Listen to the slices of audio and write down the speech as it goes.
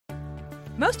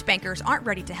Most bankers aren't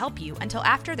ready to help you until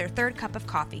after their third cup of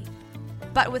coffee.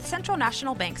 But with Central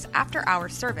National Bank's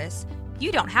after-hours service,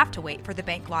 you don't have to wait for the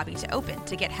bank lobby to open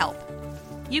to get help.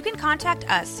 You can contact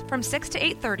us from 6 to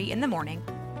 8:30 in the morning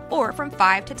or from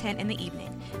 5 to 10 in the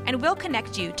evening, and we'll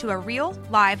connect you to a real,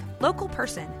 live, local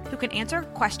person who can answer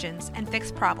questions and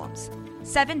fix problems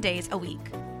 7 days a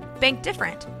week. Bank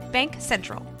different. Bank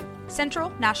Central. Central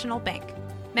National Bank.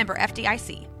 Member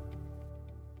FDIC.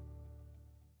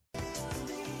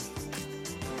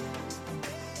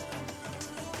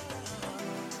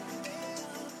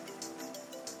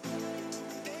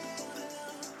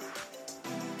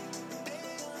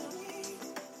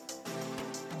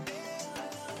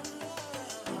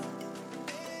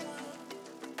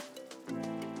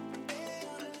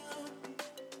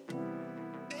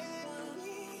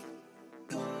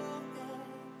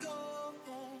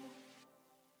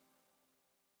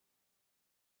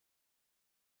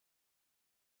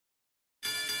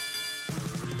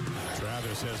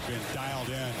 Travis has been dialed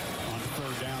in on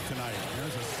third down tonight.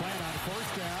 Here's a slant on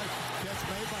first down. Gets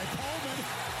made by Coleman.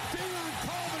 Deion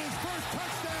Coleman, his first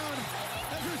touchdown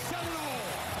as your Seminole.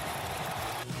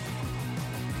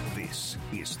 This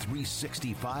is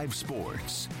 365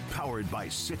 Sports, powered by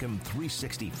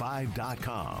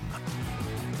Sikkim365.com.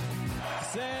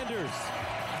 Sanders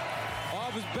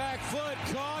off his back foot,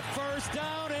 caught, first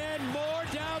down and more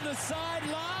down the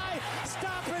sideline.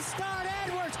 Stop and start,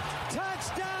 Edwards.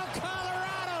 Touchdown,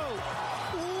 Colorado.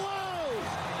 Whoa!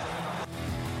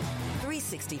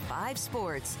 365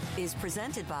 Sports is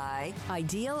presented by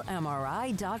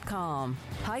IdealMRI.com.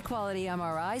 High-quality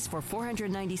MRIs for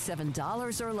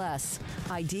 $497 or less.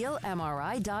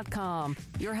 IdealMRI.com.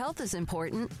 Your health is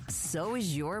important, so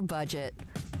is your budget.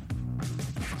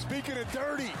 Speaking of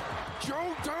dirty,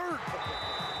 Joe Dirt.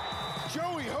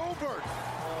 Joey Hobart.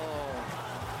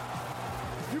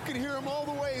 You can hear him all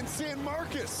the way in San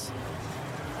Marcos.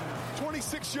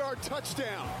 26-yard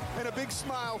touchdown and a big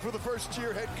smile for the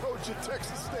first-year head coach at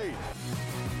Texas State.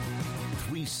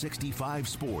 365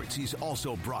 Sports is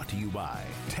also brought to you by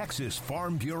Texas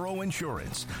Farm Bureau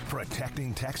Insurance,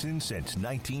 protecting Texans since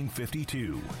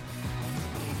 1952.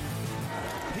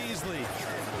 Beasley.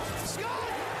 Scott!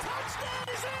 Touchdown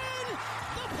is in!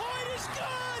 The point is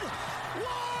good!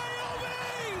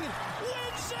 Wyoming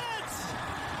wins it!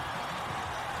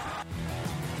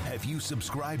 Have you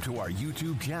subscribed to our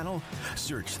YouTube channel?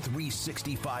 Search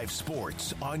 365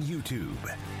 Sports on YouTube.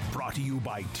 Brought to you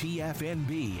by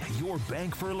TFNB, your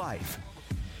bank for life.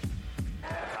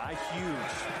 High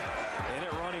huge. In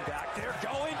it running back there,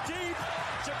 going deep.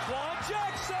 Jaquan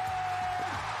Jackson!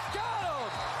 Got him!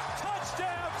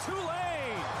 Touchdown,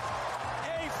 Tulane!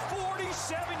 A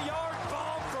 47-yard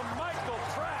bomb from Michael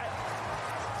Pratt.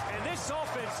 And this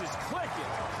offense is clicking.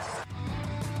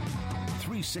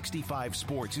 365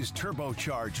 Sports is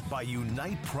turbocharged by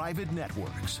Unite Private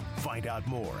Networks. Find out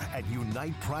more at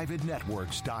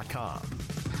uniteprivatenetworks.com.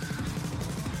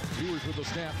 Ewers with the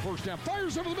snap, first down,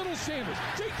 fires over the middle, Sanders.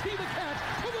 JT the catch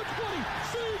to the 20,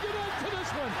 saved it up to this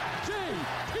one.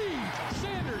 JT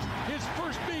Sanders, his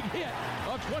first big hit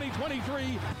of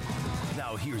 2023.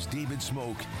 Now here's David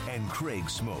Smoke and Craig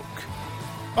Smoke.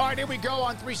 All right, here we go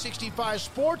on 365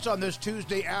 Sports on this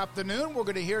Tuesday afternoon. We're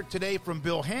going to hear today from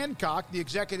Bill Hancock, the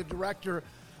executive director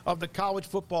of the College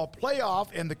Football Playoff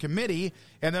and the committee,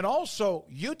 and then also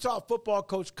Utah football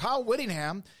coach Kyle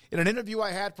Whittingham. In an interview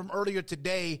I had from earlier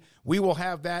today, we will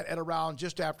have that at around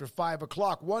just after 5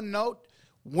 o'clock. One note,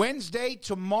 Wednesday,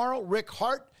 tomorrow, Rick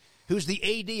Hart, who's the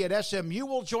AD at SMU,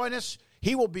 will join us.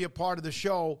 He will be a part of the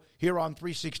show here on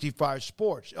 365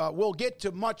 Sports. We'll get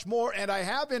to much more, and I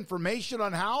have information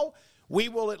on how we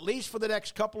will, at least for the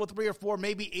next couple of 3 or 4,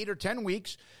 maybe 8 or 10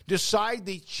 weeks, decide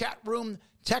the chat room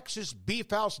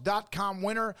TexasBeefHouse.com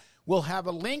winner. We'll have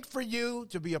a link for you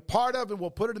to be a part of, and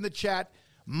we'll put it in the chat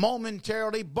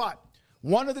momentarily. But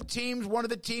one of the teams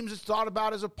that's thought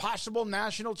about as a possible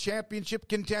national championship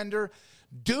contender,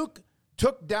 Duke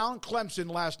took down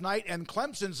Clemson last night, and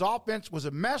Clemson's offense was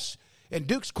a mess. And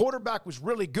Duke's quarterback was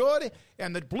really good,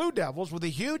 and the Blue Devils with a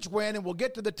huge win, and we'll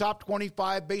get to the top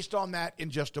 25 based on that in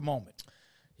just a moment.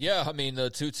 Yeah, I mean, the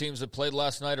two teams that played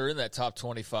last night are in that top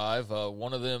 25.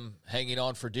 One of them hanging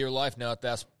on for dear life now at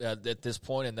this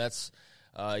point, and that's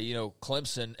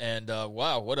Clemson. And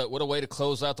wow, what a way to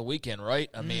close out the weekend, right?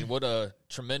 I mean, what a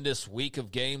tremendous week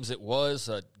of games it was,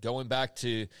 going back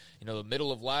to the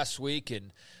middle of last week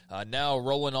and now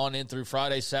rolling on in through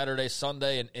Friday, Saturday,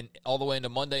 Sunday, and all the way into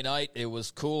Monday night. It was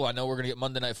cool. I know we're going to get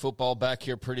Monday Night Football back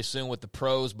here pretty soon with the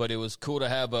pros, but it was cool to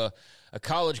have a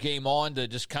college game on to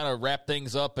just kind of wrap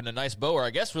things up in a nice bow, or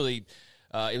I guess really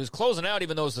it was closing out,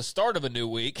 even though it was the start of a new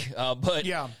week. But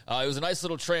yeah. It was a nice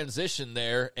little transition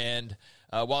there. And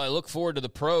while I look forward to the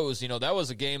pros, that was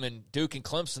a game in Duke and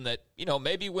Clemson that,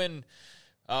 maybe when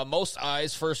most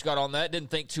eyes first got on that, didn't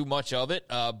think too much of it.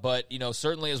 But,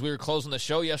 certainly as we were closing the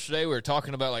show yesterday, we were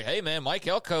talking about, like, hey, man, Mike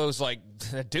Elko's like,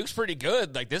 Duke's pretty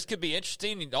good. Like, this could be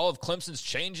interesting. All of Clemson's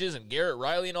changes and Garrett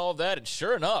Riley and all of that. And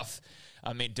sure enough,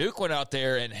 I mean, Duke went out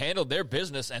there and handled their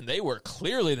business, and they were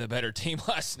clearly the better team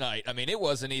last night. I mean, it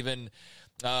wasn't even,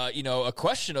 a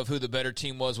question of who the better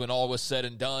team was when all was said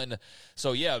and done.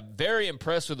 So, yeah, very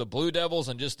impressed with the Blue Devils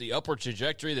and just the upward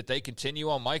trajectory that they continue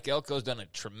on. Mike Elko's done a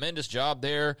tremendous job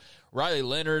there. Riley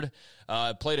Leonard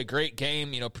played a great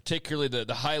game, particularly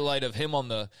the highlight of him on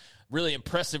the really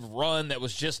impressive run that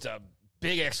was just a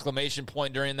big exclamation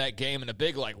point during that game and a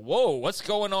big, like, whoa, what's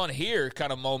going on here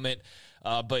kind of moment.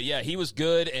 But, yeah, he was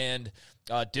good, and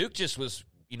Duke just was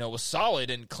solid.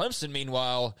 And Clemson,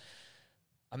 meanwhile,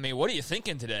 I mean, what are you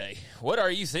thinking today? What are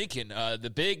you thinking?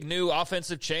 The big new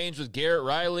offensive change with Garrett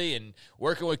Riley and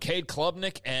working with Cade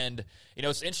Klubnik. And,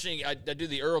 it's interesting. I do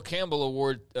the Earl Campbell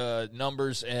Award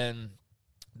numbers, and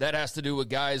that has to do with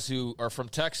guys who are from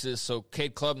Texas, so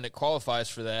Cade Klubnik qualifies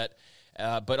for that.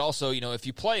 But also, if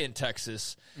you play in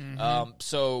Texas,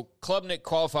 so Klubnik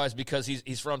qualifies because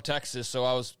he's from Texas. So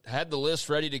I had the list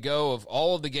ready to go of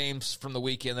all of the games from the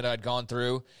weekend that I'd gone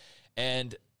through,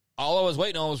 and all I was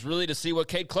waiting on was really to see what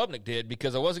Cade Klubnik did,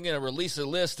 because I wasn't going to release a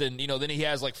list and, then he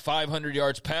has like 500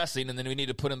 yards passing and then we need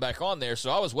to put him back on there.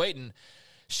 So I was waiting.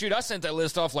 Shoot, I sent that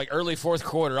list off like early fourth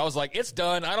quarter. I was like, it's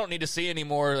done. I don't need to see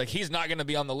anymore. Like, he's not going to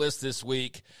be on the list this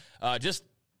week. Just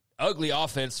ugly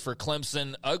offense for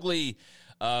Clemson. Ugly,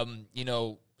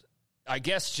 I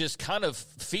guess just kind of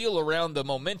feel around the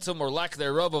momentum or lack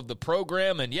thereof of the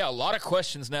program. And, yeah, a lot of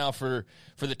questions now for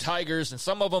the Tigers, and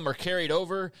some of them are carried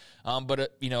over,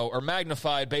 but are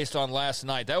magnified based on last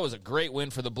night. That was a great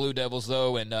win for the Blue Devils,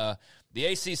 though, and the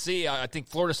ACC, I think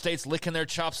Florida State's licking their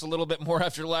chops a little bit more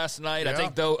after last night. Yeah. I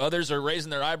think, though, others are raising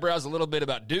their eyebrows a little bit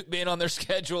about Duke being on their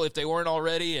schedule if they weren't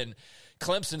already, and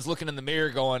Clemson's looking in the mirror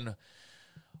going,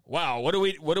 wow, what do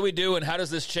we do, and how does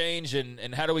this change,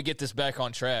 and how do we get this back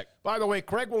on track? By the way,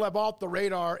 Craig will have Off the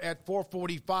Radar at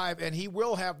 4:45, and he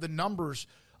will have the numbers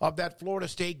of that Florida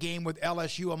State game with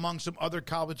LSU among some other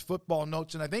college football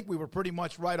notes, and I think we were pretty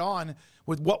much right on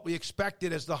with what we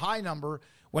expected as the high number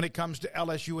when it comes to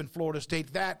LSU and Florida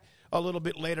State. That a little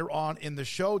bit later on in the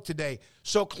show today.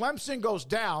 So Clemson goes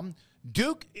down.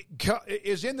 Duke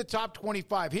is in the top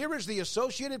 25. Here is the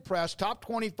Associated Press top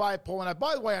 25 poll. And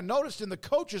by the way, I noticed in the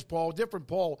coaches poll, different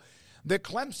poll, that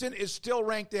Clemson is still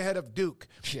ranked ahead of Duke.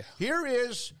 Yeah. Here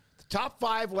is the top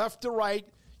 5 left to right.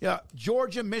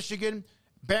 Georgia, Michigan,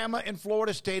 Bama and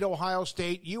Florida State, Ohio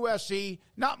State, USC.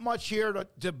 Not much here to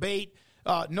debate.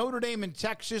 Notre Dame and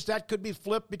Texas, that could be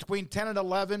flipped between 10 and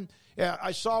 11.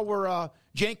 I saw where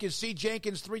Jenkins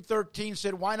 313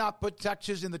 said, why not put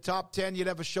Texas in the top 10? You'd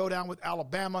have a showdown with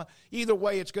Alabama. Either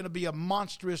way, it's going to be a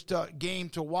monstrous game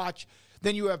to watch.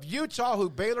 Then you have Utah, who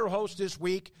Baylor hosts this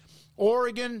week,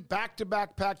 Oregon,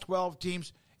 back-to-back Pac-12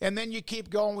 teams, and then you keep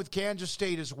going with Kansas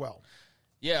State as well.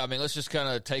 Yeah, I mean, let's just kind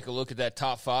of take a look at that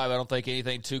top 5. I don't think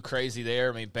anything too crazy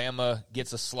there. I mean, Bama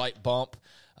gets a slight bump.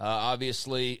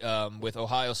 Obviously, with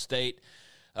Ohio State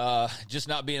just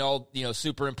not being all,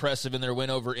 super impressive in their win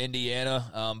over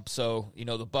Indiana. So,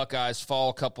 the Buckeyes fall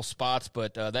a couple spots,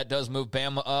 but that does move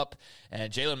Bama up.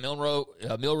 And Jalen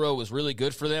Milroe was really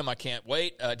good for them. I can't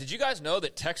wait. Did you guys know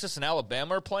that Texas and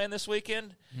Alabama are playing this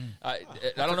weekend? I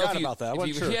don't know if you, about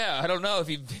that. Yeah, I don't know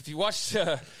if you watched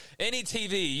any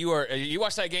TV, you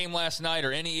watched that game last night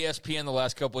or any ESPN the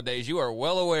last couple of days, you are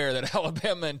well aware that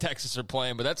Alabama and Texas are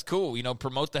playing. But that's cool.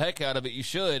 Promote the heck out of it. You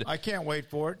should. I can't wait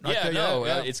for it.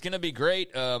 It's going to be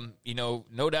great.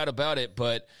 No doubt about it.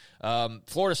 But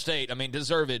Florida State,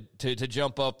 deserved to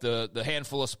jump up the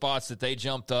handful of spots that they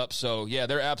jumped up. So, yeah,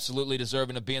 they're absolutely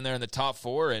deserving of being there in the top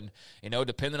 4. And,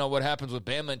 depending on what happens with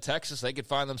Bama and Texas, they could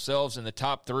find themselves in the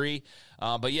top 3.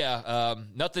 But, yeah,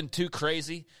 nothing too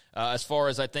crazy as far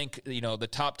as I think, the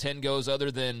top 10 goes,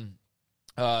 other than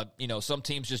some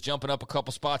teams just jumping up a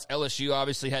couple spots. LSU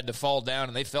obviously had to fall down,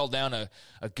 and they fell down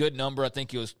a good number. I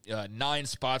think it was 9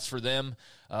 spots for them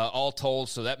all told,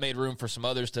 so that made room for some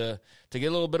others to get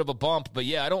a little bit of a bump. But,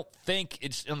 yeah, I don't think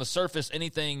it's on the surface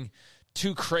anything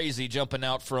too crazy jumping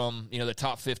out from, the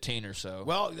top 15 or so.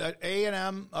 Well,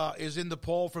 A&M is in the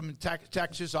poll from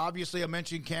Texas. Obviously, I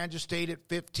mentioned Kansas State at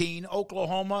 15.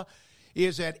 Oklahoma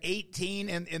is at 18,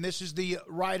 and this is the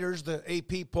writers, the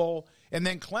AP poll. And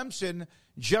then Clemson,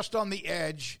 just on the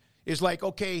edge, is like,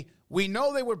 okay, we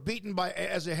know they were beaten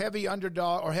as a heavy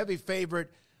underdog or heavy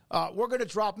favorite we're going to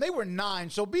drop. And they were 9,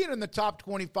 so being in the top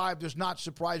 25 does not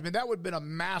surprise me. That would have been a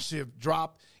massive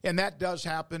drop, and that does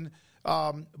happen.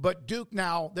 But Duke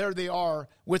now, there they are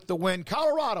with the win.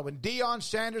 Colorado and Deion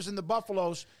Sanders and the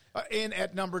Buffaloes in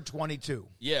at number 22.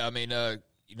 Yeah, I mean,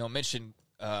 mentioned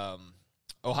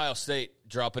Ohio State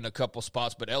dropping a couple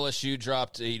spots, but LSU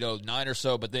dropped, 9 or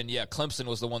so. But then, Clemson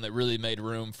was the one that really made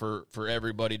room for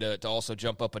everybody to also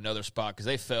jump up another spot because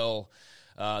they fell,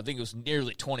 I think it was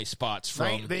nearly 20 spots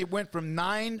from. They went from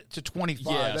 9 to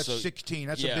 25. Yeah, that's so, 16.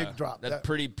 That's a big drop. That's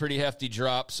pretty hefty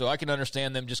drop. So I can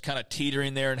understand them just kind of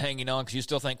teetering there and hanging on because you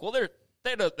still think, well,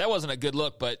 that wasn't a good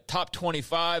look. But top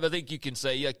 25, I think you can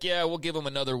say, we'll give them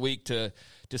another week to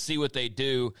see what they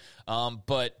do.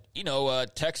 But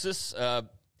Texas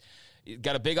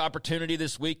got a big opportunity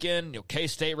this weekend.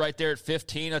 K-State right there at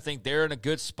 15. I think they're in a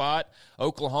good spot.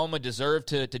 Oklahoma deserved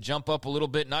to jump up a little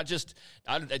bit. Not just,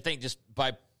 I think just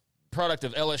by product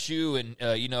of LSU and,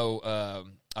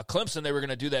 Clemson, they were going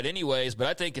to do that anyways. But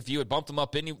I think if you had bumped them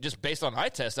up just based on eye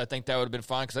test, I think that would have been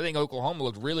fine because I think Oklahoma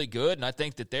looked really good. And I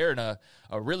think that they're in a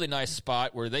really nice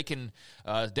spot where they can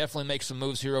definitely make some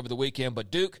moves here over the weekend.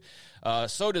 But Duke,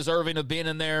 so deserving of being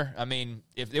in there. I mean,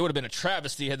 if it would have been a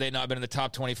travesty had they not been in the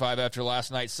top 25 after last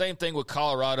night. Same thing with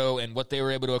Colorado and what they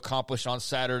were able to accomplish on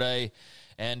Saturday.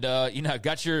 And,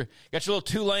 got your little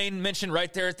Tulane mention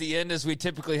right there at the end as we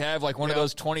typically have, like one of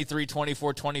those 23,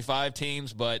 24, 25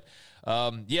 teams. But,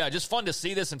 just fun to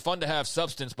see this and fun to have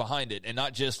substance behind it and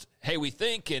not just, hey, we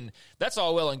think, and that's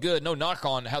all well and good. No knock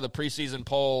on how the preseason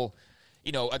poll,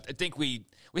 I think we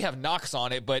have knocks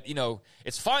on it, but,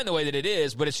 it's fine the way that it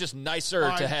is, but it's just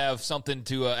nicer to have something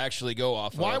to actually go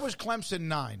off of. Why was Clemson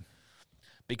 9?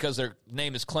 Because their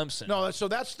name is Clemson. No, so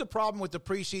that's the problem with the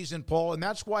preseason poll, and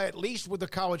that's why at least with the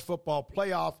college football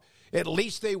playoff, at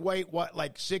least they wait,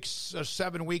 6 or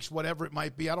 7 weeks, whatever it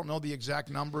might be. I don't know the exact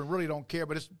number and really don't care,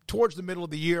 but it's towards the middle of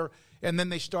the year, and then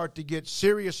they start to get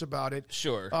serious about it.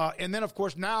 Sure. And then, of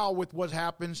course, now with what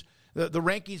happens, the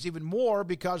rankings even more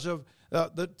because of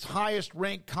the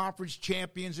highest-ranked conference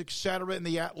champions, et cetera, and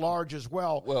the at-large as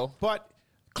well. But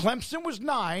Clemson was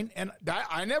 9, and that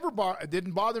it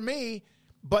didn't bother me.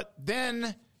 But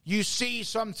then you see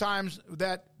sometimes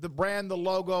that the brand, the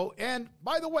logo, and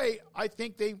by the way, I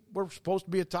think they were supposed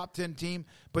to be a top 10 team,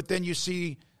 but then you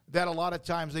see that a lot of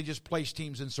times they just place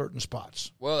teams in certain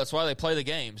spots. Well, that's why they play the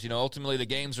games. Ultimately the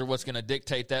games are what's going to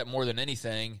dictate that more than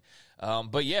anything.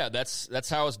 But that's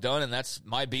how it's done, and that's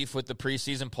my beef with the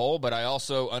preseason poll. But I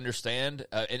also understand,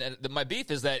 my beef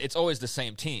is that it's always the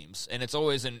same teams, and it's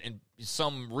always in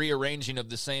some rearranging of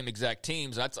the same exact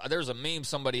teams. There's a meme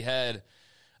somebody had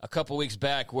a couple weeks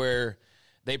back where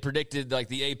they predicted like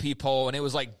the AP poll, and it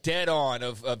was like dead on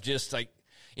of just like,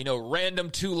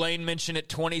 random Tulane mention at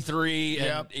 23,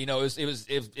 and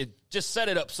it just set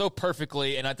it up so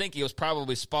perfectly, and I think he was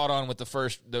probably spot on with the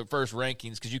first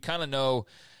rankings because you kind of know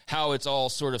how it's all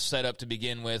sort of set up to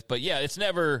begin with. But it's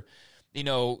never,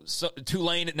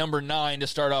 Tulane at number 9 to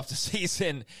start off the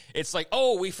season. It's like,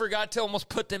 oh, we forgot to almost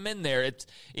put them in there. It's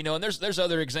and there's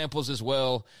other examples as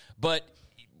well, but.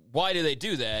 Why do they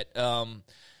do that?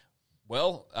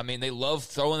 Well, I mean, they love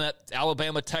throwing that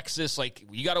Alabama, Texas, like,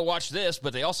 you got to watch this,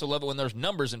 but they also love it when there's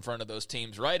numbers in front of those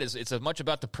teams, right? It's as much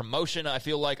about the promotion, I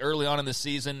feel like, early on in the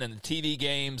season and the TV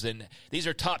games, and these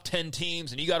are top 10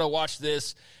 teams, and you got to watch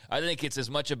this. I think it's as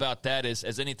much about that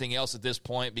as anything else at this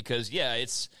point because,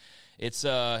 it's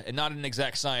not an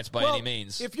exact science by any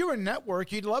means. If you're a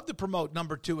network, you'd love to promote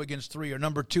number 2 against 3 or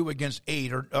number 2 against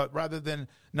 8 or rather than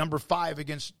number 5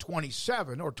 against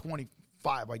 27 or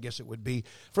 25, I guess it would be.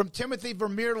 From Timothy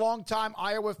Vermeer, longtime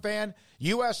Iowa fan,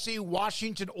 USC,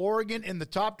 Washington, Oregon in the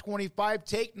top 25.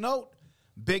 Take note,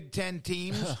 Big Ten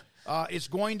teams. It's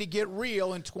going to get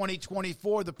real in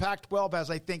 2024. The Pac-12 has,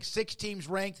 I think, 6 teams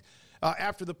ranked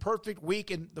after the perfect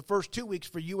week in the first 2 weeks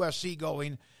for USC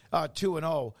going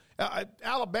 2-0.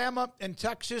 Alabama and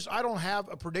Texas, I don't have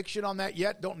a prediction on that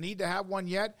yet. Don't need to have one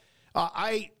yet.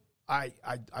 I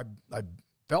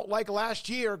felt like last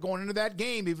year going into that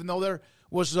game, even though there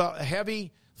was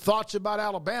heavy thoughts about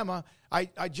Alabama, I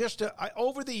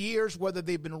over the years, whether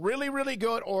they've been really, really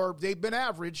good or they've been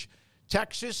average,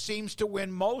 Texas seems to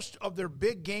win most of their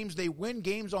big games. They win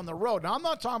games on the road. Now, I'm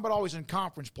not talking about always in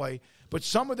conference play, but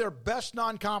some of their best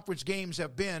non-conference games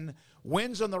have been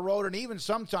wins on the road, and even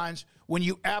sometimes when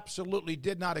you absolutely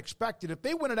did not expect it. If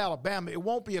they win at Alabama, it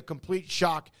won't be a complete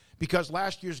shock because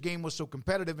last year's game was so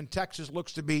competitive, and Texas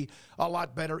looks to be a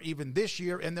lot better even this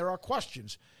year, and there are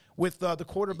questions with the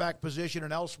quarterback position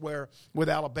and elsewhere with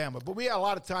Alabama. But we had a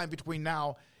lot of time between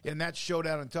now and that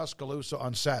showdown in Tuscaloosa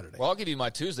on Saturday. Well, I'll give you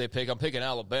my Tuesday pick. I'm picking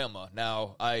Alabama.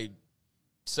 Now, I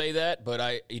say that, but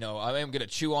I am going to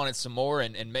chew on it some more,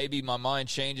 and maybe my mind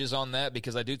changes on that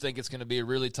because I do think it's going to be a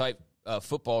really tight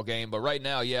football game. But right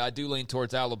now, yeah, I do lean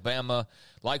towards Alabama,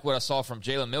 like what I saw from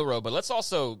Jalen Milroe. But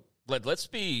let's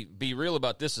be real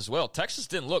about this as well. Texas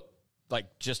didn't look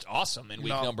like just awesome in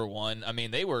week number 1. I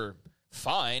mean, they were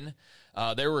fine.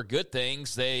 There were good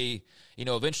things. They,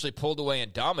 eventually pulled away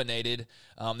and dominated.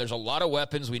 There's a lot of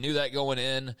weapons. We knew that going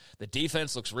in. The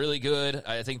defense looks really good.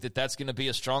 I think that's going to be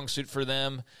a strong suit for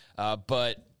them.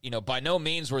 But by no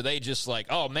means were they just like,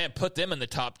 oh man, put them in the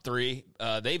top 3.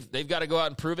 They've got to go out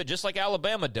and prove it, just like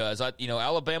Alabama does.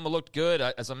 Alabama looked good.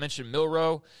 As I mentioned,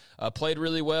 Milroe played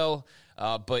really well.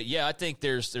 But yeah, I think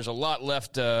there's a lot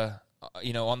left, on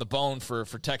the bone for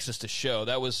Texas to show.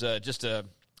 That was just a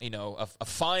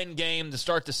fine game to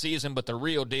start the season, but the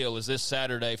real deal is this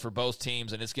Saturday for both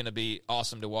teams, and it's going to be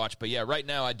awesome to watch. But yeah, right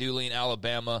now I do lean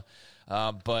Alabama,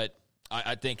 but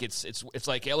I think it's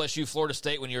like LSU, Florida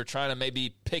State when you're trying to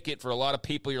maybe pick it for a lot of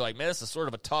people. You're like, man, this is sort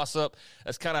of a toss-up.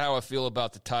 That's kind of how I feel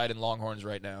about the Tide and Longhorns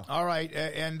right now. All right,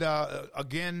 and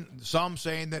again, some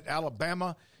saying that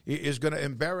Alabama is going to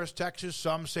embarrass Texas.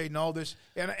 Some say no.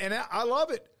 And I love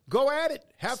it. Go at it.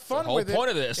 Have fun with it. The whole point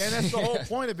of this. And that's the whole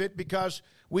point of it because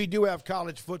we do have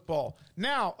college football.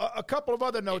 Now, a couple of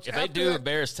other notes. If they do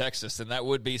embarrass Texas, then that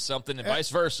would be something, and vice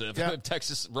versa. If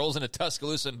Texas rolls into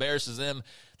Tuscaloosa and embarrasses them,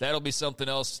 that'll be something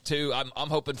else too. I'm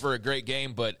hoping for a great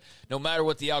game, but no matter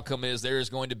what the outcome is, there is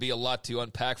going to be a lot to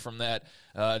unpack from that,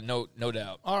 no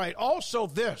doubt. All right. Also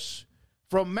this.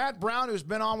 From Matt Brown, who's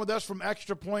been on with us from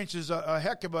Extra Points, is a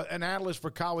heck of an analyst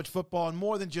for college football and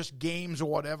more than just games or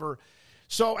whatever.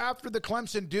 So after the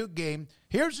Clemson-Duke game,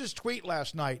 here's his tweet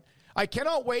last night. I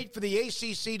cannot wait for the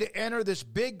ACC to enter this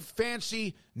big,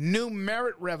 fancy new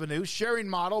merit revenue sharing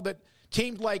model that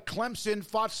teams like Clemson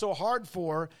fought so hard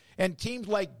for, and teams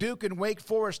like Duke and Wake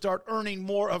Forest start earning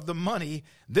more of the money.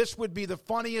 This would be the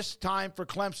funniest time for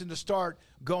Clemson to start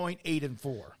going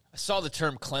 8-4. I saw the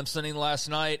term Clemsoning last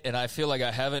night, and I feel like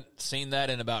I haven't seen that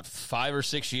in about 5 or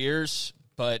 6 years.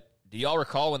 But do y'all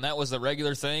recall when that was the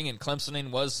regular thing and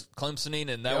Clemsoning was Clemsoning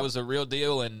and that was a real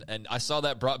deal? And I saw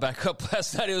that brought back up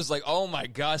last night. It was like, oh, my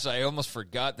gosh, I almost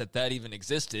forgot that even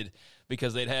existed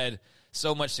because they'd had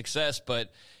so much success. But,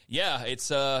 yeah,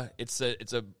 it's a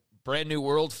brand-new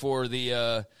world for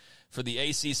the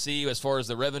ACC as far as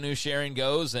the revenue sharing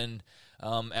goes. And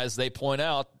as they point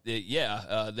out,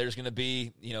 there's going to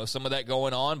be, some of that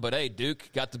going on. But, hey,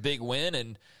 Duke got the big win,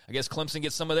 and I guess Clemson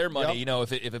gets some of their money.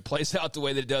 Yep. If it plays out the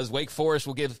way that it does, Wake Forest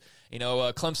will give,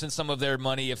 Clemson some of their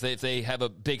money if they have a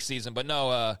big season. But,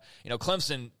 no,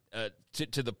 Clemson,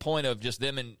 to the point of just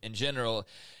them in general,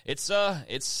 it's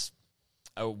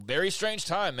a very strange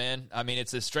time, man. I mean,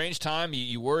 it's a strange time.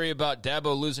 You worry about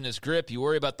Dabo losing his grip. You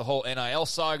worry about the whole NIL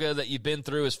saga that you've been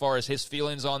through as far as his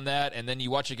feelings on that. And then you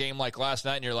watch a game like last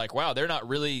night, and you're like, wow, they're not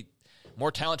really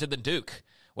more talented than Duke.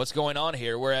 What's going on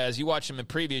here? Whereas you watch them in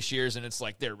previous years, and it's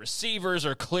like their receivers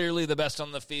are clearly the best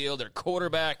on the field. Their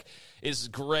quarterback is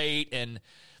great. And,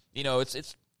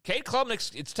 it's Cade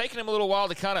Klubnik, it's taken him a little while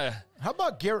to kind of – How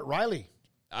about Garrett Riley?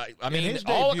 I mean,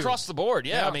 all across the board,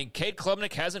 yeah. I mean, Cade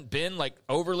Klubnik hasn't been,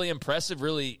 overly impressive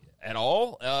really at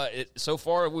all. So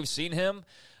far we've seen him.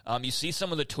 You see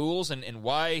some of the tools and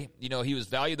why, he was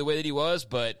valued the way that he was.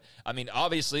 But, I mean,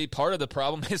 obviously part of the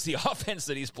problem is the offense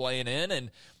that he's playing in.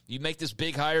 And you make this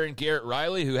big hire in Garrett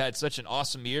Riley, who had such an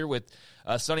awesome year with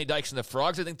Sonny Dykes and the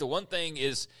Frogs. I think the one thing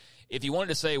is, if you wanted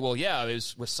to say, well, yeah, it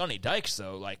was with Sonny Dykes,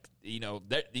 though, you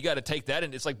got to take that.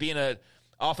 And it's like being a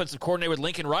offensive coordinator with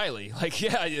Lincoln Riley.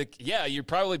 Yeah, you're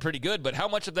probably pretty good, but how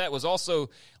much of that was also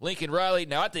Lincoln Riley?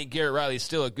 Now, I think Garrett Riley is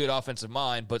still a good offensive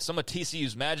mind, but some of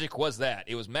TCU's magic was that.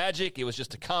 It was magic. It was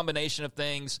just a combination of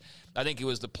things. I think it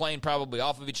was the playing probably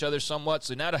off of each other somewhat.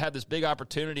 So now to have this big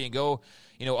opportunity and go,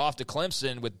 off to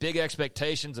Clemson with big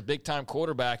expectations, a big-time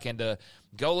quarterback, and to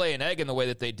go lay an egg in the way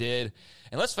that they did.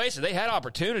 And let's face it, they had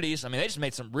opportunities. I mean, they just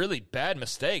made some really bad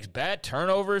mistakes, bad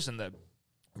turnovers in the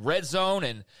red zone,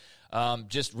 and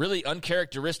just really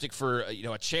uncharacteristic for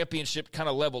a championship kind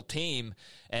of level team,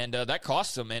 and that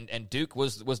cost them. And Duke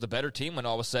was the better team when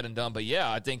all was said and done. But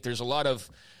yeah, I think there's a lot of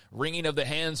wringing of the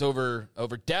hands over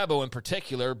Dabo in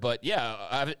particular. But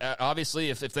yeah, obviously,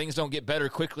 if things don't get better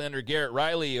quickly under Garrett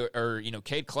Riley or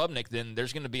Cade Klubnik, then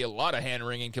there's going to be a lot of hand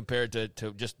wringing compared to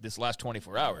just this last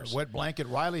 24 hours. Wet blanket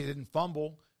Riley didn't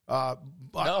fumble. No.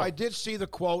 I did see the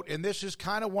quote, and this is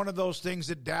kind of one of those things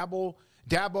that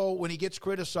Dabo, when he gets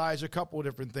criticized, a couple of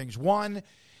different things. One,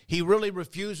 he really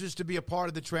refuses to be a part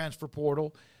of the transfer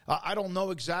portal. I don't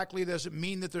know exactly. Does it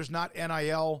mean that there's not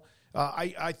NIL?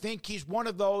 I think he's one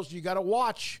of those, you got to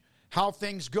watch how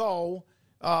things go.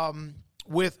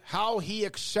 with how he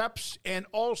accepts and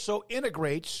also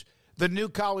integrates the new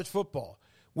college football,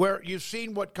 where you've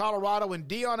seen what Colorado and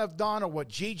Deion have done, or what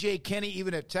G.J. Kinney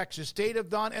even at Texas State have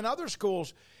done, and other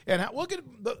schools. And look at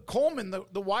Coleman,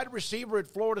 the wide receiver at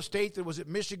Florida State that was at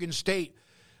Michigan State.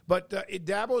 But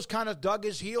Dabo's kind of dug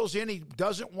his heels in. He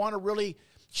doesn't want to really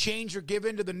change or give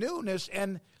into the newness,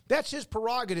 and that's his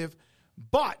prerogative.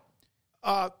 But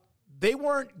they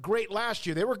weren't great last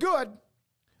year. They were good,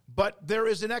 but there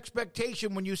is an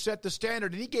expectation when you set the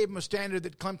standard, and he gave them a standard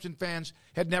that Clemson fans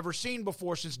had never seen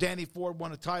before since Danny Ford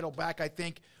won a title back, I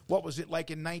think, what was it,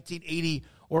 like in 1980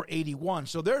 or 81.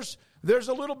 So there's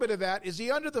a little bit of that. Is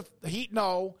he under the heat?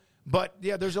 No. But,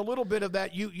 yeah, there's a little bit of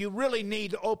that. You really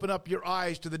need to open up your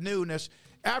eyes to the newness.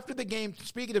 After the game,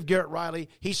 speaking of Garrett Riley,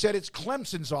 he said it's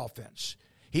Clemson's offense.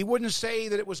 He wouldn't say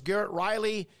that it was Garrett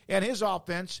Riley and his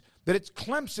offense, that it's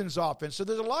Clemson's offense. So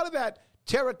there's a lot of that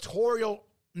territorial,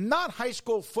 not high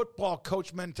school football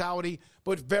coach mentality,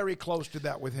 but very close to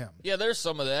that with him. Yeah, there's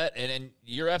some of that, and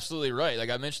you're absolutely right. Like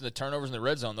I mentioned, the turnovers in the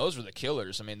red zone, those were the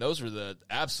killers. I mean, those were the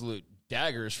absolute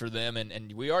daggers for them,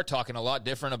 and we are talking a lot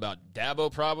different about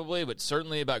Dabo probably, but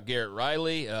certainly about Garrett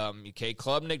Riley, K.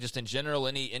 Klubnik, just in general,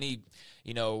 any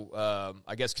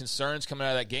I guess concerns coming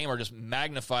out of that game are just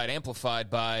magnified, amplified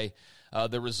by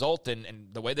the result and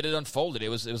the way that it unfolded. It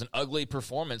was an ugly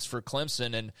performance for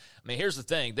Clemson, and I mean, here's the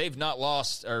thing: they've not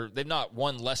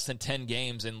won less than 10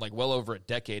 games in like well over a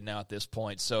decade now at this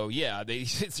point. So yeah,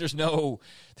 there's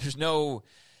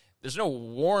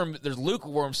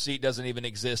lukewarm seat doesn't even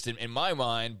exist in my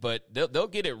mind, but they'll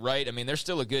get it right. I mean, they're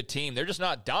still a good team. They're just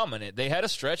not dominant. They had a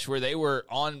stretch where they were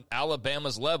on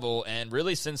Alabama's level, and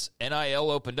really since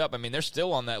NIL opened up, I mean, they're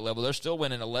still on that level. They're still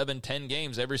winning 11, 10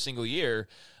 games every single year,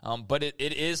 but it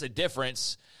is a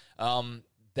difference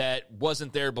that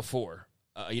wasn't there before.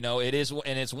 It is,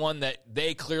 and it's one that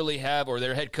they clearly have, or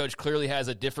their head coach clearly has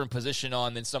a different position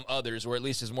on than some others, or at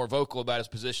least is more vocal about his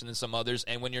position than some others.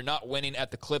 And when you're not winning at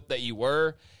the clip that you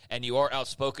were, and you are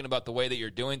outspoken about the way that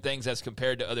you're doing things as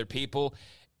compared to other people,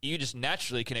 you just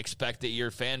naturally can expect that your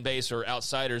fan base or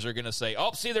outsiders are going to say,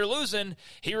 oh, see, they're losing.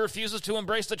 He refuses to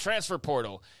embrace the transfer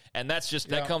portal. And that's just,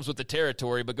 that comes with the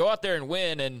territory. But go out there and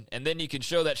win, and then you can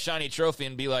show that shiny trophy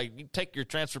and be like, you take your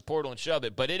transfer portal and shove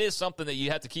it. But it is something that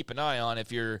you have to keep an eye on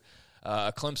if you're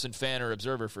a Clemson fan or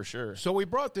observer for sure. So we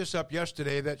brought this up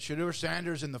yesterday, that Shedeur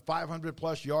Sanders in the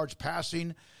 500-plus yards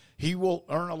passing, he will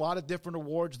earn a lot of different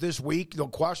awards this week, no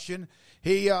question.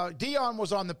 Deion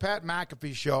was on the Pat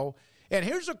McAfee show. And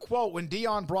here's a quote when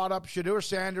Deion brought up Shedeur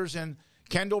Sanders and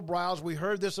Kendall Briles. We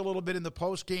heard this a little bit in the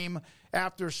postgame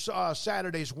after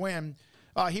Saturday's win.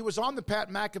 He was on the Pat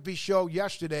McAfee show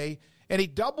yesterday, and he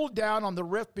doubled down on the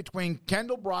rift between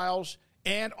Kendall Briles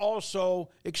and also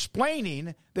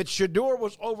explaining that Shedeur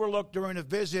was overlooked during a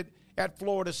visit at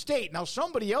Florida State. Now,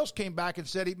 somebody else came back and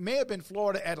said he may have been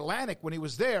Florida Atlantic when he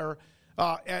was there.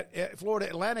 At Florida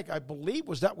Atlantic, I believe,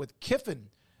 was that with Kiffin?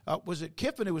 Was it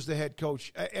Kiffin who was the head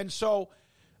coach? And so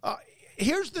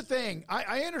here's the thing.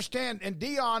 I understand, and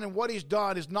Deion and what he's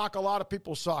done is knock a lot of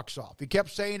people's socks off. He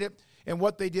kept saying it, and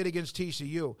what they did against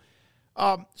TCU.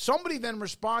 Somebody then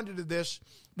responded to this.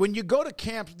 When you go to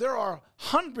camps, there are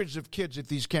hundreds of kids at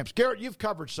these camps. Garrett, you've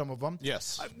covered some of them.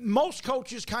 Yes. Most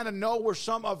coaches kind of know where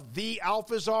some of the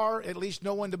alphas are, at least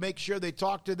know when to make sure they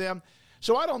talk to them.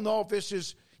 So I don't know if this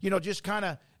is, just kind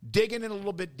of digging in a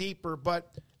little bit deeper,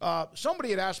 but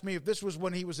somebody had asked me if this was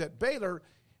when he was at Baylor.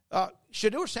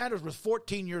 Shedeur Sanders was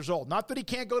 14 years old. Not that he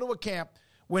can't go to a camp,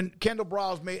 when Kendall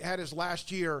Briles had his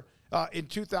last year in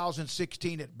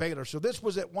 2016 at Baylor. So this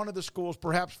was at one of the schools,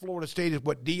 perhaps Florida State is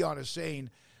what Deion is saying,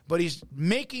 but he's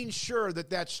making sure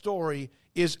that story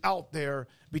is out there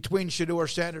between Shedeur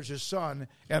Sanders, his son,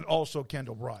 and also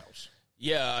Kendall Briles.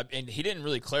 Yeah, and he didn't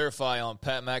really clarify on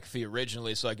Pat McAfee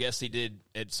originally, so I guess he did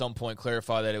at some point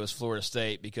clarify that it was Florida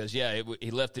State because,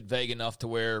 he left it vague enough to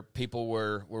where people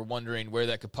were wondering where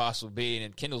that could possibly be,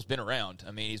 and Kendall's been around.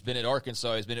 I mean, he's been at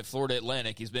Arkansas, he's been at Florida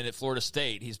Atlantic, he's been at Florida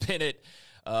State, he's been at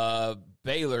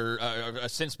Baylor,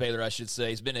 since Baylor, I should say.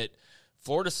 He's been at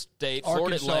Florida State,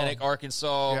 Florida Atlantic,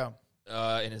 Arkansas,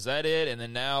 and is that it? And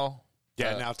then now...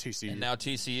 now TCU. And now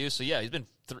TCU. So, he's been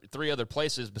three other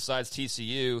places besides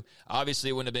TCU. Obviously,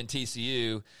 it wouldn't have been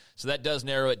TCU. So that does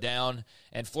narrow it down.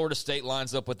 And Florida State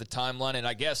lines up with the timeline. And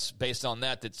I guess based on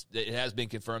that, it has been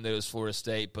confirmed that it was Florida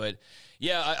State. But,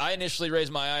 I initially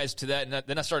raised my eyes to that. And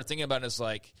then I started thinking about it. It's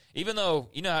like, even though,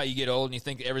 you know how you get old and you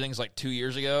think everything's like 2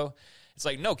 years ago? It's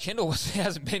like, no, Kendall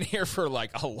hasn't been here for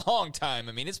like a long time.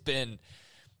 I mean, it's been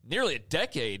nearly a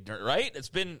decade, right? It's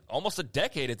been almost a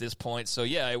decade at this point. So,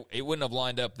 it wouldn't have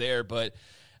lined up there. But,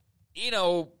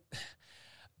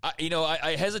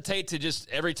 I hesitate to just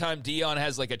every time Deion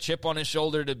has like a chip on his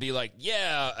shoulder to be like,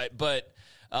 yeah, but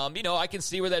I can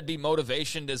see where that'd be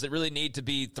motivation. Does it really need to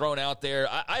be thrown out there?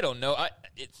 I don't know. I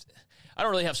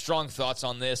don't really have strong thoughts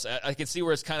on this. I can see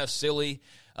where it's kind of silly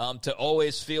to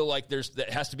always feel like that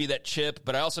has to be that chip,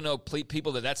 but I also know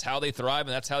people that's how they thrive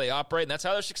and that's how they operate and that's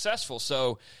how they're successful.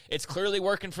 So it's clearly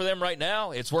working for them right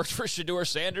now. It's worked for Shedeur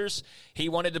Sanders. He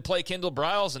wanted to play Kendall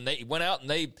Briles, and they went out and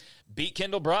they beat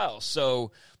Kendall Briles.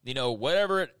 So,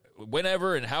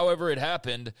 whenever and however it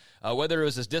happened, whether it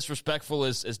was as disrespectful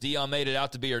as Deion made it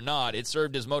out to be or not, it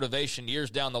served as motivation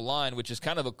years down the line, which is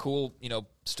kind of a cool,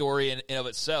 story in of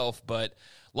itself. But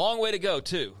long way to go,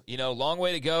 too. Long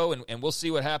way to go, and we'll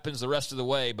see what happens the rest of the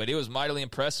way. But it was mightily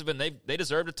impressive, and they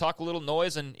deserve to talk a little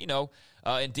noise. And,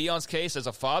 in Deion's case, as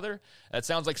a father, that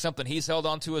sounds like something he's held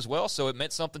on to as well, so it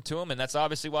meant something to him, and that's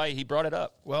obviously why he brought it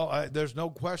up. Well, there's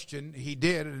no question he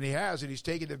did, and he has, and he's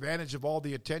taken advantage of all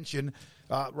the attention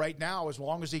right now as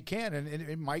long as he can, and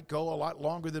it might go a lot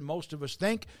longer than most of us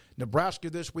think. Nebraska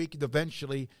this week,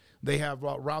 eventually they have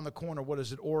around the corner,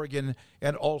 Oregon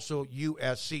and also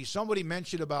USC. Somebody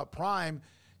mentioned about Prime.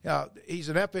 He's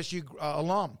an FSU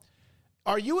alum.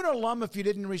 Are you an alum if you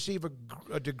didn't receive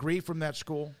a degree from that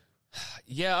school?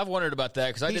 Yeah, I've wondered about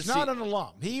that. Because he's not an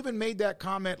alum. He even made that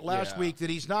comment last week that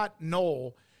he's not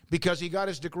Knoll because he got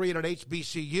his degree at an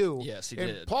HBCU. Yes, he did.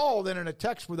 And Paul then in a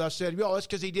text with us said, that's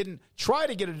because he didn't try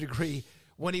to get a degree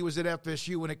when he was at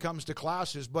FSU when it comes to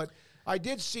classes. But I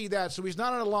did see that. So he's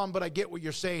not an alum, but I get what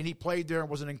you're saying. He played there and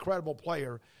was an incredible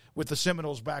player with the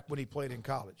Seminoles back when he played in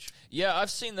college. Yeah,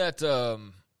 I've seen that.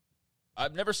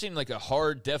 I've never seen like a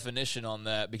hard definition on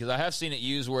that because I have seen it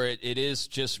used where it is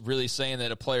just really saying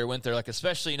that a player went there, like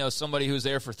especially, somebody who's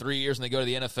there for 3 years and they go to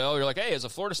the NFL, you're like, hey, as a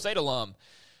Florida State alum.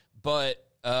 But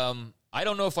I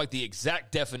don't know if like the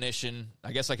exact definition,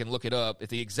 I guess I can look it up, if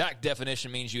the exact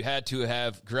definition means you had to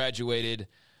have graduated,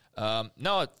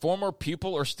 a former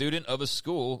pupil or student of a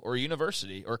school or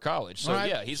university or college. So,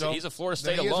 right. He's a Florida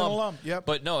State alum. He is an alum, yep.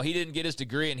 But no, he didn't get his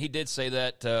degree, and he did say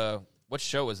that what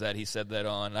show was that he said that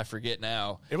on? I forget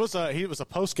now. It was a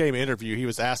post-game interview. He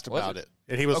was asked about it.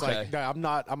 And he was like, no, I'm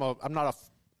not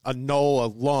a Knoll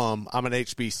alum. I'm an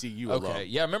HBCU alum. Okay.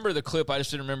 Yeah, I remember the clip. I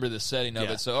just didn't remember the setting of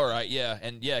it. So, all right, yeah.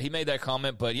 And, he made that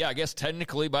comment. But, I guess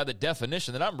technically by the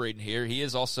definition that I'm reading here, he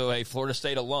is also a Florida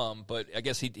State alum. But I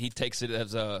guess he takes it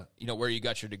as where you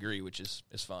got your degree, which is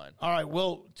fine. All right,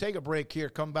 we'll take a break here,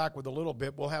 come back with a little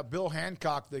bit. We'll have Bill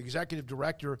Hancock, the executive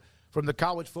director from the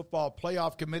College Football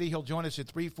Playoff Committee. He'll join us at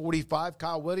 3:45.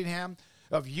 Kyle Whittingham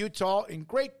of Utah, and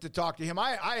great to talk to him.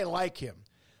 I like him.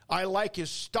 I like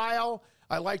his style.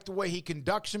 I like the way he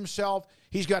conducts himself.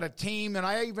 He's got a team, and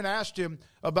I even asked him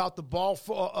about the ball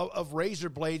of razor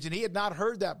blades, and he had not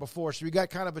heard that before, so we got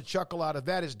kind of a chuckle out of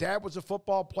that. His dad was a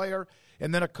football player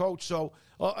and then a coach, so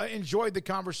I enjoyed the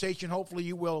conversation. Hopefully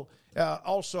you will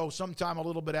also sometime a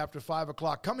little bit after 5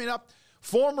 o'clock. Coming up,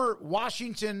 former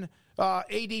Washington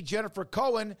AD Jennifer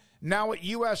Cohen, now at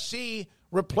USC,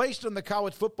 replaced on the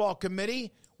College Football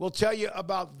Committee. We'll tell you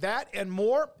about that and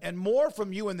more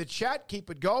from you in the chat. Keep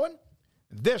it going.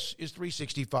 This is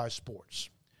 365 Sports.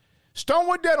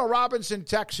 Stonewood Dental, Robinson,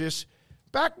 Texas.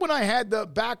 Back when I had the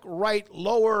back right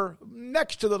lower,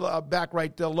 next to the back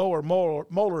right, the lower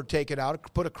molar taken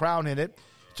out, put a crown in it.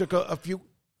 Took a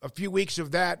few weeks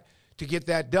of that to get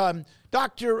that done.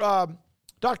 Dr.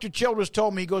 Childress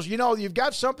told me, he goes, you've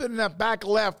got something in that back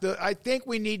left. I think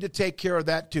we need to take care of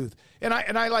that tooth. And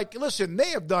I listen, they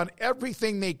have done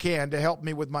everything they can to help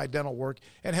me with my dental work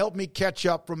and help me catch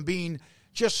up from being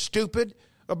just stupid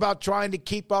about trying to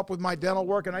keep up with my dental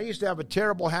work. And I used to have a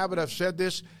terrible habit. I've said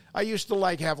this. I used to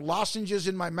have lozenges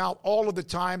in my mouth all of the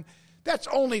time. That's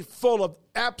only full of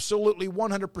absolutely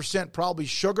 100% probably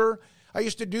sugar. I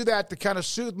used to do that to kind of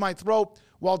soothe my throat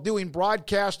while doing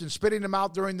broadcast and spitting them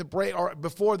out during the break or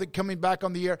before coming back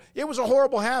on the air. It was a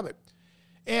horrible habit.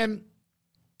 And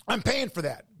I'm paying for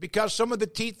that because some of the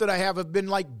teeth that I have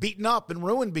been beaten up and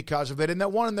ruined because of it. And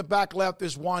that one in the back left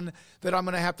is one that I'm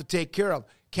going to have to take care of.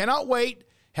 Cannot wait.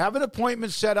 Have an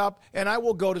appointment set up, and I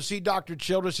will go to see Dr.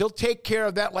 Childress. He'll take care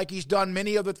of that like he's done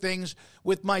many other things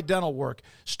with my dental work.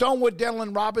 Stonewood Dental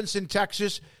in Robinson,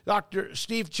 Texas. Dr.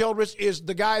 Steve Childress is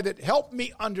the guy that helped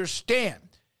me understand.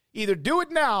 Either do it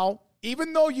now,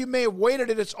 even though you may have waited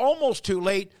and it's almost too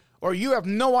late, or you have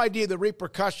no idea the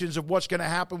repercussions of what's going to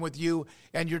happen with you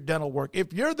and your dental work.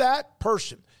 If you're that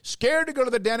person, scared to go to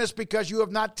the dentist because you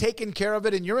have not taken care of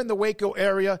it and you're in the Waco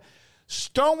area,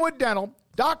 Stonewood Dental,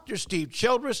 Dr. Steve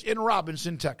Childress in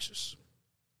Robinson, Texas.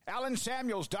 Allen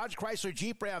Samuels, Dodge Chrysler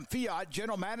Jeep Ram Fiat,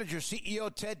 General Manager,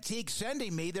 CEO Ted Teague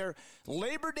sending me their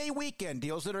Labor Day weekend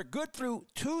deals that are good through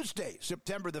Tuesday,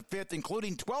 September the 5th,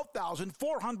 including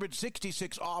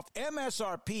 $12,466 off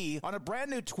MSRP on a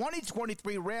brand new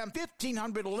 2023 Ram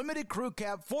 1500 Limited Crew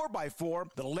Cab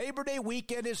 4x4. The Labor Day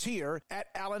weekend is here at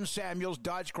Allen Samuels,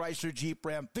 Dodge Chrysler Jeep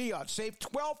Ram Fiat. Save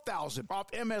 $12,000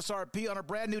 off MSRP on a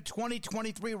brand new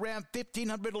 2023 Ram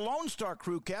 1500 Lone Star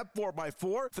Crew Cab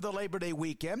 4x4 for the Labor Day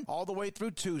weekend, all the way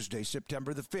through Tuesday,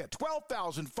 September the 5th.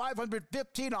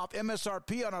 $12,515 off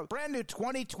MSRP on a brand new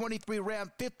 2023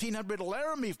 Ram 1500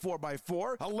 Laramie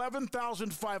 4x4.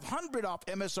 $11,500 off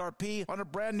MSRP on a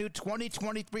brand new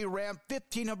 2023 Ram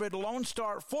 1500 Lone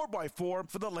Star 4x4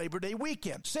 for the Labor Day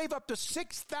weekend. Save up to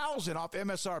 $6,000 off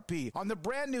MSRP on the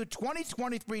brand new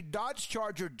 2023 Dodge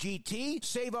Charger GT.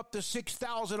 Save up to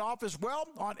 $6,000 off as well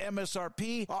on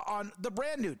MSRP on the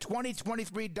brand new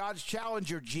 2023 Dodge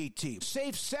Challenger GT.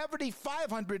 Save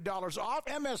 $7,500 off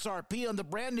MSRP on the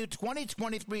brand new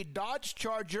 2023 Dodge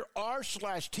Charger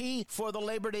R/T for the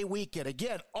Labor Day weekend.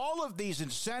 Again, all of these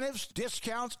incentives,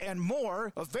 discounts, and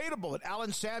more available at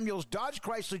Allen Samuels Dodge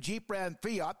Chrysler Jeep Ram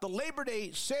Fiat, the Labor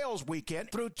Day sales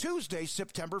weekend through Tuesday,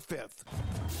 September 5th.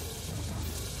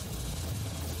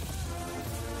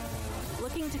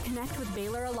 Looking to connect with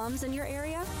Baylor alums in your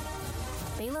area?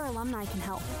 Baylor Alumni can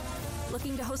help.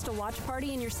 Looking to host a watch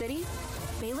party in your city?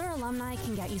 Baylor Alumni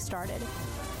can get you started.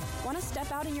 Want to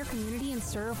step out in your community and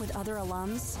serve with other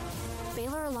alums?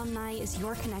 Baylor Alumni is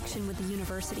your connection with the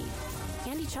university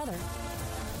and each other.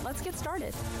 Let's get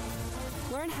started.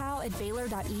 Learn how at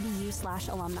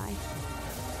baylor.edu/alumni.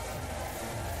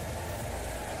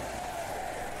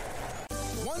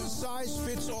 One size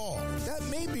fits all. That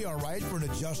may be all right for an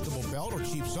adjustable belt or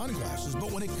cheap sunglasses,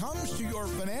 but when it comes to your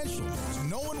financial needs,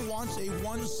 no one wants a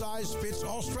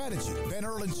one-size-fits-all strategy. Ben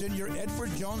Erlinson, your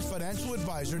Edward Jones financial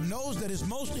advisor, knows that his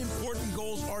most important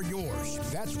goals are yours.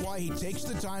 That's why he takes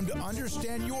the time to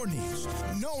understand your needs,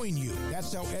 knowing you.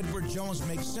 That's how Edward Jones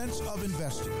makes sense of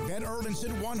investing. Ben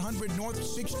Erlinson, 100 North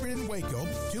 6th Street in Waco,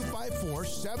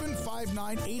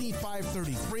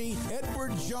 254-759-8533.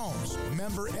 Edward Jones,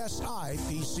 member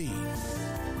SIPC.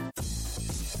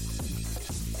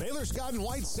 Baylor Scott &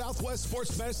 White Southwest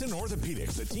Sports Medicine and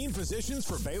Orthopedics, the team physicians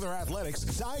for Baylor Athletics,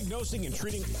 diagnosing and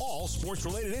treating all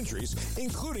sports-related injuries,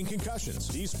 including concussions.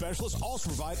 These specialists also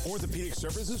provide orthopedic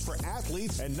services for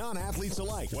athletes and non-athletes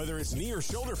alike, whether it's knee or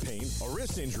shoulder pain, a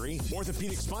wrist injury,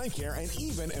 orthopedic spine care, and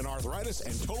even an arthritis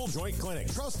and total joint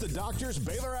clinic. Trust the doctors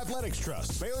Baylor Athletics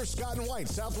trust. Baylor Scott & White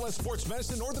Southwest Sports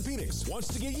Medicine and Orthopedics wants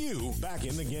to get you back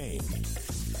in the game.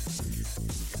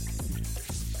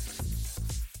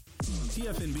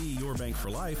 TFNB, your bank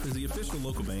for life, is the official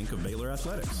local bank of Baylor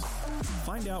Athletics.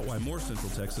 Find out why more Central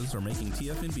Texans are making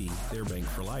TFNB their bank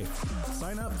for life.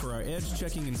 Sign up for our Edge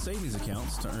checking and savings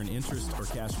accounts to earn interest or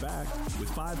cash back. With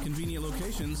 5 convenient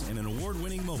locations and an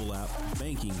award-winning mobile app,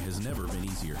 banking has never been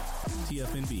easier.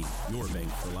 TFNB, your bank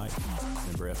for life.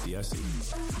 Member FDIC.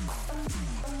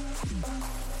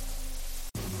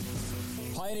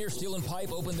 Pioneer Steel and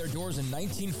Pipe opened their doors in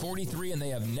 1943, and they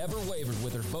have never wavered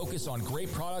with their focus on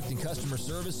great product and customer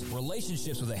service,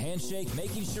 relationships with a handshake,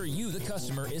 making sure you, the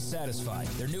customer, is satisfied.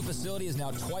 Their new facility is now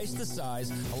twice the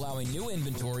size, allowing new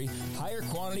inventory, higher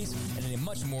quantities, and in a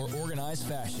much more organized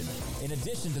fashion. In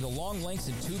addition to the long lengths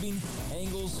in tubing,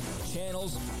 angles,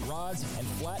 channels, rods, and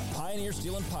flat, Pioneer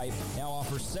Steel and Pipe now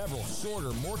offers several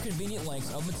shorter, more convenient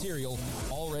lengths of material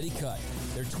already cut.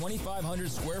 Their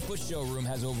 2,500 square foot showroom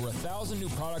has over 1,000 new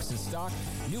products in stock,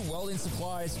 new welding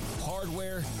supplies,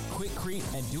 hardware, quickcrete,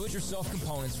 and do-it-yourself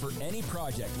components for any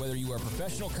project, whether you are a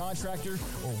professional contractor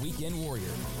or weekend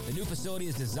warrior. The new facility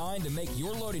is designed to make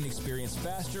your loading experience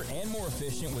faster and more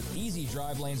efficient with easy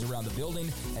drive lanes around the building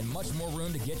and much more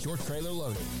room to get your trailer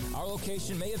loaded. Our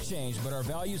location may have changed, but our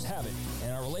values haven't,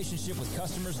 and our relationship with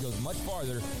customers goes much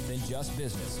farther than just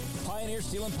business. Pioneer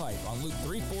Steel and Pipe on Loop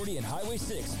 340 and Highway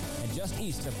 6 and just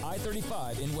east of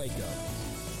I-35 in Waco.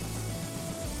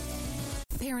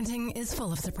 Parenting is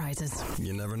full of surprises.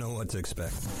 You never know what to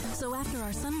expect. So after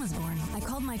our son was born, I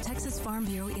called my Texas Farm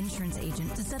Bureau insurance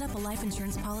agent to set up a life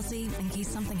insurance policy in case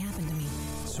something happened to me.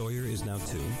 Sawyer is now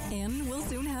 2. And we'll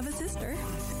soon have a sister.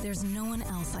 There's no one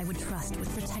else I would trust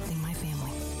with protecting my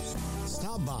family.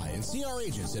 Stop by and see our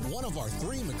agents at one of our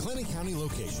 3 McLennan County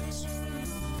locations.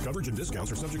 Coverage and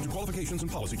discounts are subject to qualifications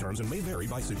and policy terms and may vary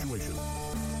by situation.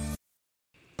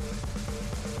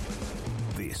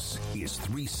 This is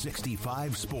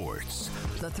 365 Sports.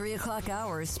 The 3 o'clock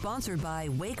hour is sponsored by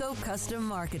Waco Custom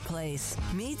Marketplace.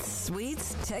 Meats,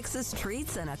 sweets, Texas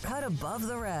treats, and a cut above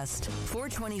the rest.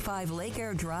 425 Lake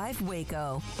Air Drive,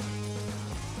 Waco.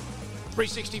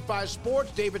 365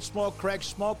 Sports, David Smoke, Craig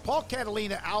Smoke. Paul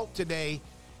Catalina out today,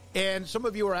 and some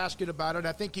of you are asking about it.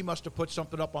 I think he must have put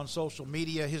something up on social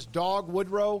media. His dog,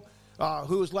 Woodrow,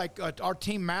 who is like our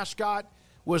team mascot,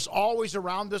 was always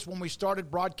around us when we started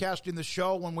broadcasting the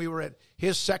show when we were at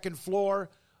his second floor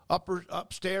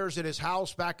upstairs at his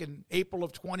house back in April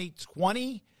of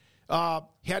 2020.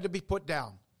 He had to be put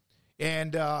down,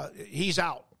 and he's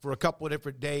out for a couple of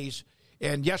different days,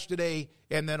 and yesterday,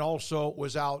 and then also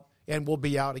was out and will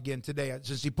be out again today.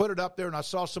 Since he put it up there, and I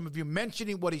saw some of you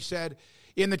mentioning what he said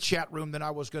in the chat room, then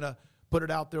I was going to put it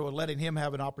out there and letting him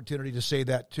have an opportunity to say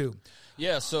that too.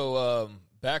 Yeah, so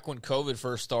back when COVID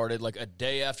first started, like a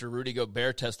day after Rudy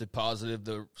Gobert tested positive,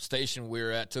 the station we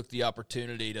were at took the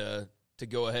opportunity to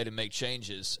go ahead and make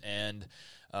changes, and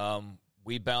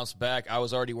we bounced back. I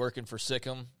was already working for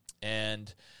Sikkim,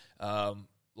 and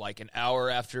like an hour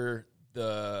after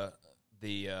the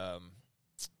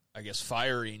I guess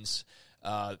firings,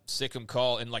 Sikkim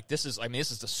call, and like this is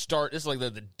the start. This is like the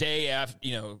day after,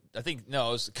 I think, no,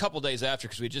 it was a couple days after,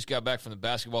 because we just got back from the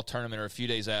basketball tournament, or a few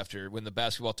days after, when the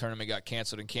basketball tournament got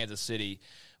canceled in Kansas City.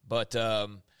 But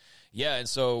yeah, and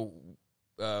so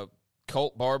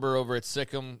Colt Barber over at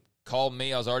Sikkim called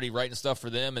me. I was already writing stuff for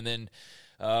them, and then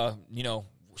a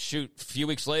few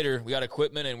weeks later, we got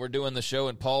equipment and we're doing the show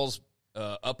in Paul's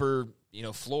upper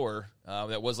floor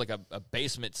that was like a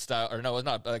basement style, or no, it was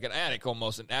not, like an attic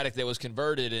almost, an attic that was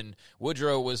converted, and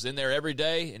Woodrow was in there every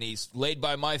day, and he's laid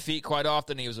by my feet quite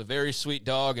often. He was a very sweet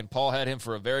dog, and Paul had him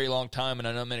for a very long time, and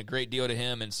I know it meant a great deal to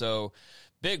him, and so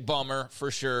big bummer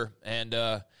for sure, and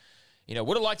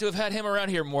would have liked to have had him around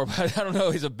here more, but I don't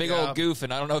know, he's a big old goof,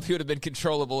 and I don't know if he would have been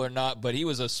controllable or not, but he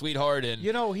was a sweetheart, and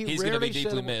he's going to be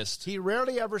deeply missed. He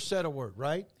rarely ever said a word,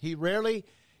 right?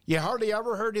 You hardly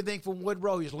ever heard anything from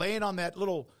Woodrow. He's laying on that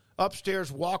little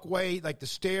upstairs walkway, like the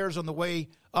stairs on the way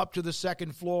up to the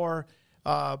second floor.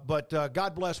 But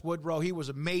God bless Woodrow. He was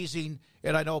amazing,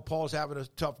 and I know Paul's having a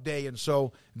tough day, and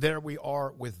so there we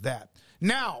are with that.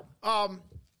 Now,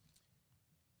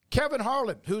 Kevin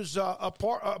Harlan, who's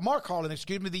Mark Harlan,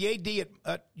 the AD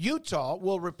at Utah,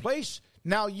 will replace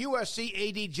now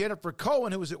USC AD Jennifer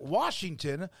Cohen, who was at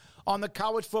Washington on the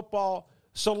college football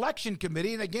selection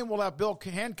committee. And again, we'll have Bill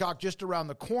Hancock just around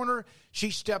the corner.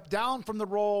 She stepped down from the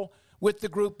role with the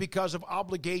group because of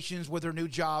obligations with her new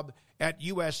job at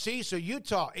USC. So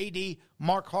Utah AD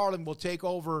Mark Harlan will take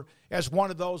over as one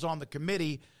of those on the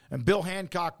committee, and Bill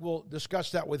Hancock will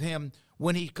discuss that with him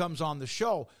when he comes on the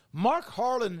show. Mark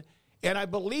Harlan, and I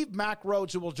believe Mack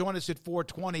Rhodes, who will join us at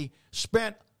 4:20,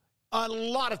 spent a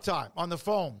lot of time on the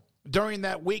phone during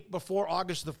that week before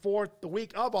August the 4th, the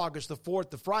week of August the 4th,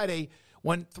 the Friday,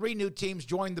 when 3 new teams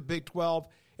joined the Big 12,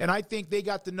 and I think they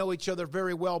got to know each other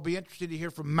very well. Be interested to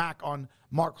hear from Mac on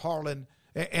Mark Harlan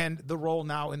and the role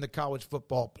now in the college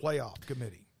football playoff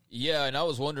committee. Yeah, and I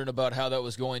was wondering about how that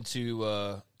was going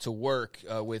to work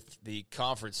with the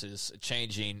conferences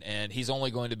changing, and he's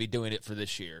only going to be doing it for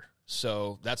this year.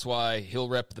 So that's why he'll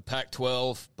rep the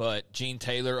Pac-12, but Gene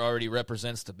Taylor already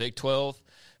represents the Big 12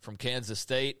 from Kansas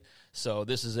State. So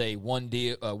this is a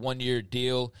one-year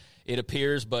deal, it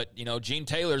appears. But, Gene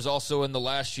Taylor's also in the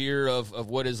last year of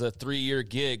what is a 3-year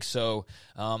gig. So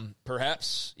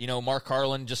perhaps, Mark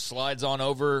Harlan just slides on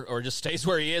over or just stays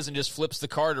where he is and just flips the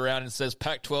card around and says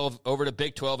Pac-12 over to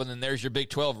Big 12, and then there's your Big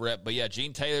 12 rep. But, yeah,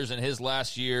 Gene Taylor's in his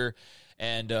last year,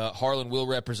 and Harlan will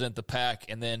represent the Pac,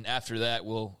 and then after that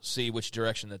we'll see which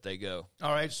direction that they go.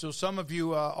 All right, so some of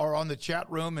you are on the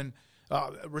chat room and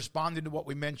responding to what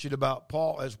we mentioned about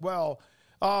Paul as well.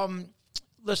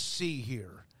 Let's see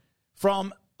here.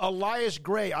 From Elias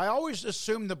Gray, I always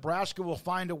assume Nebraska will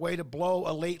find a way to blow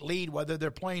a late lead, whether they're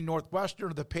playing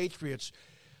Northwestern or the Patriots.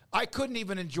 I couldn't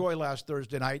even enjoy last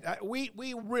Thursday night. We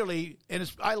really,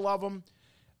 and I love them.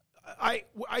 I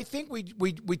think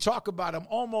we talk about them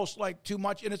almost like too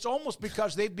much, and it's almost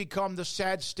because they've become the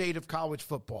sad state of college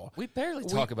football. We barely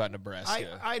talk about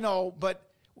Nebraska. I know, but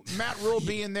Matt Rule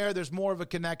being there's more of a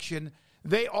connection.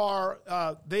 They are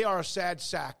a sad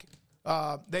sack.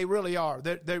 They really are.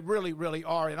 They really, really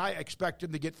are. And I expect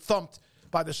them to get thumped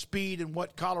by the speed and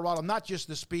what Colorado, not just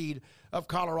the speed of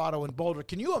Colorado and Boulder.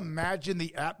 Can you imagine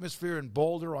the atmosphere in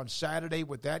Boulder on Saturday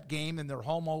with that game in their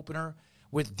home opener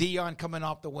with Deion coming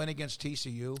off the win against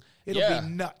TCU? It'll be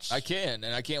nuts. I can,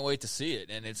 and I can't wait to see it.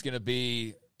 And it's going to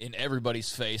be in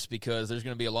everybody's face because there's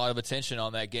going to be a lot of attention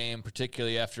on that game,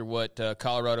 particularly after what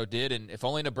Colorado did. And if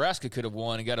only Nebraska could have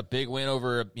won and got a big win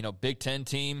over a Big Ten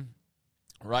team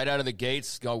right out of the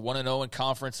gates, go 1-0 in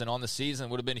conference and on the season,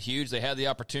 would have been huge. They had the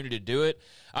opportunity to do it.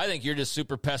 I think you're just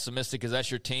super pessimistic because that's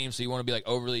your team, so you want to be like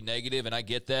overly negative, and I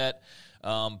get that.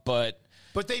 But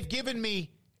they've given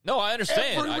me No, I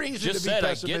understand. Every reason to be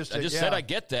pessimistic. I just said I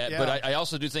get that, but I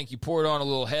also do think you pour it on a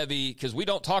little heavy because we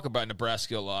don't talk about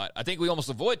Nebraska a lot. I think we almost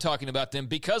avoid talking about them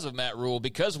because of Matt Rule,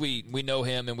 because we know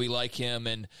him and we like him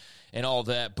and all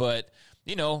that. But,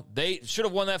 you know, they should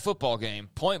have won that football game,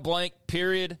 point blank,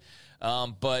 period.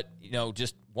 But, you know,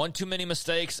 just one too many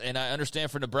mistakes, and I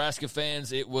understand for Nebraska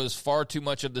fans it was far too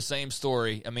much of the same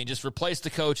story. I mean, just replace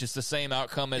the coach. It's the same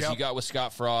outcome as you got with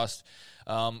Scott Frost.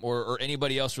 Or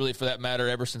anybody else really for that matter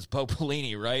ever since Bo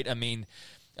Pelini, right? I mean,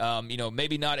 you know,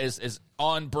 maybe not as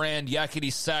on-brand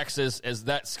yakety sax as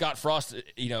that Scott Frost,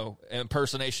 you know,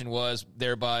 impersonation was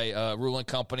there by Rule and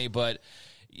Company, but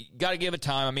you got to give it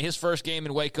time. I mean, his first game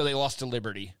in Waco, they lost to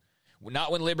Liberty.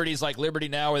 Not when Liberty's like Liberty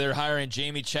now where they're hiring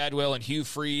Jamie Chadwell and Hugh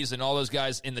Freeze and all those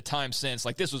guys in the time since.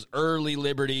 Like, this was early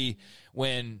Liberty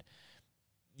when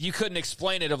you couldn't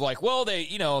explain it of like, well, they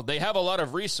have a lot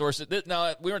of resources.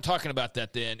 No, we weren't talking about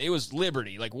that then. It was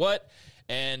Liberty. Like, what?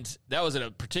 And that was at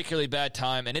a particularly bad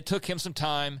time, and it took him some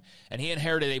time, and he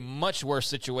inherited a much worse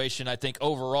situation, I think,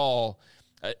 overall,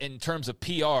 in terms of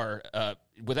PR,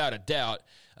 without a doubt,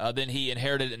 than he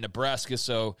inherited in Nebraska.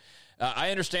 So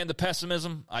I understand the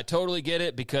pessimism. I totally get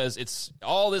it because it's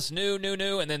all this new,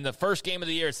 and then the first game of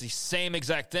the year, it's the same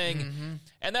exact thing. Mm-hmm.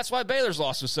 And that's why Baylor's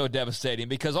loss was so devastating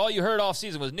because all you heard all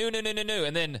season was new.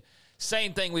 And then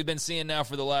same thing we've been seeing now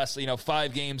for the last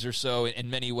 5 games or so in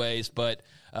many ways. But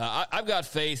I've got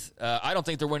faith. I don't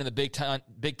think they're winning the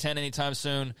Big Ten anytime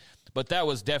soon, but that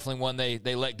was definitely one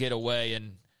they let get away,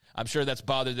 and I'm sure that's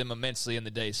bothered them immensely in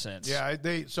the days since. Yeah,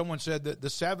 someone said that the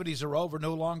 70s are over,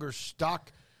 no longer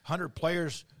stock 100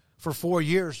 players for 4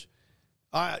 years.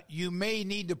 You may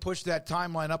need to push that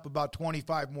timeline up about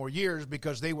 25 more years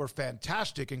because they were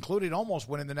fantastic, including almost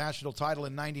winning the national title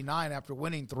in 99 after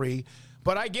winning 3.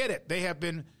 But I get it. They have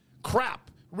been crap,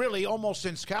 really, almost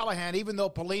since Callahan, even though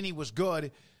Pelini was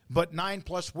good. But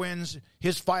 9+ wins,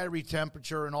 his fiery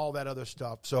temperature, and all that other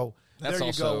stuff. So there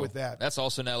you go with that. That's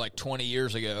also now like 20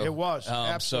 years ago. It was,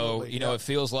 absolutely. So, it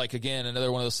feels like, again,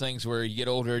 another one of those things where you get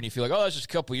older and you feel like, oh, that's just a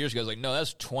couple years ago. It's like, no,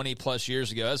 that's 20+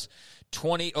 years ago. That's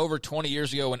over 20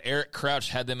 years ago when Eric Crouch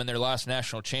had them in their last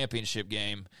national championship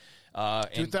game.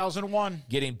 2001.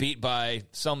 Getting beat by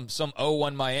some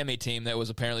 0-1 Miami team that was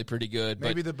apparently pretty good.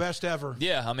 Maybe the best ever.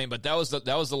 Yeah, I mean, but that was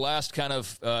the last kind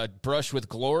of brush with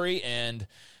glory, and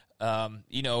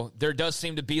there does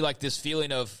seem to be like this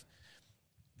feeling of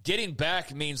getting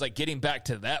back means like getting back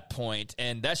to that point,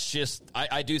 and that's just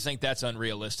I do think that's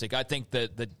unrealistic. I think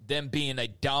that them being a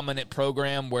dominant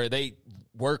program where they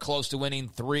were close to winning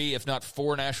 3, if not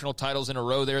 4 national titles in a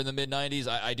row there in the mid-'90s,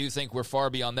 I do think we're far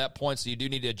beyond that point, so you do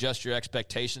need to adjust your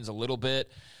expectations a little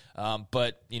bit.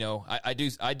 But I do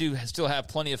still have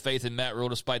plenty of faith in Matt Rule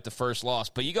despite the first loss.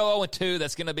 But you go 0-2,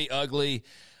 that's going to be ugly.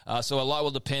 So a lot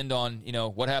will depend on,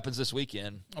 what happens this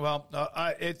weekend. Well,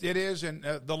 it is, and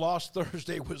the loss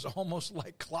Thursday was almost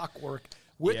like clockwork.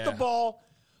 With the ball,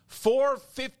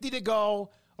 4:50 to go,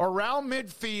 around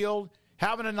midfield,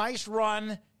 having a nice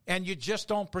run, and you just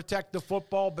don't protect the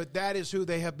football. But that is who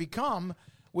they have become,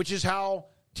 which is how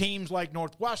teams like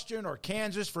Northwestern or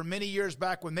Kansas for many years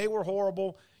back when they were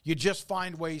horrible, you just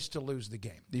find ways to lose the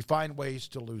game. You find ways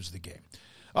to lose the game.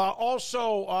 Some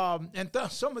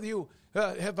of you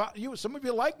some of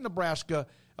you like Nebraska,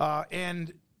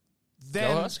 and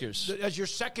then as your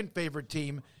second favorite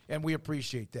team, and we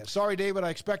appreciate that. Sorry, David, I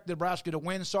expect Nebraska to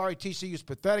win. Sorry, TCU is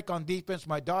pathetic on defense.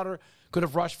 My daughter could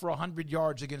have rushed for 100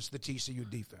 yards against the TCU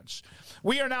defense.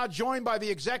 We are now joined by the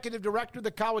executive director of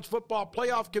the College Football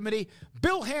Playoff Committee,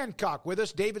 Bill Hancock, with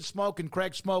us, David Smoke and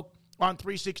Craig Smoke on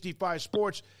 365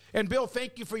 Sports. And, Bill,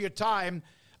 thank you for your time.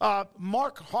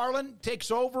 Mark Harlan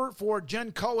takes over for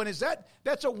Jen Cohen.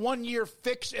 That's a 1-year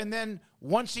fix, and then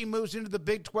once he moves into the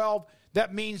Big 12,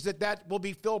 that means that will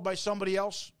be filled by somebody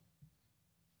else?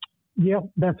 Yep,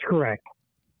 that's correct.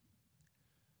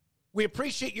 We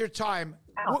appreciate your time.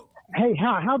 Hey,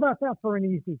 how about that for an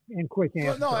easy and quick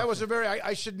answer? No, that was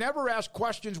I should never ask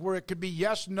questions where it could be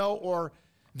yes, no, or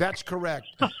that's correct.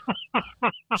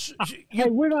 Hey,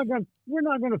 we're not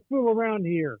going to fool around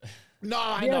here. No,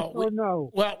 I yes know. Or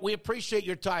no. Well, we appreciate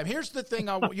your time. Here's the thing.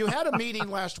 You had a meeting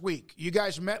last week. You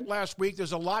guys met last week.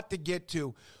 There's a lot to get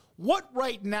to. What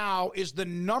right now is the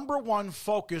number one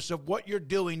focus of what you're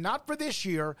doing, not for this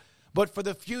year, but for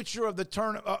the future of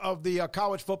the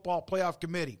College Football Playoff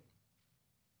Committee?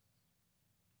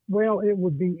 Well, it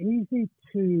would be easy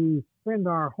to spend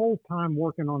our whole time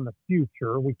working on the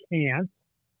future. We can't.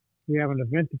 We have an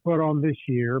event to put on this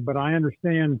year, but I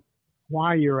understand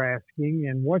why you're asking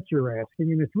and what you're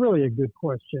asking, and it's really a good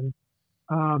question.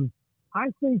 I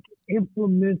think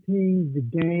implementing the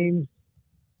games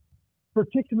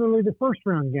particularly the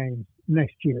first-round games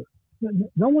next year.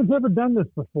 No one's ever done this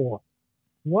before.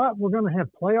 What? We're going to have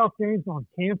playoff games on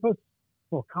campus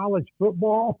for college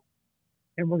football,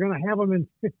 and we're going to have them in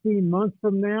 15 months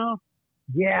from now?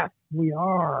 Yes, we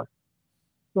are.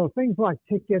 So things like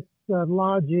tickets,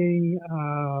 lodging,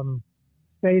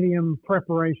 stadium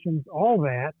preparations, all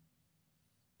that.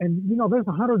 And, there's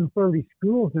 130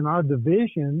 schools in our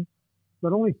division,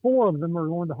 but only 4 of them are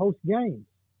going to host games.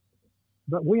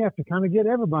 But we have to kind of get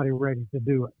everybody ready to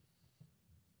do it.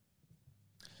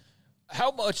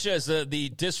 How much has the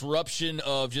disruption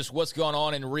of just what's gone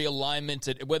on in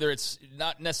realignment, whether it's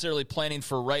not necessarily planning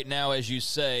for right now, as you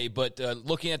say, but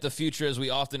looking at the future as we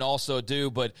often also do,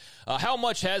 but how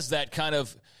much has that kind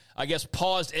of, I guess,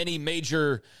 paused any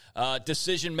major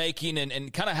decision-making,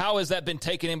 and kind of how has that been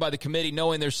taken in by the committee,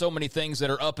 knowing there's so many things that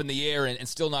are up in the air and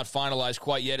still not finalized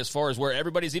quite yet as far as where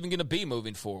everybody's even going to be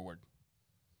moving forward?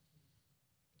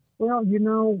 Well,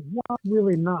 what's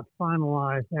really not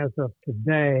finalized as of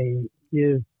today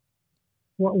is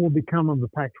what will become of the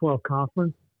Pac-12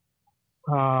 conference.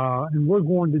 And we're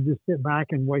going to just sit back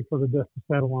and wait for the dust to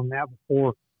settle on that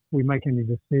before we make any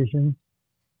decisions.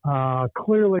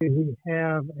 Clearly, we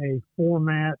have a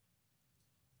format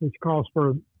which calls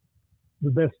for the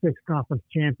best 6 conference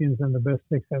champions and the best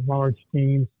 6 at-large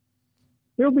teams.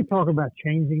 There'll be talk about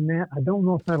changing that. I don't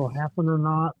know if that'll happen or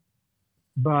not,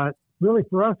 but really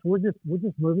for us, we're just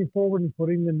moving forward and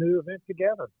putting the new event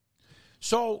together.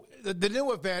 So the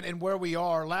new event and where we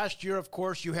are, last year, of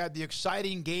course, you had the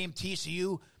exciting game.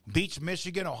 TCU beats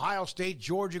Michigan, Ohio State,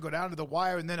 Georgia go down to the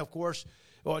wire, and then, of course,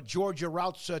 Georgia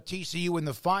routes TCU in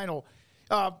the final.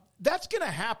 That's going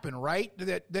to happen, right?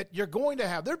 That you're going to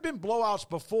have. There have been blowouts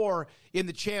before in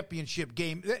the championship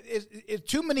game.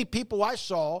 Too many people I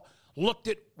saw looked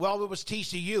at, well, it was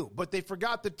TCU, but they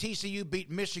forgot that TCU beat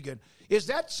Michigan. Is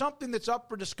that something that's up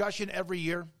for discussion every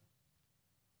year?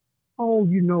 Oh,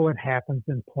 it happens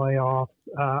in playoffs.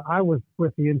 I was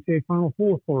with the NCAA Final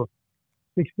Four for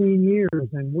 16 years,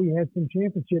 and we had some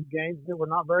championship games that were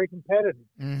not very competitive.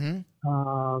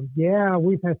 Mm-hmm.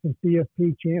 We've had some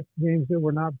CFP games that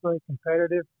were not very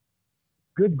competitive.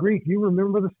 Good grief, you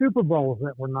remember the Super Bowls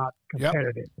that were not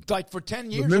competitive. Yep. Like for 10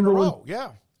 years in a row,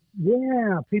 yeah.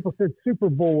 Yeah, people said Super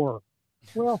Bowl.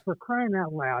 Well, for crying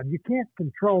out loud, you can't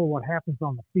control what happens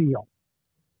on the field.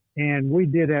 And we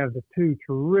did have the 2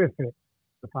 terrific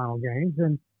final games,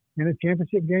 and a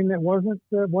championship game that wasn't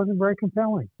very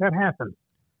compelling. That happened.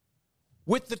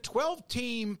 With the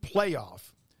 12-team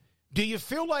playoff, do you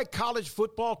feel like college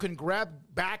football can grab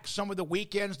back some of the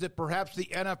weekends that perhaps the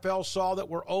NFL saw that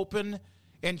were open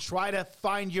and try to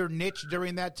find your niche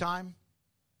during that time?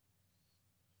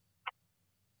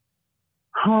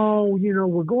 Oh,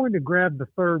 we're going to grab the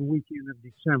 3rd weekend of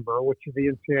December, which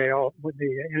the NCAA,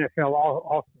 the NFL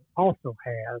also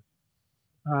has.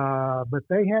 But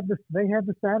they have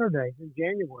the Saturdays in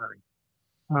January.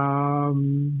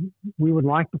 We would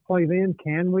like to play then.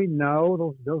 Can we?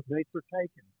 No, those dates are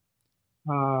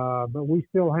taken. But we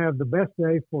still have the best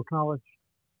day for college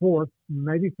sports,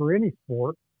 maybe for any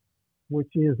sport, which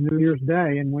is New Year's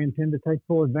Day, and we intend to take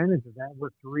full advantage of that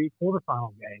with 3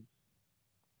 quarterfinal games.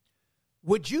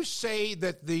 Would you say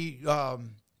that the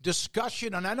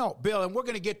discussion, and I know, Bill, and we're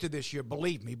going to get to this here,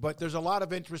 believe me, but there's a lot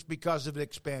of interest because of the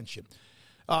expansion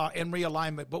and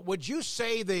realignment. But would you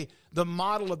say the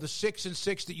model of the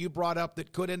 6-6 that you brought up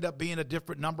that could end up being a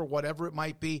different number, whatever it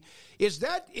might be, is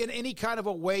that in any kind of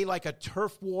a way like a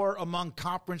turf war among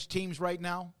conference teams right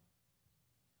now?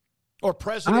 Or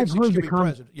presidents?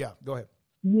 Yeah, go ahead.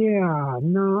 Yeah,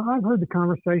 no, I've heard the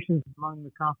conversations among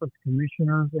the conference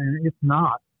commissioners, and it's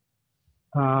not.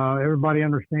 Everybody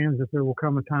understands that there will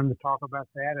come a time to talk about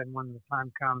that, and when the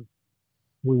time comes,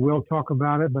 we will talk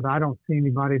about it, but I don't see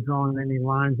anybody drawing any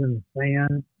lines in the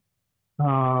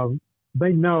sand.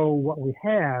 They know what we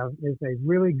have is a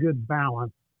really good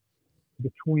balance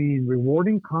between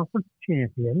rewarding conference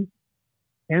champions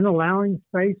and allowing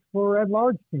space for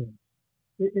at-large teams.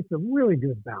 It's a really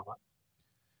good balance.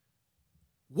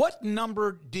 What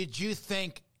number did you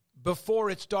think before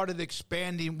it started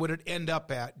expanding would it end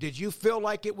up at? Did you feel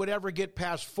like it would ever get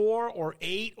past 4 or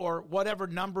 8 or whatever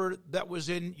number that was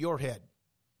in your head?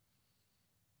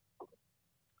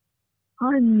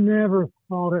 I never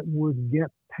thought it would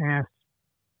get past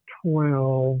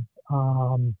 12.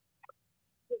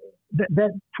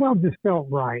 That 12 just felt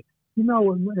right.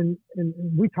 And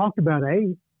we talked about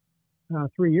 8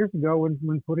 3 years ago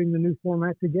when putting the new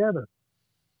format together.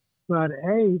 But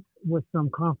 8 with some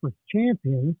conference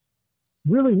champions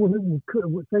really would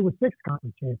say with 6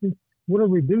 conference champions would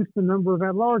have reduced the number of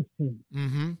at-large teams.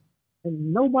 Mm-hmm.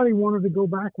 And nobody wanted to go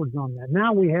backwards on that.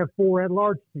 Now we have 4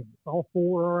 at-large teams. All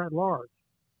 4 are at-large.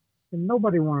 And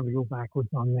nobody wanted to go backwards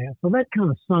on that. So that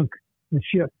kind of sunk the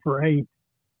ship for 8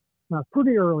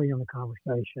 pretty early in the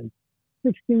conversation.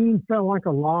 16 felt like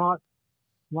a lot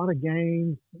of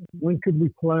games. When could we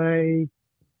play?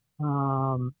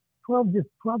 12 just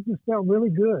felt really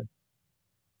good.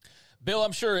 Bill,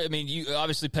 I'm sure, you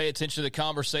obviously pay attention to the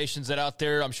conversations that are out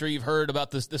there. I'm sure you've heard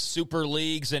about the super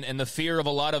leagues and the fear of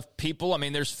a lot of people.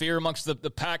 There's fear amongst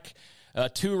the Pac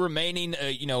 2 remaining.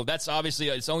 That's obviously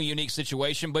its own unique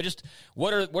situation. But just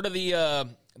what are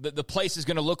the places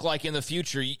going to look like in the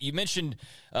future? You mentioned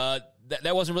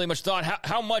that wasn't really much thought.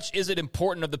 How much is it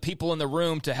important of the people in the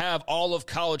room to have all of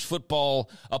college football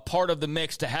a part of the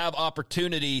mix, to have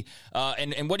opportunity?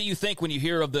 And what do you think when you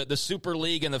hear of the Super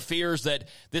League and the fears that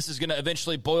this is going to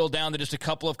eventually boil down to just a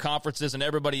couple of conferences and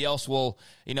everybody else will,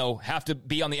 have to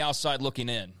be on the outside looking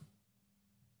in?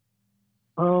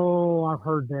 Oh, I've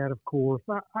heard that, of course.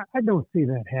 I don't see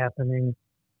that happening.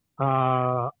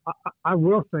 I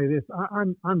will say this.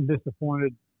 I'm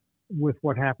disappointed with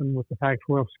what happened with the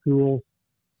Pac-12 schools.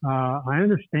 I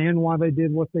understand why they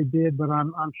did what they did, but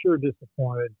I'm sure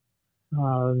disappointed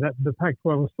that the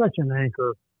Pac-12 was such an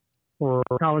anchor for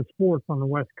college sports on the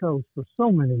West Coast for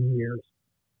so many years.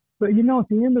 But, at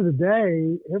the end of the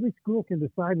day, every school can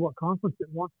decide what conference it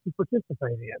wants to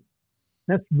participate in.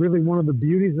 That's really one of the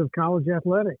beauties of college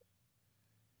athletics.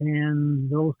 And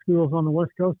those schools on the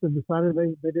West Coast have decided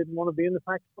they didn't want to be in the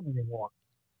Pac-12 anymore.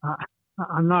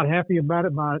 I'm not happy about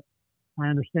it, but I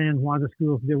understand why the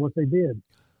schools did what they did.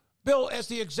 Bill, as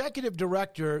the executive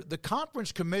director, the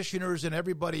conference commissioners and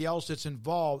everybody else that's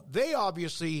involved, they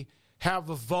obviously have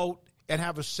a vote and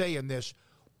have a say in this.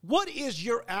 What is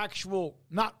your actual,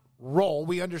 not role?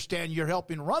 We understand you're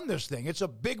helping run this thing. It's a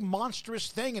big,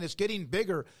 monstrous thing, and it's getting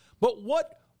bigger. But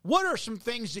what are some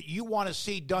things that you want to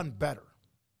see done better?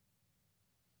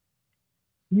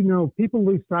 People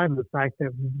lose sight of the fact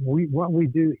that what we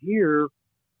do here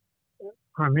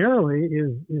primarily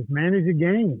is manage a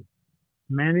game,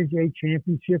 manage a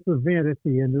championship event at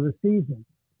the end of the season.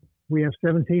 We have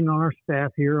 17 on our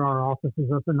staff here. Our office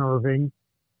is up in Irving,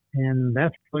 and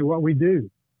that's really what we do.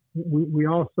 We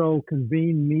also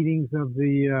convene meetings of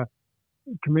the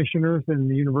commissioners and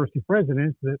the university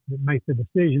presidents that make the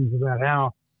decisions about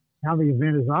how the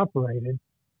event is operated.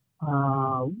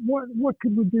 What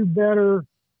could we do better?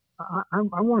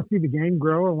 I want to see the game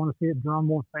grow. I want to see it draw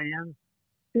more fans.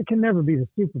 It can never be the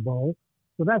Super Bowl,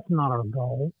 so that's not our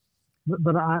goal.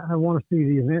 But I want to see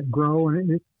the event grow,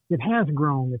 and it has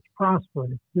grown. It's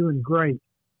prospering. It's doing great.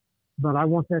 But I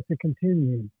want that to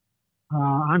continue.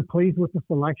 I'm pleased with the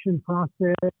selection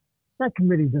process. That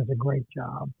committee does a great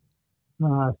job.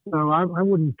 So I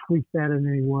wouldn't tweak that in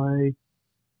any way.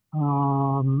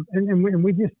 And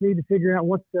we just need to figure out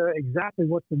exactly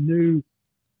what the new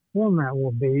format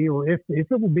will be, or if it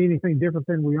will be anything different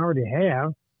than we already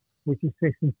have, which is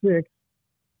 6 and 6.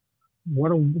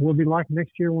 What will be like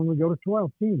next year when we go to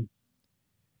 12 teams?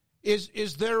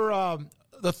 Is there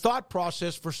the thought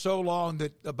process for so long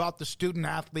about the student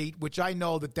athlete, which I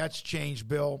know that's changed,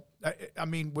 Bill?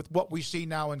 With what we see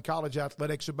now in college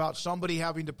athletics, about somebody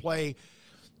having to play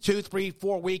 2, 3,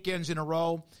 4 weekends in a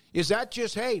row. Is that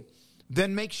just, hey,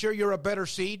 then make sure you're a better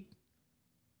seed?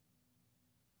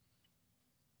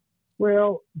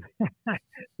 Well,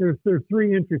 there's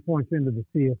 3 entry points into the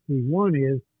CFP. One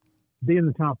is be in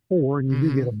the top 4, and you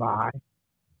do get a bye.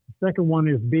 The second one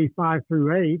is be 5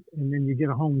 through 8, and then you get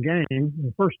a home game in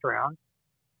the first round.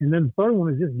 And then the third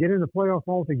one is just get in the playoff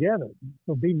altogether.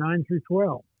 So be 9 through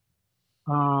 12.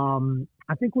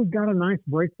 I think we've got a nice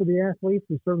break for the athletes.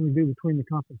 We certainly do between the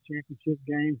conference championship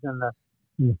games and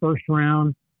the first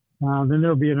round. Then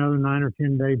there'll be another 9 or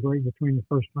 10 day break between the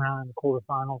first round and the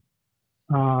quarterfinals.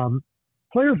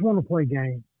 Players want to play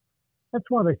games. That's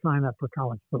why they sign up for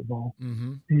college football.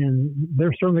 Mm-hmm. And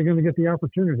they're certainly going to get the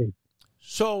opportunity.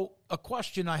 So a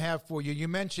question I have for you, you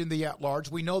mentioned the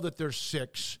at-large. We know that there's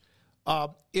 6.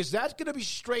 Is that going to be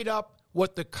straight up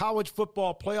what the College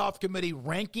Football Playoff Committee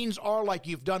rankings are like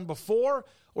you've done before,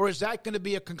 or is that going to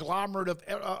be a conglomerate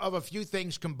of a few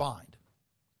things combined?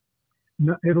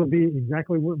 No, it'll be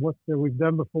exactly what we've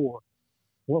done before.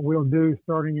 What we'll do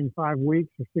starting in 5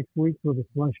 weeks or 6 weeks with the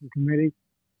selection committee,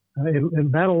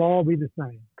 and that'll all be the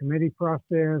same. Committee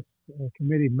process,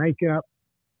 committee makeup,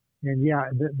 and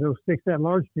those 6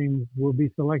 at-large teams will be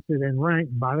selected and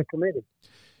ranked by the committee.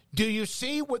 Do you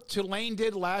see what Tulane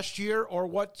did last year or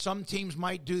what some teams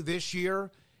might do this year?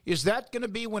 Is that going to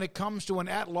be when it comes to an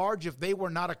at-large, if they were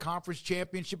not a conference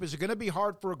championship, is it going to be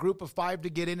hard for a group of 5 to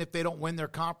get in if they don't win their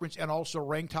conference and also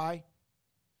ranked high?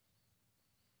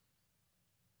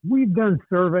 We've done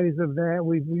surveys of that.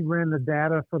 We ran the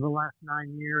data for the last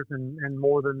 9 years and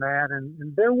more than that.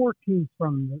 And there were teams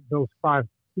from those 5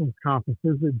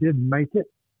 conferences that did make it.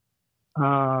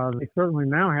 They certainly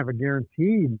now have a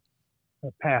guaranteed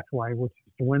pathway, which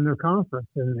is to win their conference.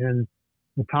 And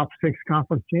the top 6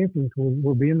 conference champions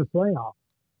will be in the playoffs.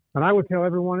 But I would tell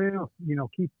everyone else,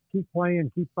 keep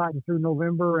playing, keep fighting through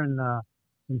November and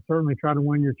certainly try to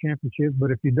win your championship.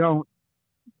 But if you don't,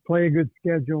 play a good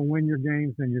schedule, win your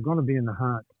games, and you're going to be in the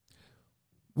hunt.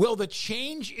 Will the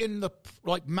change in the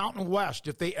Mountain West,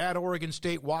 if they add Oregon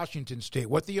State, Washington State,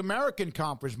 what the American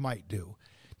Conference might do,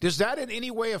 does that in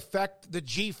any way affect the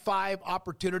G5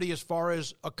 opportunity as far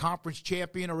as a conference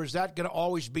champion, or is that going to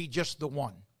always be just the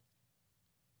one?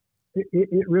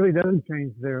 It really doesn't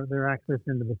change their access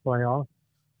into the playoffs.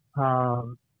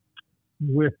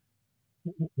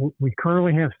 We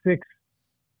currently have 6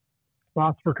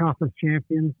 spots for conference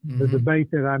champions. Mm-hmm. The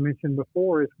debate that I mentioned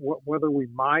before is whether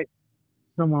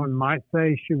someone might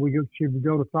say, should we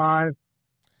go to 5?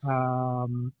 I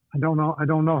don't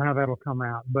know how that'll come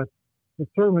out, but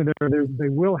certainly they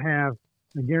will have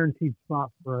a guaranteed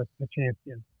spot for a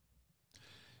champion.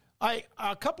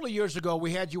 A couple of years ago,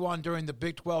 we had you on during the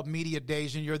Big 12 Media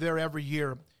Days, and you're there every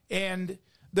year. And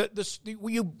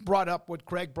you brought up what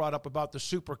Craig brought up about the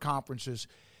super conferences.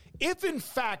 If, in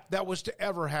fact, that was to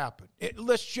ever happen,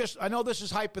 I know this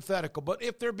is hypothetical, but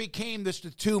if there became the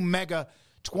 2 mega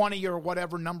 20 or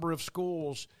whatever number of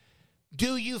schools,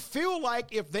 do you feel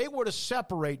like if they were to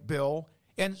separate, Bill,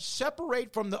 and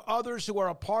separate from the others who are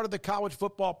a part of the college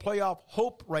football playoff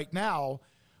hope right now,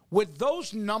 would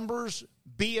those numbers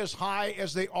be as high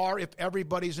as they are if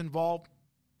everybody's involved?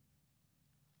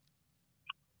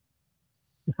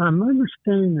 If I'm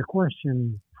understanding the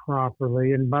question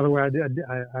properly, and by the way, I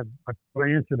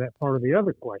answered that part of the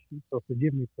other question, so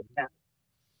forgive me for that.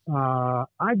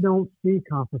 I don't see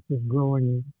conferences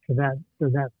growing to that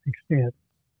extent.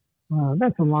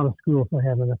 That's a lot of schools to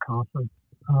have in a conference.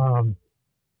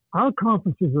 Our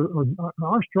conferences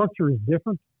our structure is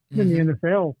different than the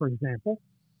NFL, for example,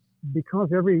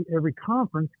 because every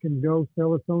conference can go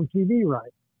sell its own TV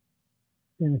rights.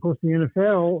 And of course the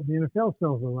NFL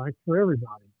sells the rights for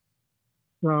everybody.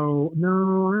 So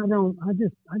no, I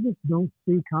just don't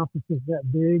see conferences that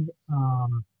big.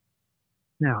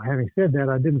 Now, having said that,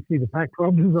 I didn't see the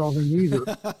Pac-12 dissolving either.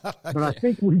 But I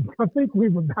think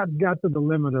we've about got to the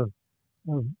limit of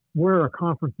where a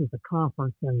conference is a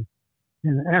conference, and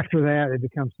after that it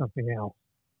becomes something else.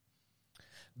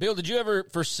 Bill, did you ever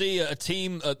foresee a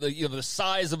team, the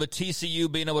size of a TCU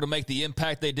being able to make the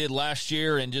impact they did last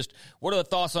year? And just what are the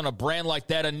thoughts on a brand like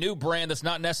that, a new brand that's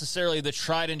not necessarily the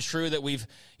tried and true that we've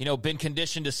been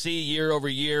conditioned to see year over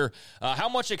year? How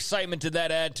much excitement did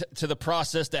that add to the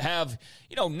process to have,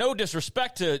 no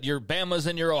disrespect to your Bamas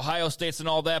and your Ohio States and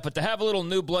all that, but to have a little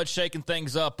new blood shaking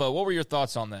things up? What were your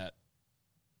thoughts on that?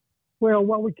 Well,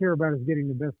 what we care about is getting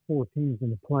the best 4 teams in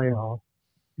the playoffs.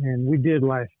 And we did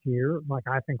last year, like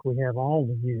I think we have all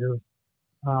the years.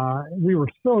 We were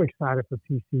so excited for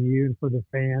TCU and for the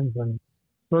fans, and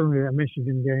certainly that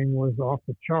Michigan game was off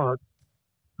the charts.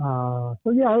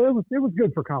 So yeah, it was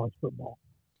good for college football.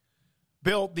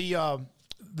 Bill, the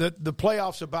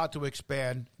playoffs about to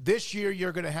expand. This year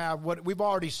you're going to have what we've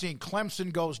already seen.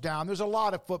 Clemson goes down. There's a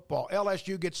lot of football.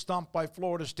 LSU gets stumped by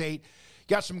Florida State.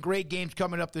 Got some great games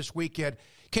coming up this weekend.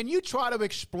 Can you try to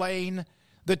explain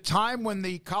the time when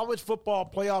the College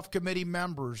Football Playoff Committee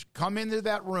members come into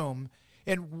that room,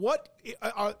 and what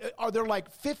are there like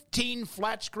 15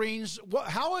 flat screens?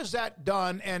 How is that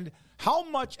done, and how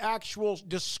much actual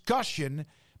discussion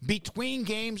between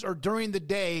games or during the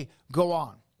day go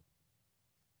on?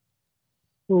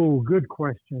 Oh, good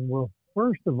question. Well,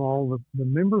 first of all, the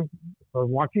members are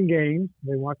watching games.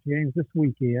 They watch games this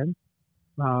weekend.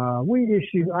 We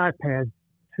issue iPads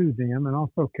to them and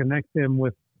also connect them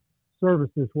with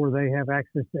services where they have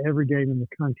access to every game in the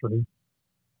country.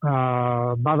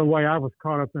 By the way, I was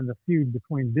caught up in the feud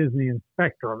between Disney and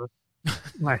Spectrum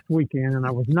last weekend, and I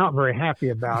was not very happy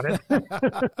about it.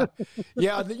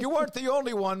 Yeah, you weren't the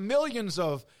only one. Millions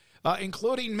of,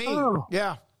 including me. Oh,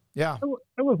 yeah.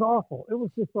 It was awful. It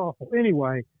was just awful.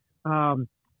 Anyway,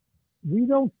 we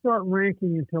don't start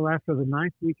ranking until after the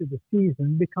 9th week of the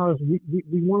season because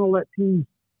we want to let teams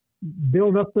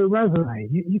build up their resume.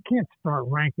 You can't start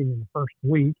ranking in the first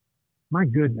week. My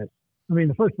goodness. I mean,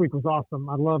 the first week was awesome.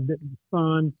 I loved it. It was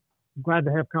fun. I'm glad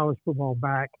to have college football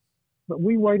back. But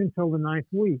we wait until the 9th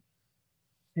week.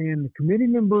 And the committee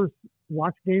members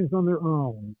watch games on their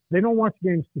own. They don't watch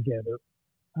games together.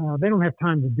 They don't have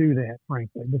time to do that,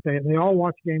 frankly. But they all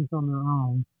watch games on their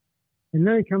own. And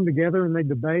then they come together and they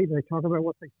debate. They talk about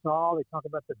what they saw. They talk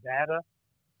about the data.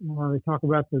 They talk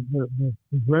about the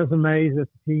resumes that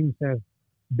the teams have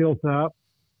built up.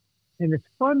 And it's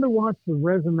fun to watch the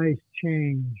resumes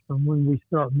change from when we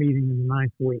start meeting in the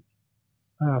 9th week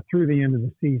through the end of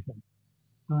the season.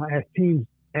 As teams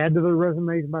add to their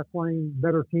resumes by playing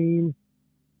better teams,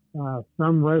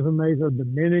 some resumes are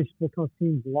diminished because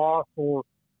teams lost or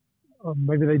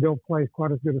maybe they don't play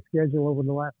quite as good a schedule over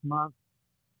the last month.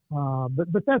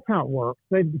 But that's how it works.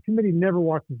 The committee never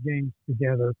watches games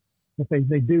together, but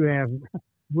they do have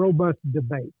robust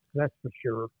debates, that's for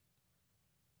sure.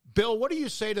 Bill, what do you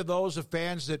say to those of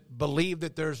fans that believe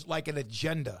that there's like an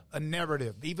agenda, a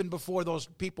narrative, even before those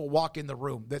people walk in the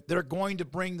room, that they're going to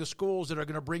bring the schools that are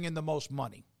going to bring in the most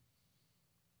money?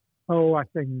 Oh, I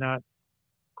think nuts,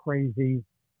 crazy,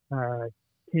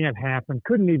 can't happen,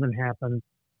 couldn't even happen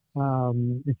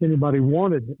if anybody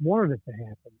wanted it to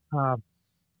happen.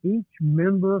 Each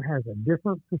member has a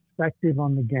different perspective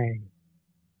on the game.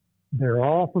 They're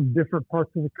all from different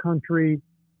parts of the country.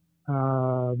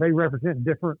 They represent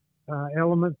different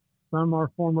elements. Some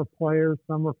are former players,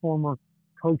 some are former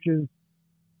coaches,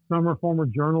 some are former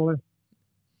journalists,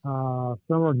 some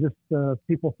are just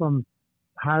people from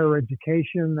higher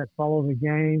education that follow the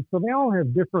game. So they all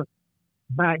have different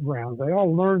backgrounds. They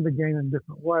all learn the game in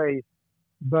different ways,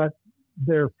 but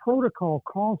their protocol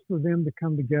calls for them to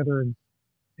come together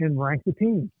and rank the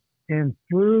teams. And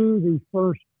through the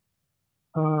first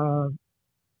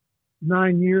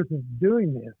 9 years of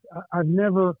doing this, I've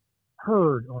never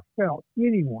heard or felt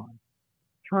anyone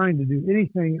trying to do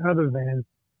anything other than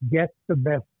get the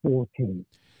best 4 teams,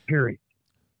 period.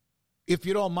 If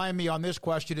you don't mind me on this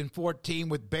question, in 14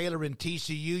 with Baylor and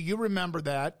TCU, you remember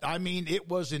that. I mean, it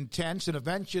was intense, and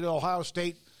eventually Ohio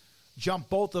State jumped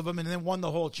both of them and then won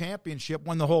the whole championship,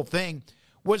 won the whole thing.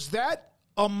 Was that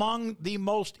among the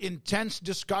most intense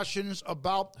discussions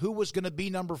about who was going to be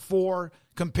number 4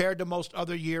 compared to most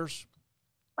other years?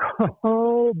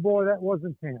 Oh, boy, that was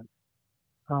intense.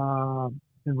 And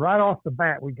right off the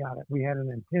bat, we got it. We had an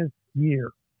intense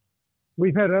year.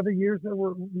 We've had other years that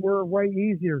were way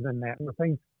easier than that, where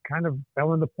things kind of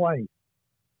fell into place.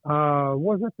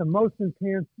 Was it the most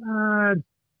intense? I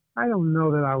don't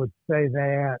know that I would say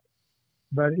that,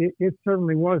 but it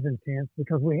certainly was intense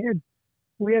because we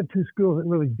had 2 schools that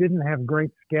really didn't have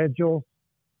great schedules.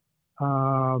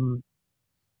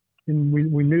 And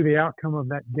we knew the outcome of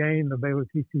that game, the Baylor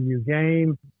TCU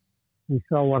game. We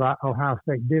saw what Ohio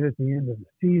State did at the end of the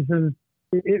season.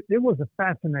 It was a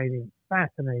fascinating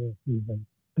season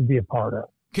to be a part of.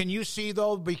 Can you see,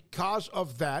 though, because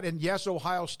of that, and yes,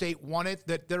 Ohio State won it,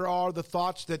 that there are the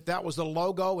thoughts that was the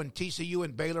logo and TCU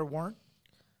and Baylor weren't?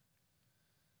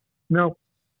 No,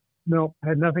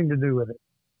 had nothing to do with it.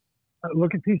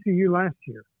 Look at TCU last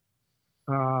year.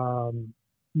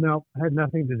 No, had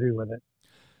nothing to do with it.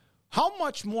 How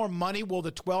much more money will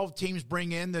the 12 teams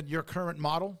bring in than your current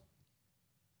model?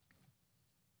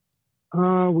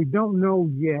 We don't know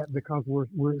yet because we're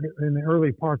in the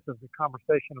early parts of the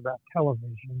conversation about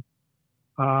television.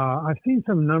 I've seen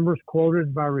some numbers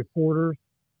quoted by reporters,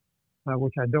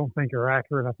 which I don't think are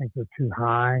accurate. I think they're too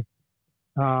high.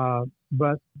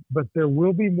 But there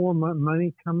will be more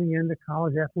money coming into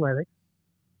college athletics,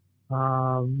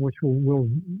 which will,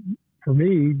 for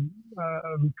me,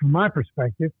 from my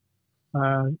perspective,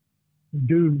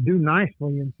 do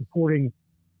nicely in supporting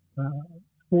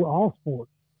all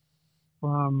sports,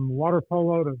 from water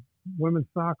polo to women's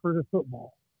soccer to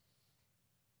football.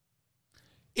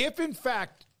 If, in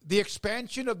fact, the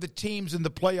expansion of the teams in the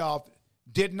playoff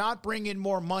did not bring in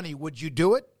more money, would you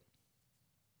do it?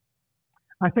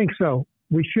 I think so.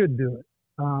 We should do it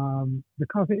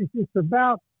because it's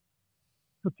about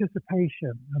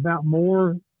participation, about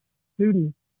more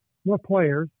students, more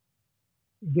players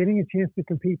getting a chance to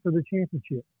compete for the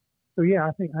championship. So yeah,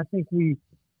 I think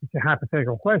it's a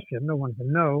hypothetical question. No one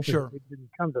can know. Sure. It didn't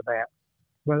come to that.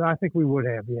 But I think we would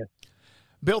have, yes.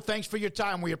 Bill, thanks for your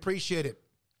time. We appreciate it.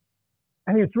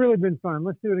 Hey, it's really been fun.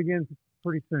 Let's do it again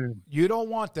pretty soon. You don't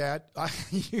want that.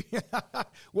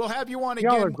 We'll have you on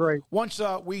again. Y'all are great. Once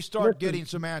we start getting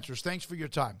some answers. Thanks for your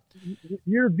time.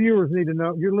 Your viewers need to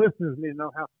know, your listeners need to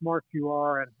know how smart you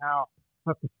are and how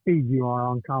up to speed you are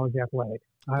on college athletics.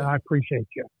 I appreciate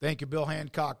you. Thank you, Bill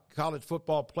Hancock, College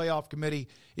Football Playoff Committee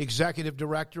Executive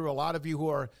Director. A lot of you who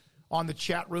are on the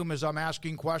chat room as I'm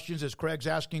asking questions, as Craig's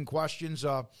asking questions.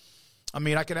 I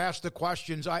can ask the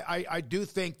questions. I do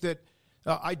think that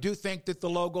the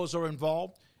logos are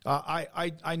involved.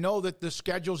 I know that the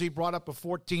schedules he brought up of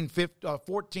 14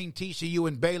 TCU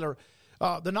and Baylor,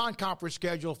 the non-conference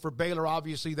schedule for Baylor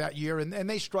obviously that year, and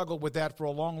they struggled with that for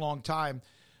a long, long time.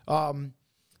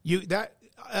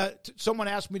 someone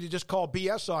asked me to just call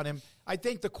BS on him. I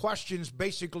think the questions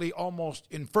basically almost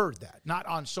inferred that, not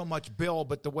on so much Bill,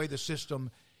 but the way the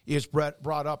system is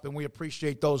brought up, and we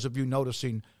appreciate those of you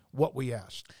noticing what we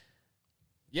asked.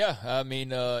 Yeah, I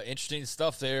mean, interesting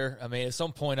stuff there. I mean, at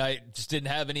some point I just didn't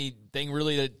have anything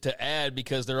really to add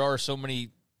because there are so many,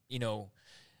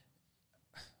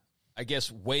 I guess,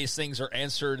 ways things are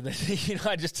answered that,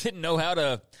 I just didn't know how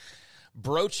to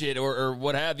broach it or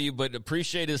what have you, but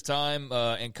appreciate his time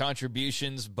and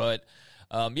contributions. But,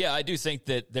 I do think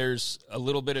that there's a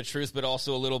little bit of truth, but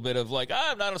also a little bit of like,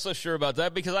 I'm not so sure about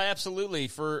that because I absolutely,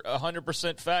 for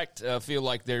 100% fact, feel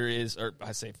like there is, or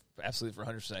I say absolutely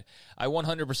for 100%, I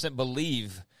 100%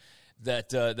 believe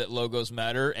that logos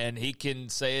matter, and he can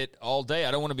say it all day.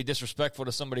 I don't want to be disrespectful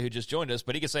to somebody who just joined us,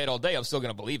 but he can say it all day. I'm still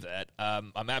going to believe that.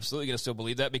 I'm absolutely going to still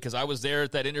believe that because I was there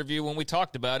at that interview when we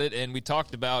talked about it, and we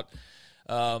talked about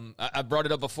I brought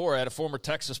it up before. I had a former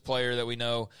Texas player that we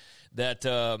know that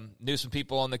knew some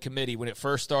people on the committee when it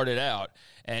first started out,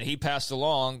 and he passed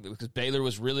along because Baylor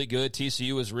was really good,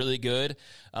 TCU was really good,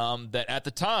 that at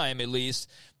the time, at least,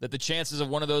 that the chances of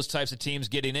one of those types of teams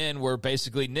getting in were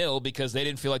basically nil because they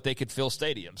didn't feel like they could fill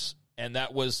stadiums. And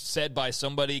that was said by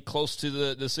somebody close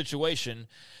to the situation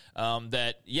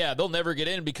that, they'll never get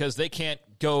in because they can't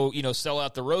go, sell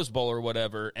out the Rose Bowl or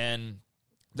whatever. And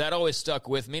that always stuck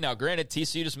with me. Now, granted,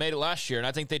 TCU just made it last year, and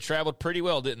I think they traveled pretty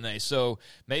well, didn't they? So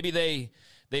maybe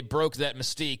they broke that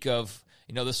mystique of,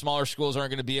 the smaller schools aren't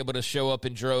going to be able to show up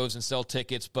in droves and sell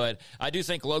tickets, but I do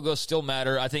think logos still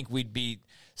matter. I think we'd be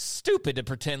stupid to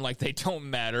pretend like they don't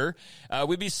matter.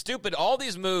 We'd be stupid. All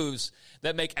these moves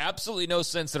that make absolutely no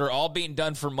sense that are all being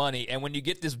done for money, and when you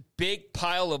get this big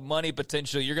pile of money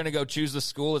potential, you're going to go choose the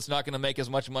school that's not going to make as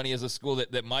much money as a school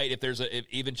that might if there's an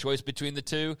even choice between the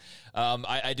two.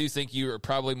 I do think you are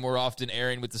probably more often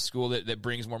erring with the school that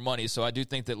brings more money, so I do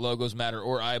think that logos matter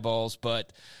or eyeballs,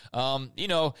 but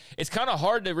it's kind of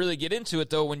hard to really get into it,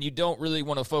 though, when you don't really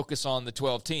want to focus on the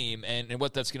 12 team and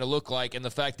what that's going to look like, and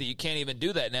the fact that you can't even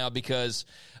do that now because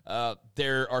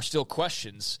there are still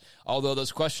questions, although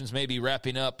those questions may be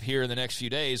wrapping up here in the next few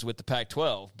days with the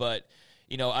Pac-12. But,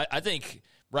 I think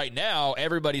right now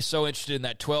everybody's so interested in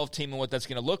that 12 team and what that's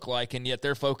going to look like, and yet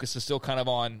their focus is still kind of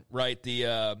on,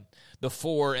 the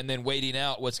 4 and then waiting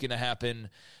out what's going to happen,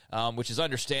 which is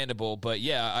understandable. But,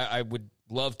 I would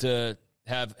love to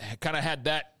have kind of had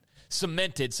that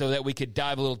cemented so that we could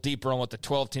dive a little deeper on what the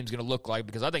 12 team is going to look like,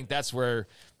 because I think that's where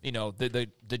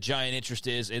the giant interest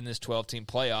is in this 12-team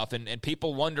playoff, and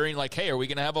people wondering like, hey, are we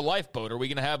going to have a lifeboat? Are we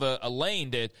going to have a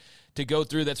lane to go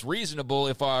through that's reasonable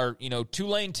if our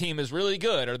 2-lane team is really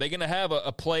good? Are they going to have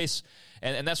a place?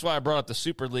 And that's why I brought up the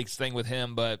Super Leagues thing with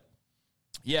him. But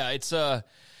it's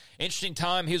interesting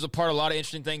time. He was a part of a lot of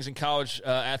interesting things in college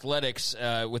athletics,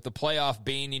 with the playoff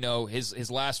being,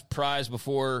 his last prize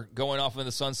before going off in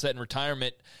the sunset and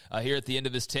retirement here at the end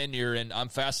of his tenure. And I'm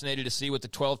fascinated to see what the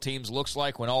 12 teams looks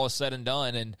like when all is said and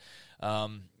done. And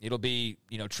it'll be,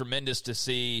 tremendous to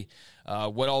see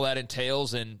what all that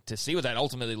entails and to see what that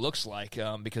ultimately looks like,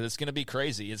 because it's going to be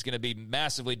crazy. It's going to be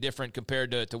massively different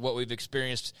compared to what we've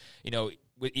experienced,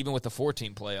 even with the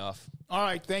 4-team playoff. All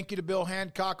right, thank you to Bill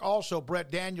Hancock. Also,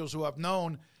 Brett Daniels, who I've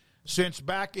known since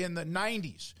back in the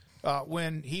 90s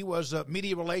when he was a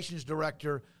media relations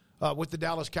director with the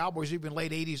Dallas Cowboys, even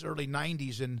late 80s, early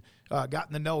 90s, and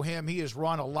gotten to know him. He has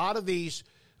run a lot of these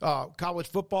college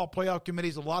football playoff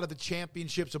committees, a lot of the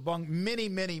championships among many,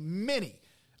 many, many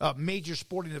major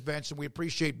sporting events, and we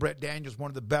appreciate Brett Daniels,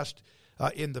 one of the best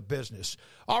in the business.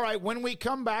 All right, when we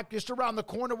come back, just around the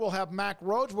corner, we'll have Mac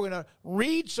Rhodes. We're going to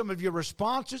read some of your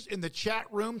responses in the chat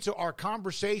room to our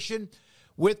conversation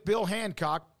with Bill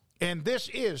Hancock, and this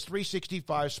is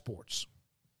 365 Sports.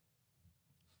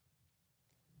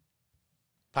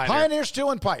 Pioneer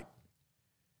Steel and Pipe.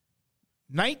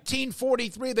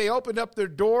 1943, they opened up their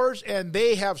doors, and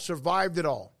they have survived it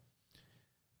all.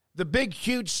 The big,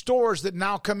 huge stores that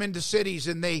now come into cities,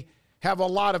 and they have a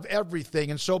lot of everything.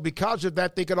 And so because of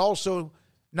that, they could also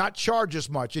not charge as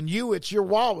much. And it's your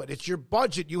wallet. It's your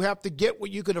budget. You have to get what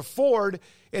you can afford,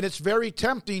 and it's very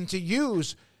tempting to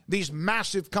use these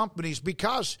massive companies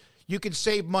because you can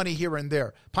save money here and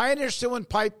there. Pioneer Steel and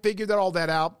Pipe figured all that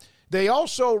out. They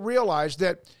also realized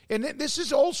that, and this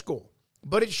is old school,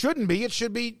 but it shouldn't be. It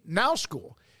should be now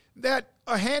school, that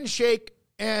a handshake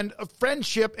and a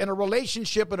friendship and a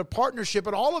relationship and a partnership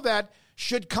and all of that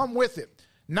should come with it.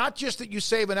 Not just that you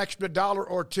save an extra $1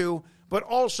 or $2, but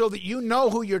also that you know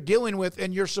who you're dealing with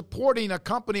and you're supporting a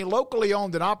company locally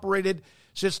owned and operated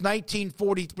since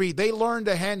 1943. They learned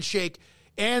a handshake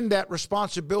and that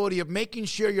responsibility of making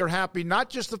sure you're happy, not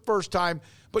just the first time,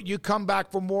 but you come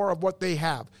back for more of what they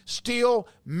have. Steel,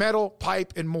 metal,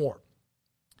 pipe, and more.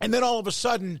 And then all of a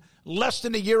sudden, less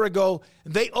than a year ago,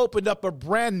 they opened up a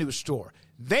brand new store.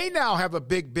 They now have a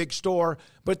big, big store,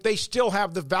 but they still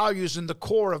have the values and the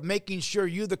core of making sure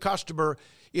you, the customer,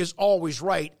 is always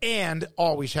right and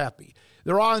always happy.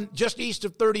 They're on just east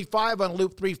of 35 on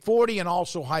Loop 340 and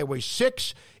also Highway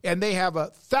 6, and they have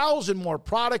 1,000 more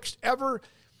products ever.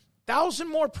 1,000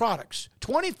 more products,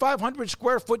 2,500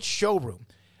 square foot showroom.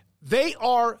 They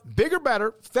are bigger,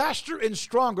 better, faster, and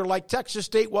stronger like Texas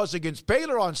State was against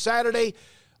Baylor on Saturday,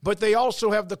 but they also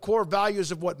have the core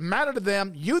values of what matter to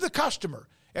them, you the customer,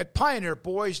 at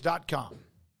PioneerBoys.com.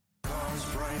 Cars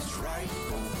priced right,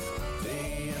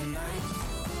 day and night.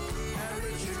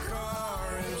 Average your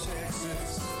car in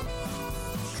Texas.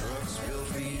 Trucks built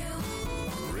for you,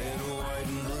 red, white,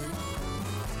 and blue.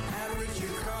 Average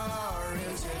your car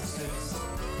in Texas.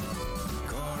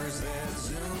 Cars that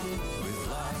zoom with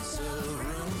lots of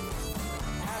room.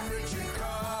 Average your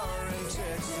car in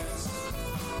Texas.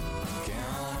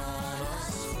 Count on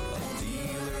us, a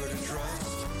dealer to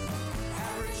trust.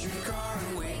 Average your car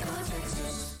in Waco,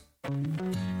 Texas.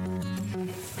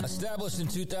 Established in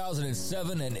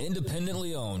 2007 and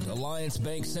independently owned, Alliance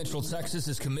Bank Central Texas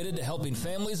is committed to helping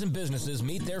families and businesses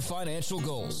meet their financial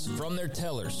goals. From their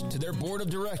tellers to their board of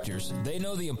directors, they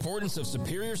know the importance of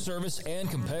superior service and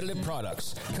competitive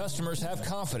products. Customers have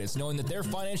confidence knowing that their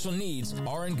financial needs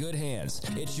are in good hands.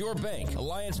 It's your bank,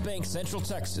 Alliance Bank Central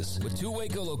Texas, with 2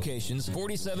 Waco locations,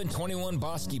 4721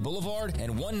 Bosque Boulevard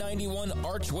and 191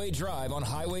 Archway Drive on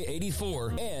Highway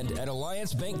 84, and at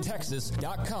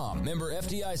AllianceBankTexas.com. Member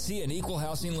FDIC and equal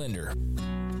housing lender.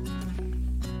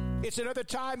 It's another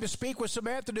time to speak with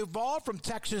Samantha Duvall from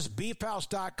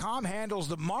TexasBeefHouse.com, handles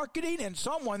the marketing, and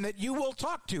someone that you will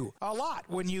talk to a lot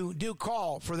when you do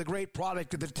call for the great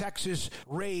product of the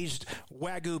Texas-raised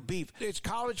Wagyu beef. It's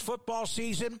college football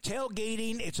season,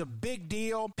 tailgating, it's a big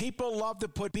deal. People love to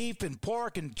put beef and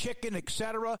pork and chicken,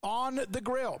 etc. on the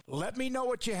grill. Let me know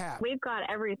what you have. We've got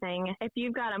everything. If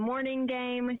you've got a morning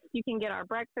game, you can get our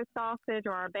breakfast sausage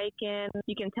or our bacon.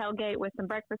 You can tailgate with some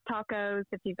breakfast tacos.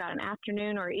 If you've got an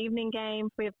afternoon or evening game,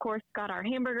 we of course got our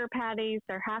hamburger patties.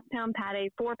 They're half-pound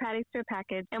patties, 4 patties to a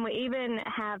package, and we even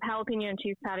have jalapeno and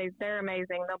cheese patties. They're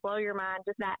amazing. They'll blow your mind.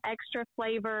 Just that extra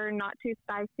flavor, not too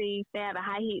spicy. They have a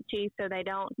high heat cheese so they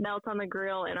don't melt on the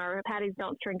grill, and our patties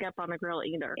don't shrink up on the grill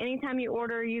either. Anytime you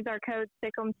order, use our code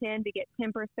SICK'EM10 to get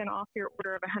 10% off your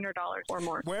order of $100 or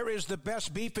more. Where is the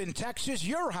best beef in Texas?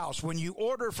 Your house. When you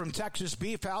order from Texas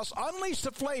Beef House, unleash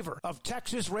the flavor of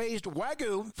Texas-raised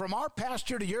Wagyu from our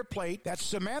pasture to your plate. That's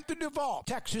Samantha Duvall,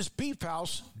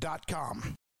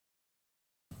 TexasBeefHouse.com.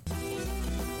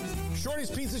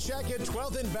 Shorty's Pizza Shack at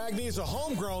 12th and Bagby is a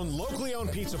homegrown, locally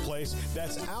owned pizza place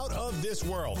that's out of this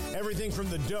world. Everything from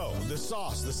the dough, the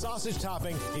sauce, the sausage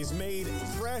topping is made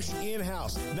fresh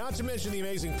in-house. Not to mention the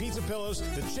amazing pizza pillows,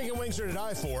 the chicken wings are to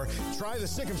die for. Try the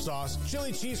Sikkim sauce,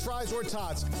 chili cheese fries or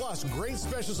tots, plus great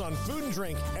specials on food and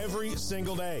drink every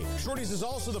single day. Shorty's is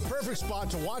also the perfect spot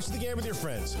to watch the game with your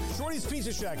friends. Shorty's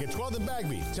Pizza Shack at 12th and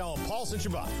Bagby. Tell them Paul sent you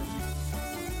by.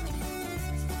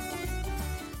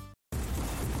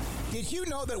 Did you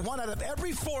know that 1 out of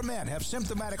every 4 men have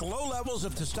symptomatic low levels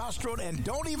of testosterone and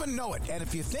don't even know it? And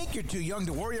if you think you're too young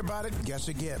to worry about it, guess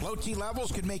again. Low T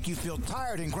levels can make you feel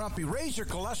tired and grumpy, raise your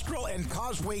cholesterol, and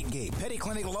cause weight gain. Petty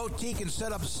Clinic Low T can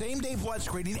set up same-day blood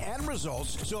screening and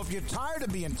results. So if you're tired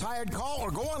of being tired, call or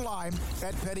go online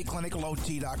at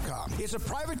PettyClinicLowT.com. It's a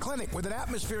private clinic with an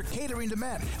atmosphere catering to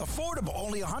men. Affordable,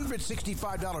 only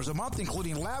 $165 a month,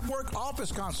 including lab work,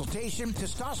 office consultation,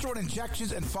 testosterone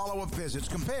injections, and follow-up visits,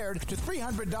 compared to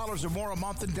 $300 or more a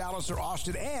month in Dallas or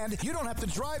Austin, and you don't have to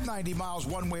drive 90 miles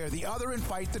one way or the other and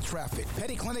fight the traffic.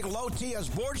 Petty Clinic Low T has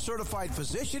board-certified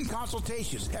physician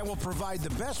consultations and will provide the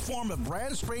best form of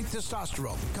brand-strength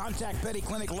testosterone. Contact Petty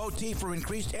Clinic Low T for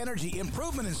increased energy,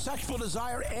 improvement in sexual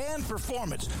desire and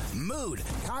performance, mood,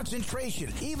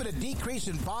 concentration, even a decrease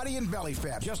in body and belly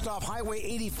fat. Just off Highway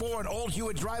 84 and Old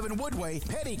Hewitt Drive in Woodway,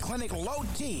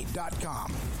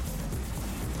 PettyClinicLowT.com.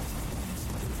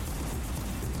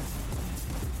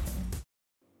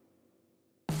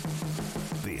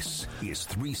 This is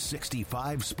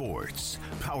 365 Sports,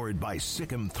 powered by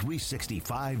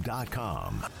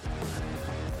SicEm365.com.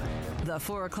 The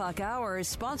 4 o'clock hour is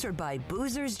sponsored by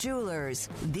Boozer's Jewelers,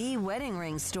 the wedding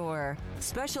ring store,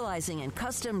 specializing in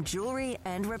custom jewelry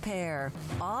and repair,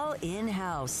 all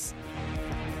in-house.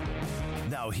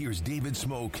 Now here's David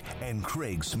Smoke and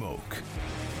Craig Smoke.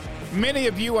 Many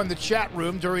of you on the chat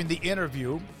room during the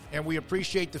interview, and we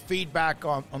appreciate the feedback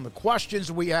on the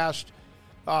questions we asked,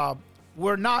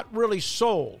 we're not really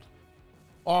sold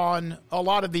on a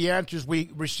lot of the answers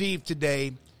we received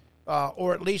today,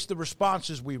 or at least the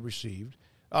responses we received.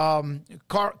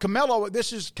 Camelo,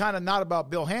 this is kind of not about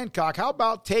Bill Hancock. How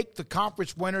about take the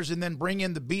conference winners and then bring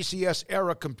in the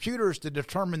BCS-era computers to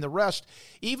determine the rest?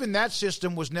 Even that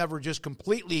system was never just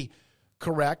completely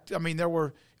correct. I mean, there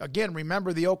were, again,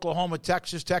 remember the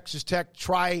Oklahoma-Texas, Texas Tech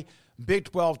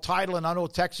Big 12 title, and I know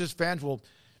Texas fans will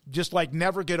just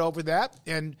never get over that.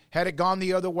 And had it gone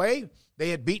the other way, they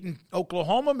had beaten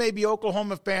Oklahoma, maybe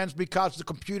Oklahoma fans, because the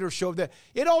computer showed that.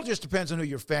 It all just depends on who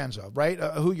you're fans of, right?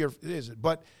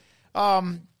 But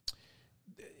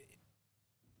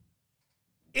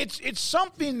it's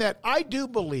something that I do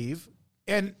believe,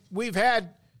 and we've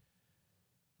had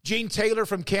Gene Taylor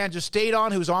from Kansas State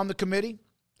on, who's on the committee.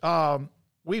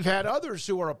 We've had others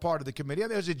who are a part of the committee.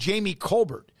 There's a Jamie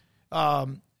Colbert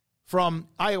from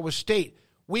Iowa State.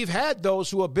 We've had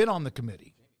those who have been on the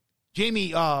committee.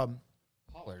 Jamie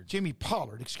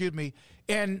Pollard, excuse me.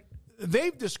 And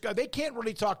they've discussed, they can't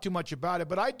really talk too much about it,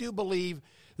 but I do believe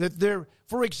that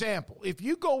for example, if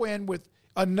you go in with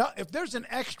if there's an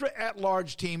extra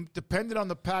at-large team dependent on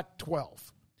the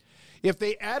Pac-12, if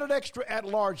they add an extra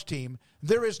at-large team,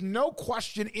 there is no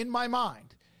question in my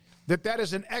mind that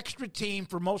is an extra team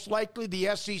for most likely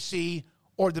the SEC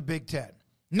or the Big Ten.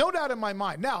 No doubt in my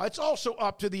mind. Now, it's also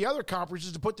up to the other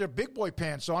conferences to put their big boy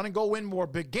pants on and go win more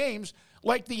big games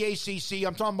like the ACC.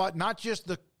 I'm talking about not just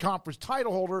the conference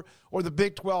title holder or the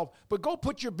Big 12, but go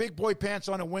put your big boy pants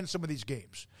on and win some of these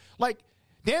games.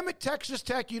 Damn it, Texas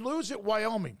Tech, you lose at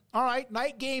Wyoming. All right,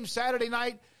 night game, Saturday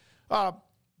night.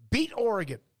 Beat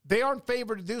Oregon. They aren't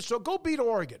favored to do so. Go beat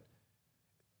Oregon.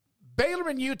 Baylor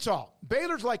and Utah.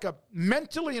 Baylor's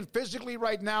mentally and physically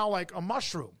right now like a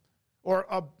mushroom or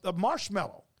a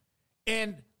marshmallow.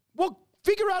 And we'll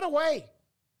figure out a way.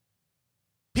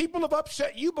 People have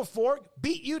upset you before.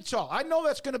 Beat Utah. I know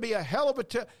that's going to be a hell of a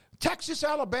Texas,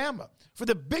 Alabama. For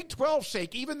the Big 12's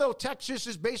sake, even though Texas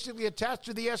is basically attached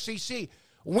to the SEC,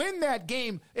 win that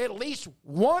game, at least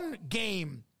one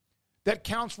game that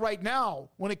counts right now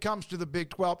when it comes to the Big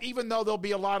 12, even though there'll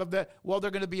be a lot of they're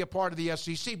going to be a part of the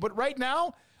SEC. But right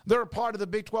now, they're a part of the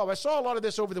Big 12. I saw a lot of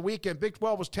this over the weekend. Big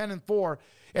 12 was 10-4.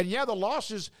 And, yeah, the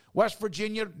losses, West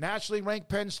Virginia, nationally ranked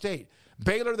Penn State.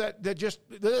 Baylor, that just,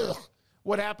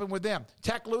 what happened with them?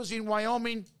 Tech losing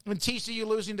Wyoming and TCU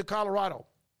losing to Colorado.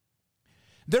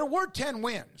 There were 10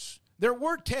 wins. There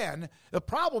were 10. The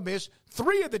problem is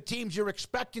 3 of the teams you're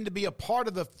expecting to be a part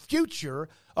of the future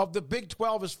of the Big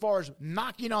 12 as far as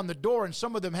knocking on the door, and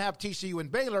some of them have TCU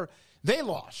and Baylor, they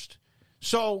lost.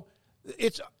 So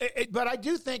but I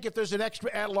do think if there's an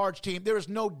extra at-large team, there is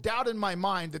no doubt in my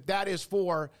mind that is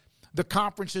for the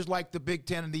conferences like the Big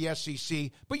Ten and the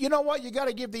SEC. But you know what? You got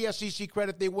to give the SEC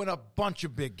credit. They win a bunch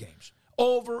of big games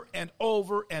over and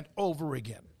over and over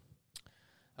again.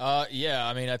 Yeah,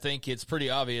 I mean, I think it's pretty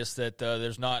obvious that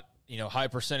there's not, high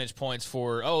percentage points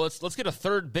for, let's get a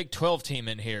third Big 12 team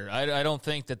in here. I don't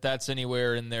think that's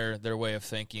anywhere in their way of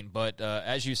thinking. But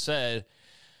as you said,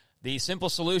 the simple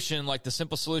solution, like the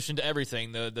simple solution to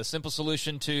everything, the simple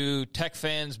solution to Tech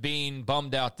fans being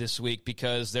bummed out this week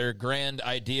because their grand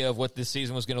idea of what this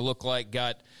season was going to look like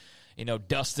got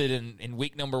dusted in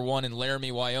week number 1 in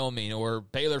Laramie, Wyoming, or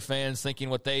Baylor fans thinking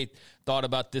what they thought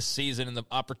about this season and the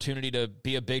opportunity to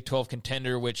be a Big 12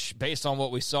 contender, which, based on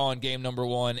what we saw in game number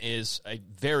 1, is a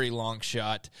very long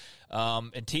shot.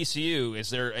 And TCU, is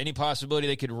there any possibility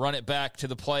they could run it back to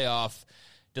the playoff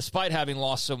despite having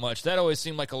lost so much? That always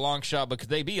seemed like a long shot, but could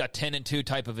they be a 10-2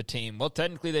 type of a team? Well,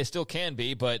 technically they still can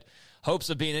be, but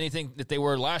hopes of being anything that they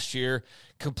were last year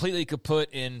completely could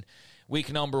put in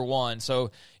week number 1.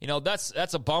 So,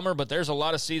 that's a bummer, but there's a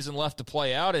lot of season left to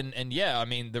play out. And yeah, I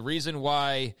mean, the reason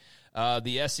why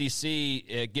the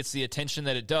SEC gets the attention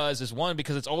that it does is, one,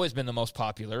 because it's always been the most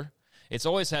popular. It's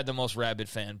always had the most rabid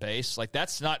fan base.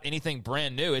 That's not anything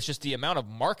brand new. It's just the amount of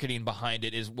marketing behind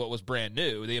it is what was brand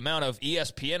new. The amount of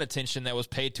ESPN attention that was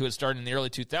paid to it starting in the early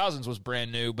 2000s was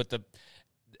brand new, but the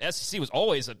SEC was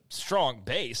always a strong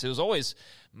base. It was always,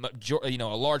 a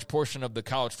large portion of the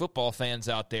college football fans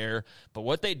out there. But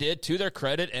what they did, to their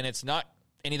credit, and it's not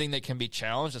anything that can be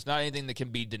challenged, it's not anything that can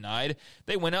be denied,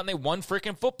 they went out and they won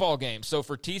freaking football games. So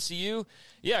for TCU,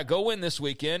 yeah, go win this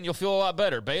weekend. You'll feel a lot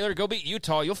better. Baylor, go beat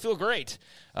Utah. You'll feel great.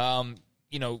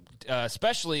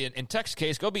 Especially in Tech's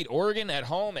case, go beat Oregon at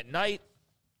home at night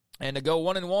and to go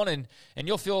 1-1, and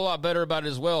you'll feel a lot better about it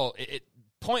as well.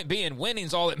 Point being,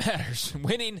 winning's all that matters.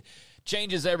 Winning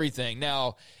changes everything.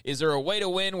 Now, is there a way to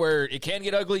win where it can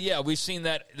get ugly? Yeah, we've seen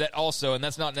that also, and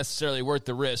that's not necessarily worth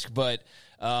the risk. But,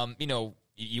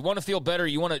 you want to feel better.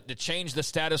 You want to change the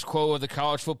status quo of the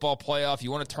college football playoff.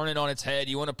 You want to turn it on its head.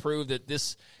 You want to prove that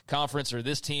this conference or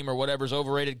this team or whatever's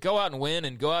overrated. Go out and win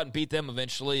and go out and beat them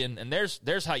eventually, and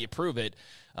there's how you prove it.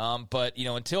 But,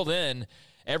 until then,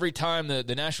 every time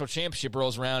the national championship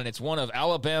rolls around and it's one of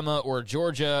Alabama or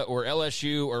Georgia or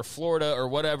LSU or Florida or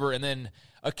whatever, and then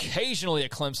occasionally a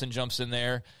Clemson jumps in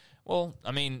there, well,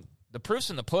 I mean, the proof's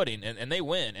in the pudding, and they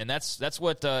win. And that's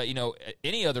what,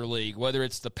 any other league, whether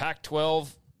it's the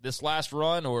Pac-12 this last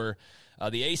run or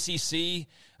the ACC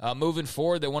moving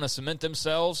forward, they want to cement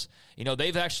themselves.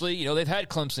 They've actually, they've had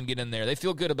Clemson get in there. They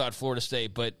feel good about Florida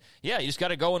State. But, yeah, you just got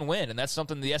to go and win, and that's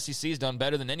something the SEC's done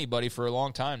better than anybody for a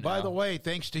long time now. By the way,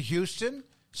 thanks to Houston,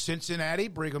 Cincinnati,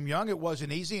 Brigham Young, it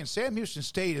wasn't easy. And Sam Houston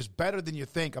State is better than you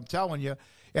think, I'm telling you.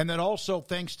 And then also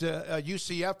thanks to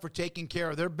UCF for taking care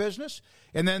of their business.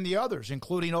 And then the others,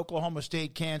 including Oklahoma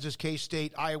State, Kansas,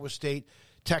 K-State, Iowa State,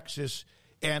 Texas,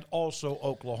 and also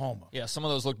Oklahoma. Yeah, some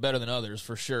of those look better than others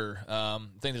for sure. I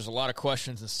think there's a lot of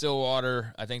questions in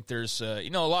Stillwater. I think there's a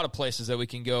lot of places that we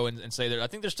can go and say that. I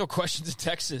think there's still questions in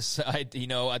Texas. I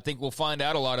think we'll find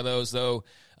out a lot of those though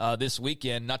this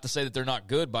weekend. Not to say that they're not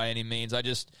good by any means. I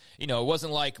just it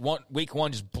wasn't like week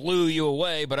one just blew you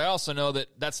away. But I also know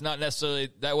that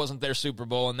that wasn't their Super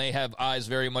Bowl, and they have eyes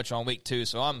very much on week 2.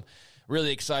 So I'm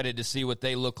really excited to see what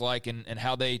they look like and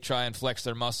how they try and flex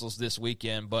their muscles this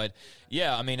weekend. But,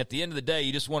 yeah, I mean, at the end of the day,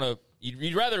 you just want to –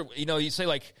 you'd rather – you say,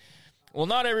 like, well,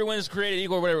 not everyone is created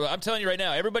equal or whatever. I'm telling you right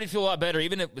now, everybody feel a lot better,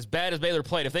 even if as bad as Baylor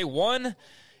played. If they won,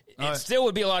 it still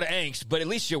would be a lot of angst, but at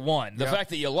least you won. The fact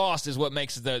that you lost is what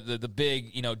makes the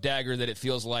big, dagger that it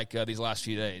feels like these last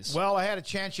few days. Well, I had a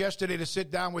chance yesterday to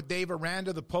sit down with Dave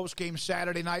Aranda, the postgame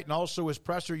Saturday night, and also his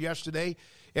presser yesterday,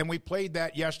 and we played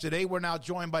that yesterday. We're now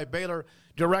joined by Baylor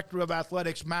Director of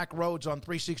Athletics, Mack Rhoades, on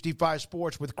 365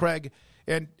 Sports with Craig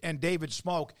and David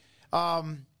Smoke.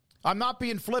 I'm not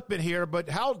being flippant here, but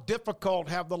how difficult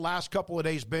have the last couple of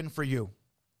days been for you?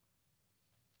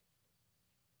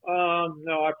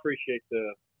 No, I appreciate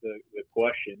the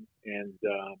question, and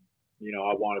I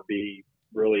want to be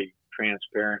really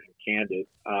transparent and candid.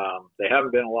 They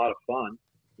haven't been a lot of fun,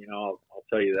 I'll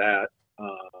tell you that.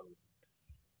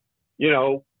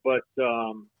 But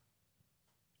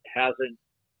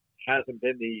hasn't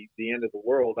been the end of the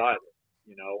world either.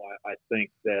 I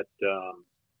think that the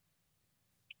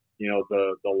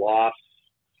loss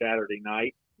Saturday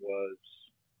night was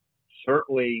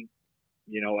certainly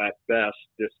at best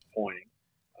disappointing.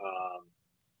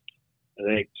 I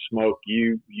think Smoke,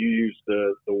 you used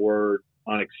the word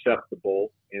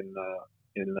unacceptable in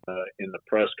the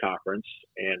press conference,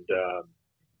 and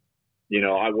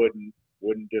I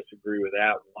wouldn't disagree with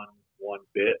that one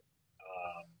bit.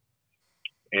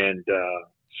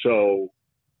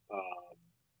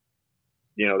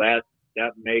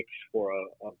 That makes for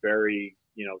a very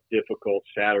difficult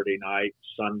Saturday night,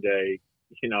 Sunday,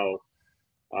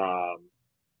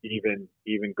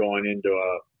 even going into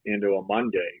a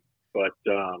Monday. But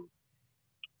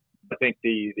I think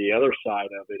the other side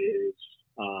of it is,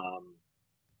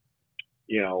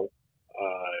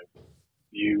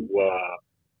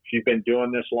 if you've been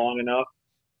doing this long enough,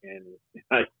 and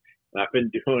I've been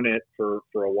doing it for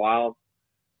a while,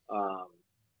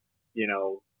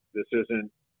 this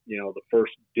isn't the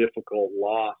first difficult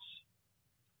loss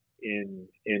in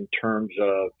terms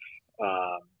of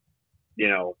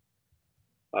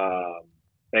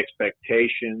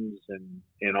expectations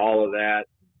and all of that,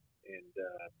 and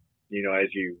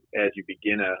as you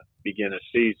begin a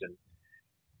season,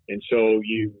 and so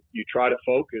you try to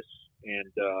focus,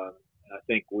 and I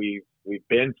think we've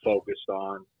been focused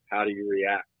on how do you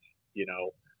react.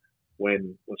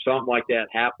 When something like that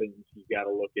happens, you got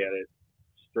to look at it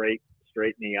straight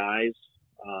in the eyes,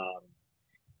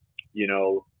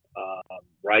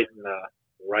 right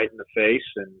in the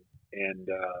face, and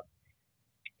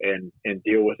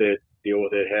deal with it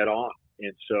head on.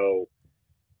 And so,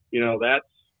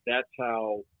 that's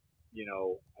how,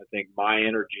 I think my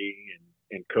energy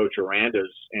and Coach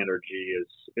Aranda's energy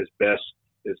is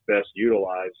best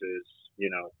utilized is,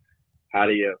 how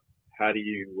do you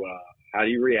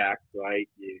react, right?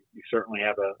 You certainly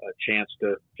have a chance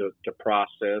to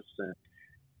process, and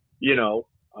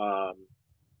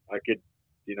I could,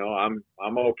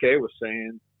 I'm okay with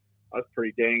saying I was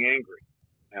pretty dang angry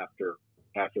after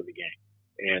the game,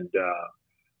 and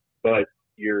but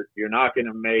you're not going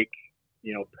to make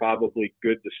probably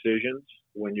good decisions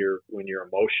when you're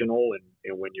emotional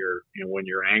and when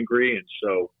you're angry, and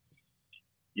so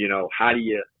how do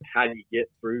you get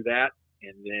through that,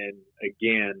 and then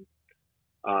again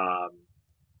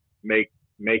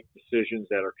make decisions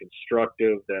that are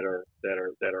constructive, that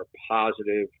are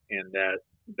positive, and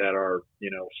that are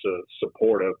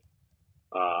supportive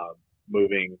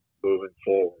moving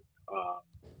forward.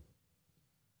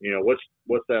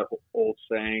 What's that old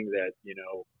saying that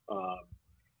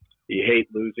you hate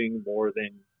losing more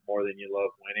than you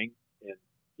love winning, and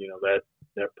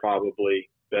that probably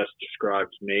best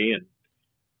describes me. And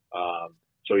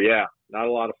so yeah, not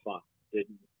a lot of fun.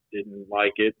 Didn't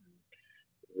like it.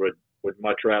 Would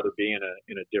much rather be in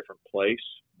a different place.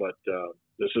 But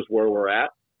this is where we're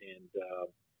at, and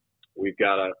we've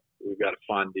got to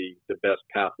find the best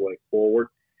pathway forward.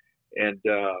 And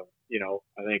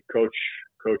I think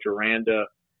Coach Aranda,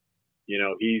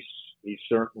 he's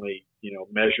certainly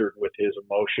measured with his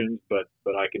emotions, but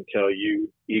I can tell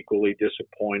you, equally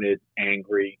disappointed,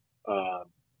 angry,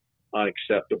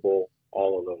 unacceptable,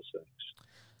 all of those things.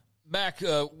 Mac,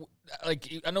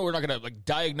 I know we're not going to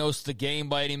diagnose the game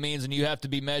by any means, and you have to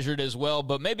be measured as well.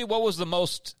 But maybe what was the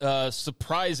most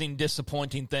surprising,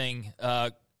 disappointing thing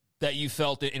that you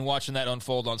felt in watching that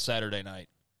unfold on Saturday night?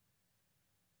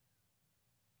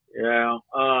 Yeah,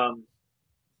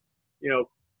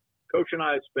 Coach and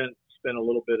I spent a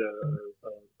little bit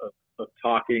of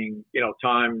talking,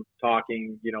 time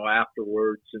talking,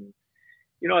 afterwards, and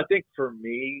I think for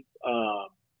me,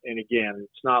 and again,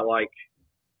 it's not like.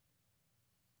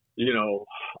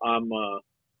 I'm a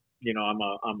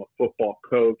football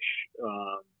coach.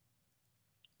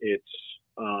 It's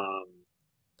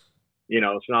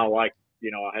not like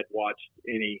I had watched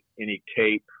any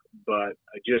tape, but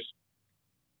I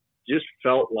just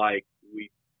felt like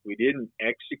we didn't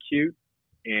execute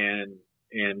and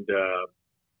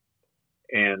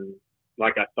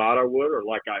like I thought I would, or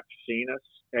like I've seen us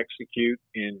execute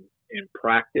in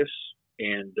practice,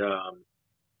 and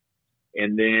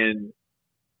then.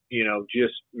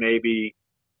 Just maybe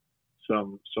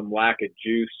some lack of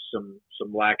juice, some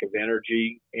lack of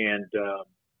energy, and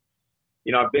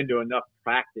I've been to enough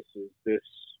practices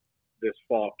this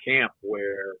fall camp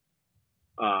where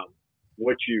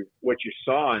what you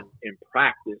saw in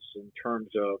practice in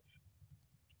terms of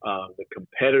the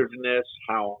competitiveness,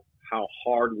 how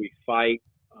hard we fight,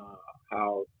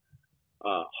 how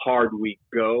hard we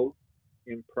go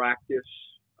in practice.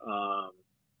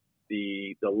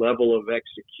 The level of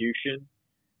execution,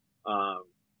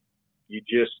 you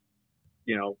just,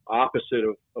 opposite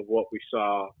of what we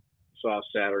saw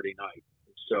Saturday night.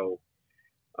 So,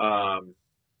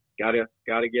 gotta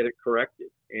get it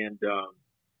corrected. And,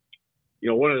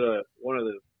 one of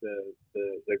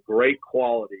the great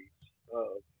qualities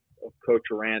of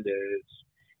Coach Aranda is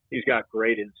he's got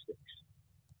great instincts.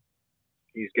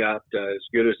 He's got as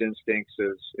good as instincts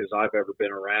as I've ever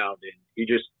been around, and he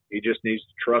just needs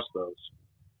to trust those.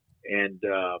 And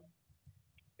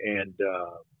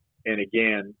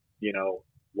again,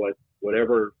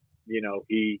 whatever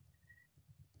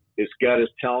his gut is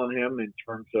telling him in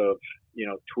terms of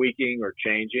tweaking or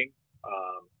changing,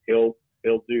 he'll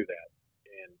do that.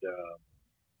 And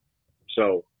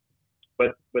so,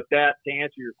 but that, to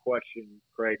answer your question,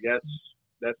 Craig,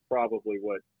 that's probably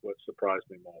what surprised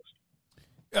me most.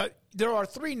 There are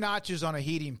 3 notches on a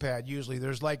heating pad usually.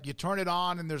 There's you turn it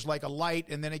on and there's a light,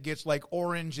 and then it gets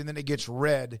orange, and then it gets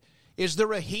red. Is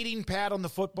there a heating pad on the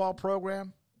football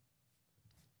program?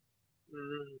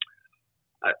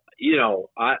 You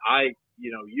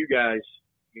guys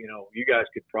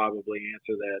could probably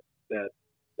answer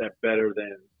that better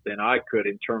than I could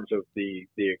in terms of the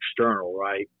external,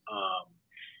 right?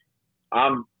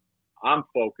 I'm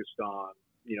focused on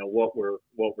what we're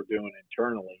doing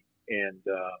internally. And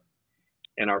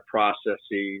our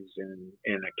processes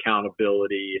and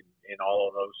accountability and all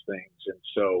of those things. And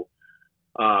so,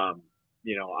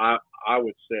 I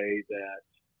would say that,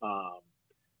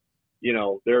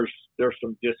 there's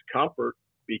some discomfort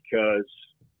because,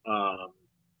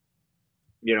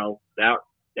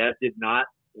 that did not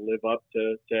live up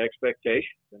to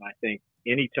expectations. And I think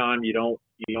anytime you don't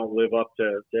live up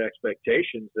to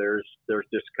expectations, there's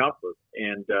discomfort.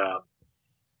 And,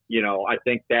 I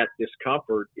think that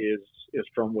discomfort is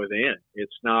from within.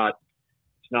 It's not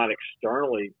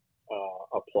externally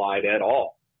applied at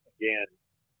all. Again,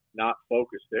 not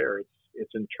focused there.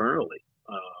 It's internally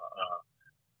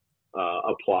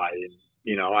applied.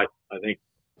 And I think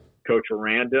Coach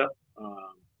Aranda,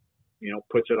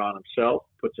 puts it on himself,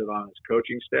 puts it on his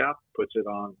coaching staff, puts it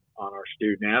on our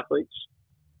student athletes.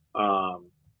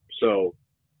 So,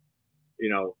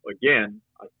 again,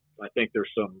 I think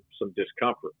there's some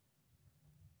discomfort.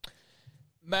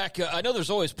 Mac, I know there's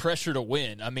always pressure to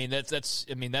win. I mean, that's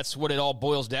what it all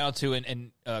boils down to.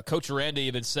 And Coach Aranda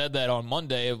even said that on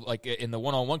Monday, like in the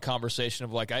one-on-one conversation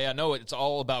of like, I know it's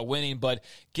all about winning, but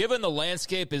given the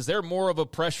landscape, is there more of a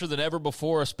pressure than ever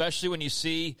before, especially when you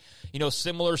see,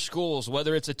 similar schools,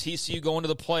 whether it's a TCU going to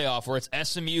the playoff or it's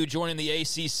SMU joining the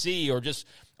ACC or just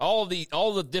all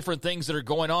the different things that are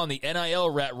going on, the NIL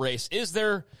rat race? Is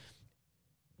there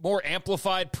more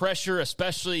amplified pressure,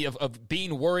 especially of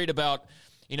being worried about,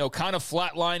 kind of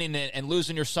flatlining and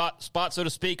losing your spot, so to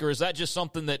speak, or is that just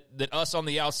something that us on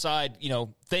the outside,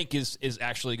 think is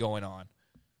actually going on?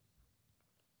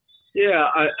 Yeah,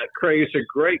 Craig, it's a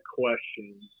great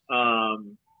question.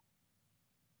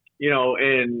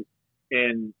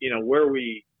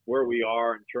 Where we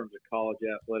are in terms of college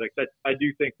athletics, I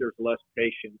do think there's less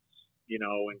patience, in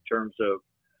terms of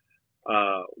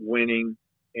winning,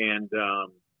 and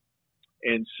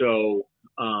so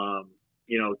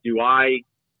do I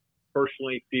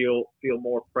personally feel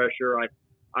more pressure? I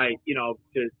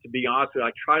to be honest with you,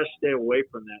 I try to stay away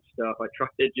from that stuff. I try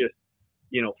to just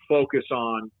focus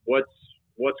on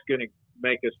what's going to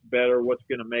make us better, what's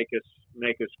going to make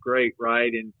us great,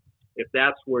 right? And if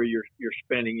that's where you're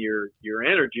spending your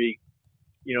energy,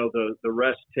 the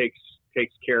rest takes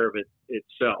care of it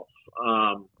itself.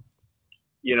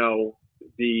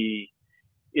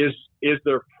 Is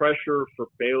there pressure for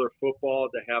Baylor football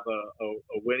to have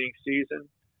a winning season?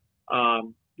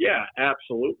 Yeah,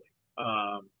 absolutely.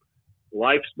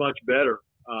 Life's much better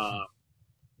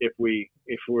if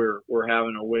we're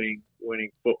having a winning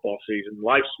football season.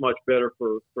 Life's much better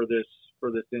for this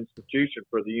institution,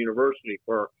 for the university,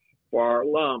 for our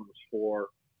alums, for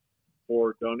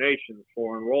donations,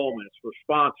 for enrollments, for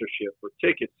sponsorship, for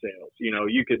ticket sales.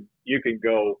 You can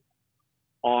go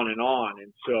on and on.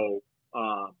 And so,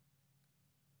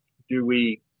 do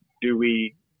we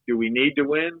need to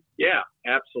win? Yeah,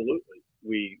 absolutely.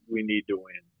 We need to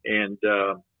win. And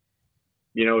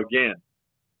again,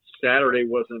 Saturday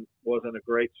wasn't a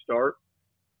great start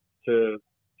to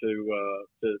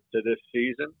this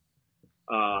season,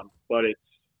 but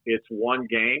it's one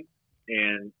game,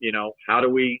 and how do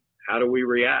we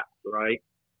react, right?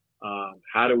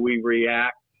 How do we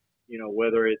react?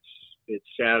 Whether it's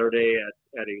Saturday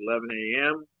at 11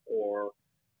 a.m. or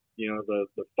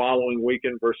the following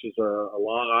weekend versus a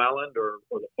Long Island, or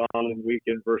the following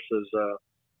weekend versus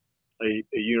a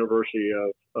University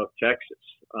of Texas.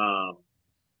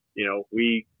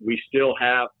 We still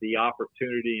have the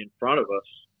opportunity in front of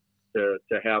us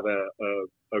to have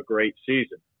a great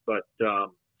season, but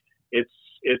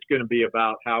it's going to be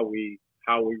about how we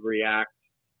react,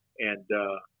 and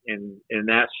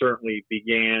that certainly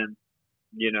began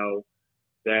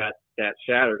that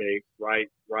Saturday right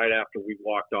after we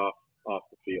walked off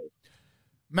the field.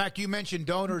 Mac, you mentioned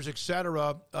donors, et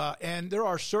cetera, and there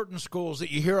are certain schools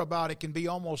that you hear about. It can be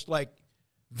almost like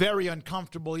very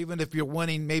uncomfortable, even if you're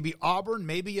winning. Maybe Auburn,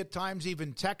 maybe at times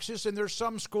even Texas, and there's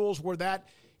some schools where that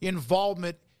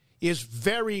involvement is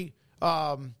very,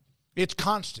 it's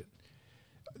constant.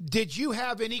 Did you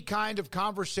have any kind of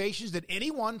conversations? Did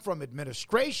anyone from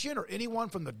administration or anyone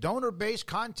from the donor base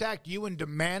contact you and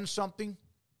demand something?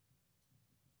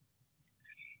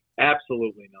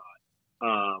 Absolutely not.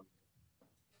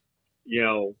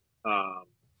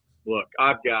 Look,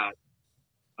 I've got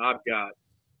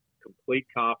complete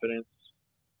confidence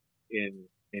in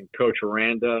Coach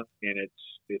Aranda, and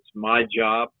it's my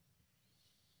job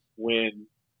when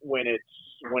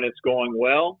it's going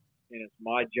well, and it's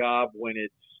my job when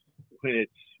it's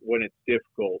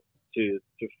difficult to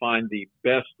find the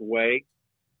best way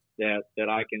that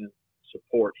I can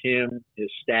support him,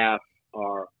 his staff,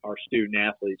 our student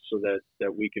athletes, so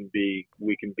that we can be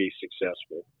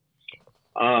successful.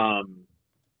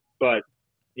 But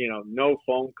no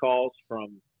phone calls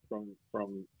from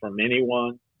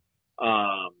anyone.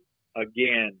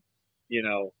 Again,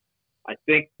 I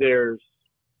think there's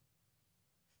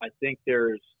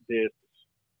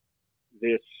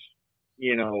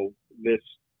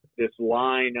this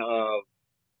line of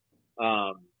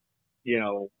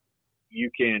you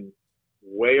can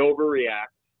way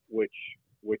overreact,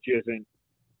 which isn't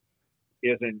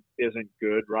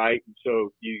good, right? And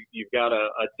so you've got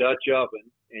a Dutch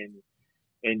oven,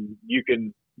 and you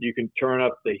can turn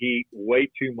up the heat way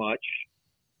too much,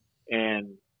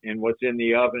 and what's in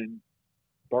the oven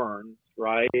burns,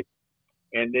 right?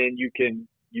 And then you can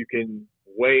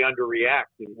way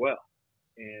underreact as well,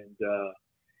 and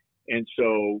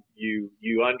so you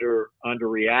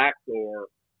underreact, or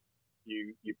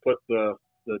you put the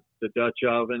Dutch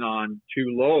oven on too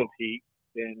low of heat,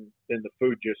 then the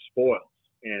food just spoils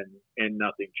and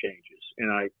nothing changes.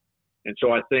 And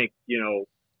so I think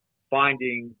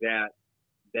finding that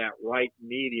right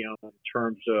medium in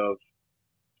terms of,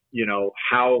 you know,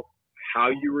 how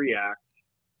you react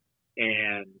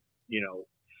and, you know,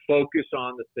 focus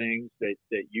on the things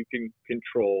that you can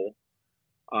control.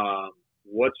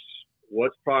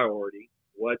 What's priority,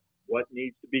 what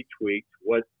needs to be tweaked,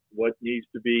 what needs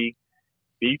to be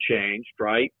changed,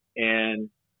 right? And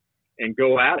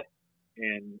go at it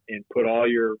and put all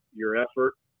your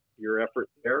effort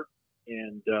there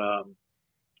and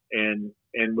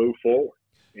move forward.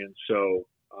 And so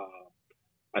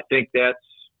I think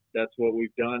that's what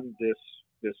we've done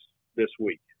this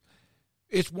week.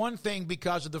 It's one thing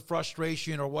because of the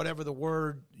frustration or whatever the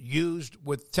word used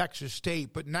with Texas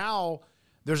State, but now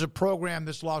there's a program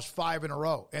that's lost 5 in a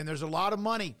row, and there's a lot of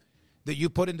money that you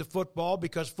put into football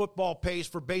because football pays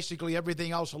for basically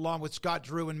everything else along with Scott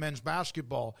Drew and men's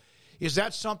basketball. Is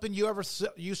that something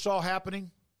you saw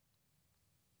happening?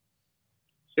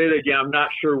 Say that again. I'm not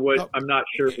sure what. No, I'm not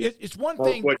sure. It's one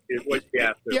thing. What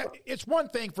it's one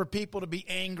thing for people to be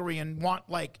angry and want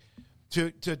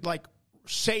to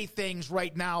say things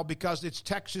right now because it's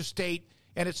Texas State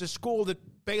and it's a school that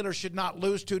Baylor should not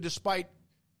lose to, despite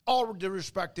all due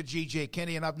respect to G.J.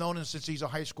 Kinney, and I've known him since he's a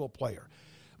high school player.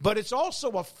 But it's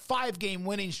also a 5-game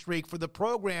winning streak for the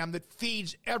program that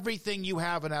feeds everything you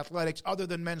have in athletics other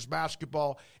than men's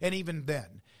basketball, and even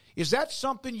then. Is that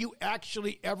something you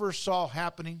actually ever saw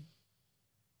happening?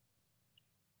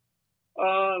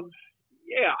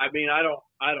 Yeah, I mean, I don't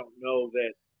know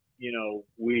that, you know,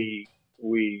 we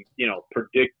you know,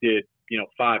 predicted, you know,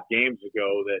 5 games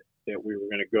ago that we were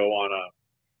going to go on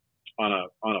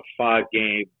a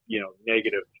 5-game, you know,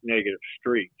 negative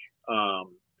streak.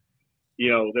 You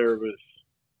know, there was,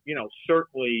 you know,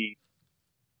 certainly,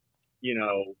 you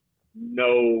know,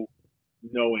 no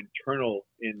internal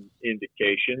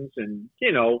indications. And,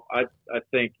 you know, I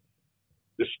think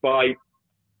despite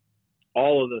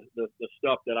all of the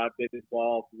stuff that I've been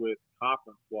involved with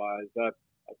conference-wise,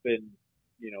 I've been,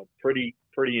 you know, pretty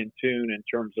in tune in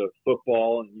terms of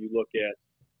football. And you look at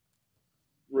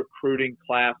recruiting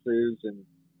classes, and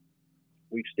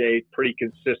we've stayed pretty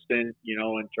consistent, you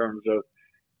know, in terms of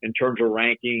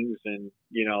rankings. And,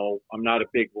 you know, I'm not a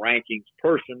big rankings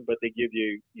person, but they give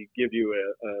you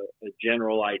a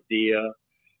general idea.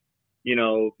 You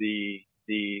know, the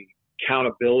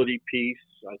accountability piece,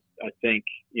 I think,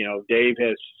 you know, Dave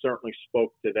has certainly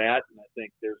spoke to that, and I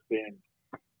think there's been,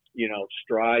 you know,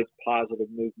 strides, positive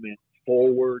movement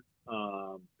forward.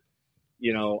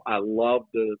 You know, I love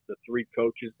the 3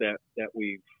 coaches that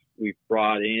we've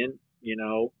brought in, you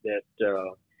know, that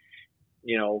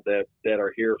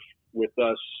are here with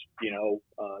us, you know,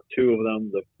 2 of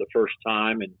them the first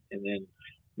time, and then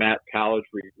Matt College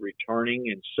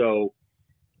returning. And so,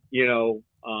 you know,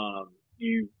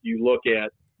 you look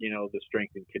at, you know, the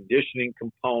strength and conditioning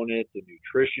component, the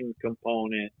nutrition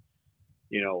component,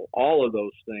 you know, all of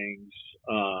those things.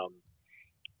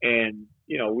 And,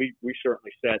 you know, we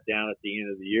certainly sat down at the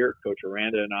end of the year, Coach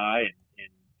Aranda and I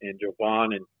and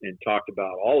Jovan, and talked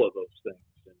about all of those things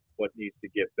and what needs to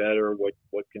get better, what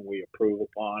can we improve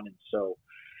upon. And so,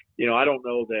 you know, I don't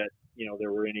know that, you know,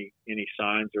 there were any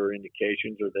signs or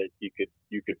indications, or that you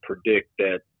could predict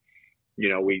that, you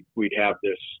know, we'd have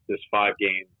this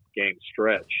 5-game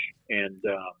stretch. And,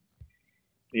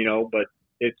 you know, but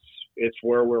it's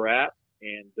where we're at.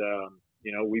 And,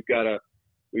 you know, we've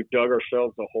dug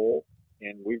ourselves a hole,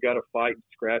 and we've got to fight and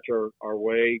scratch our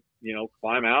way, you know,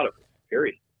 climb out of it,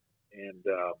 period. And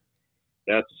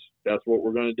that's what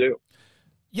we're going to do.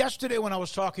 Yesterday when I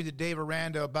was talking to Dave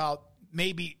Aranda about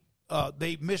maybe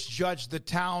they misjudged the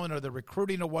talent or the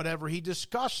recruiting or whatever, he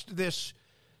discussed this,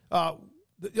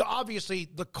 obviously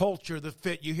the culture, the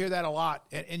fit. You hear that a lot,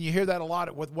 and you hear that a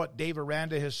lot with what Dave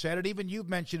Aranda has said, and even you've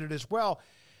mentioned it as well.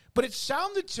 But it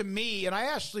sounded to me, and I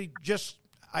actually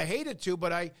I hated to,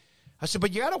 but I said,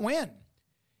 but you got to win.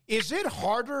 Is it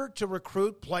harder to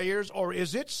recruit players, or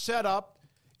is it set up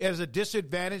as a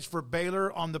disadvantage for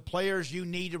Baylor on the players you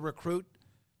need to recruit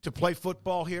to play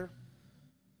football here?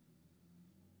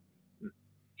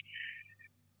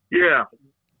 Yeah,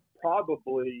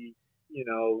 probably, you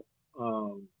know,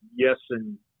 yes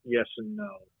and no.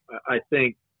 I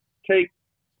think take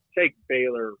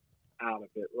Baylor out of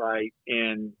it, right?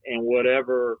 And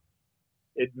whatever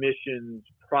admissions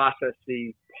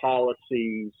processes,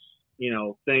 policies, you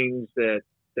know, things that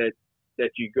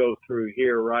you go through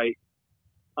here, right?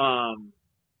 I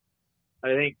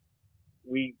think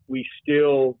we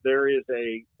still, there is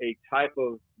a type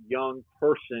of young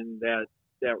person that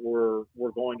we're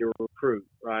going to recruit,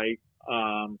 right?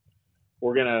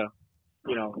 We're gonna,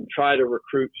 you know, try to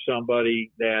recruit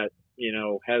somebody that, you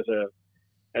know, has a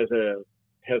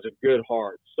has a good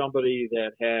heart, somebody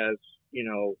that has,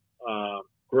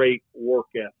 great work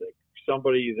ethic,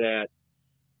 somebody that,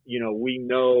 we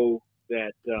know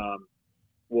that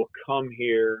will come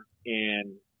here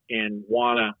and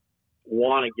wanna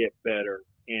get better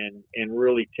and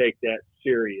really take that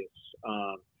serious.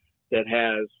 That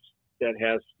has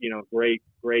great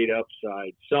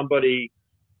upside. Somebody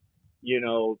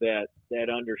that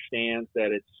understands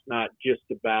that it's not just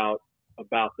about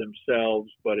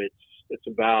themselves, but it's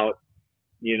about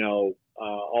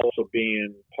also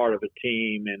being part of a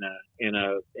team and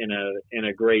a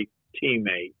great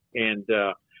teammate. And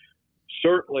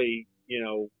certainly,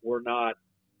 we're not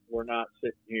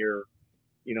sitting here,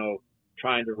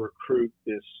 trying to recruit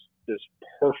this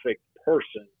perfect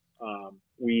person.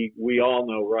 We all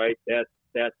know, right, that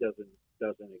doesn't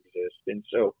exist. And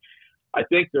so I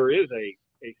think there is a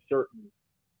certain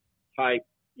type,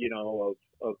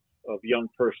 of young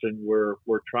person we're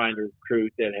trying to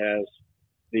recruit that has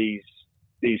these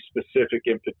specific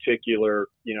and particular,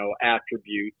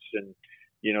 attributes. And,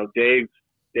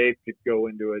 Dave could go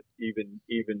into it even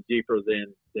deeper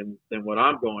than what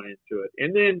I'm going into it.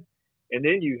 And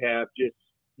then you have just,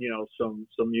 some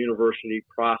university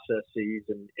processes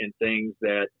and things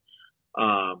that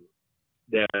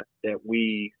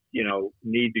we,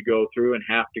 need to go through and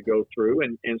have to go through.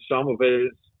 And some of it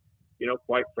is,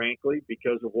 quite frankly,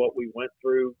 because of what we went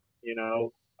through,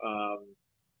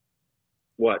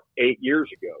 8 years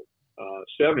ago,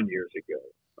 7 years ago,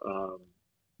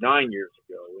 9 years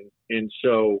ago. And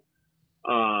so,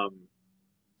 I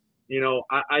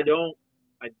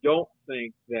don't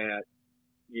think that,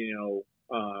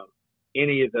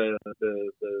 any of the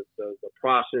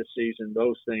processes and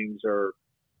those things are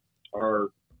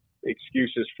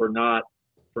excuses for not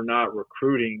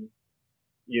recruiting,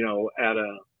 at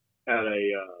a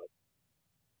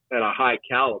high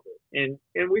caliber. And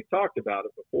we've talked about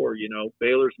it before,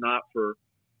 Baylor's not for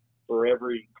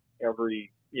every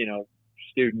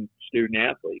student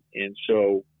athlete. And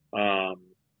so, I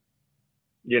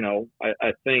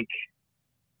think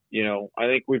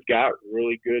we've got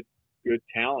really good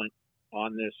talent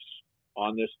on this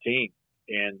team.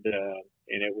 And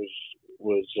it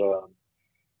was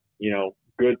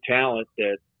good talent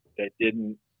that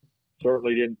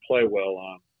certainly didn't play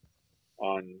well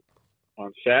on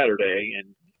Saturday.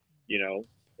 And,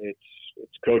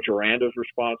 it's Coach Aranda's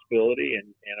responsibility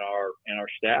and our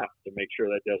staff to make sure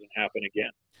that doesn't happen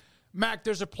again. Mac,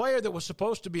 there's a player that was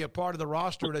supposed to be a part of the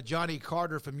roster, Johnny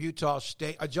Carter from Utah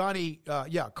State.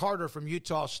 Carter from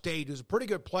Utah State, who's a pretty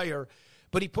good player,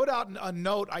 but he put out a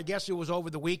note, I guess it was over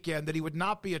the weekend, that he would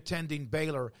not be attending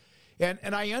Baylor.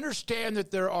 And I understand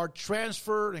that there are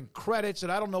transfer and credits,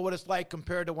 and I don't know what it's like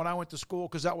compared to when I went to school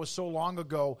because that was so long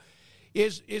ago.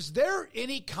 Is there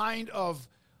any kind of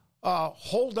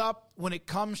hold up when it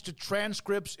comes to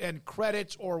transcripts and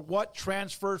credits or what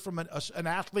transfers from an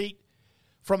athlete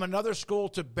from another school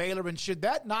to Baylor? And should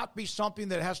that not be something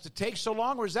that has to take so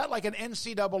long, or is that like an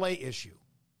NCAA issue?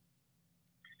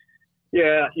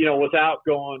 Yeah, without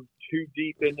going too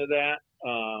deep into that,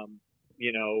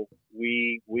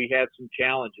 we had some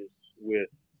challenges with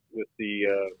the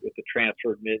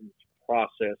transfer admittance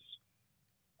process,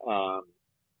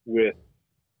 with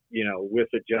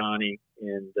a Johnny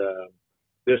and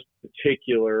this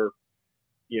particular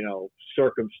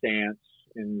circumstance,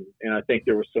 and I think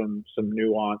there was some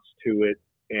nuance to it,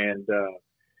 and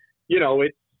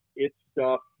it's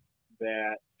stuff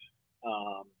that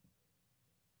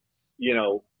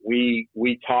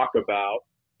we talk about,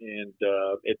 and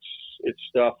it's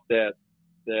stuff that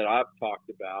I've talked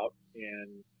about,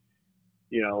 and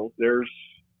there's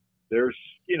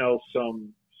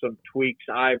some tweaks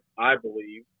I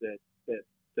believe that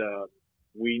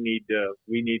we need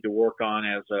to work on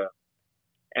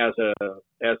as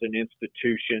an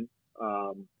institution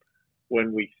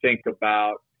when we think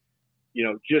about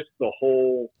just the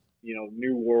whole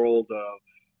new world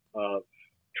of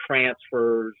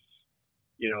transfers,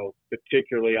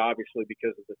 particularly obviously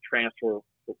because of the transfer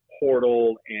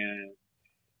portal and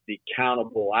the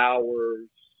countable hours,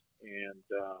 and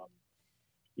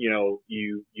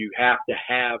you have to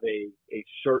have a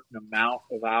certain amount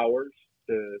of hours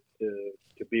to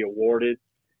be awarded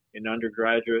an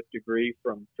undergraduate degree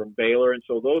from Baylor. And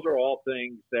so those are all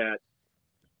things that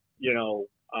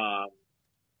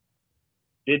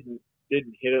didn't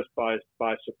hit us by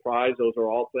surprise. Those are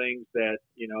all things that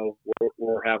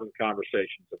we're having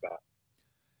conversations about.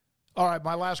 All right,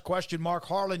 my last question, Mark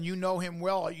Harlan, you know him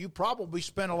well. You probably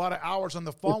spent a lot of hours on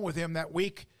the phone with him that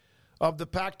week of the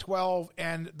Pac-12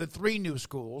 and the three new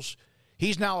schools.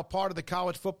 He's now a part of the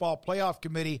College Football Playoff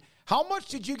Committee. How much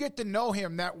did you get to know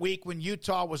him that week when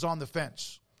Utah was on the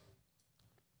fence?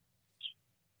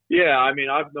 Yeah, I mean,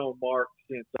 I've known Mark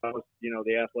since I was,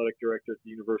 the athletic director at the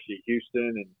University of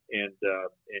Houston, and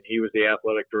he was the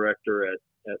athletic director at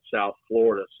South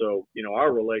Florida. So,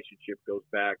 our relationship goes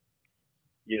back,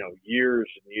 years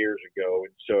and years ago.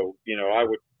 And so,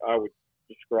 I would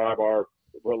describe our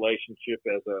relationship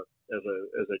as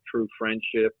a true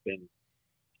friendship. And,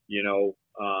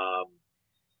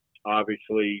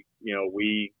 obviously,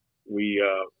 we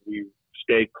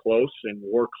stayed close and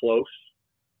were close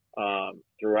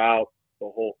throughout the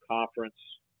whole conference,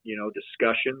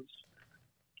 discussions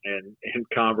and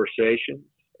conversations.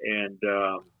 And,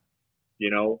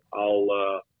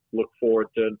 I'll look forward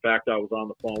to, in fact, I was on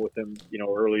the phone with him,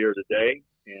 earlier today,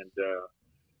 and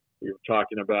we were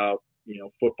talking about,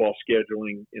 football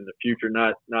scheduling in the future,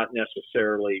 not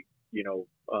necessarily,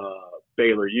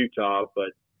 Baylor, Utah,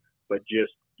 but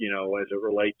just, as it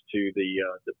relates to the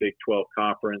Big 12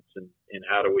 conference and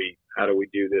how do we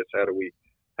do this? How do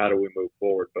we move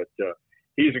forward? But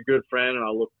he's a good friend, and I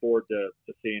look forward to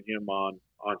seeing him on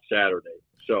Saturday.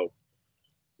 So,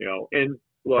 and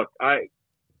look,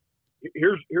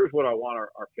 here's what I want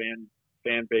our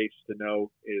fan base to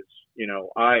know is,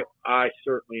 I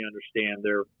certainly understand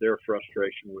their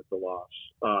frustration with the loss,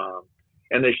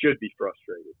 and they should be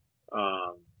frustrated,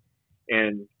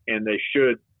 and they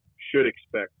should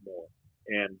expect more.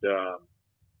 And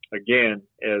again,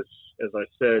 as I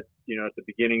said, at the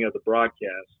beginning of the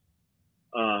broadcast,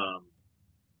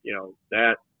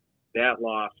 that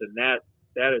loss, and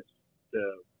that is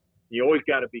you always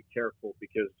got to be careful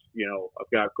because,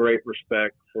 I've got great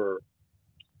respect for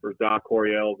Don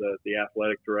Coryell, the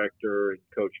athletic director, and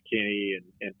Coach Kinney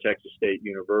and Texas State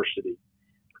University.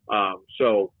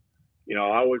 So,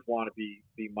 I always want to be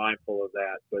mindful of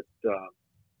that, but,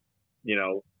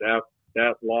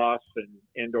 that loss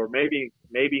and or maybe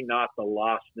not the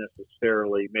loss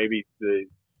necessarily, maybe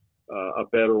a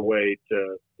better way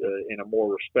to, in a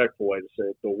more respectful way to say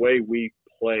it, the way we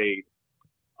played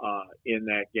in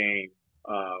that game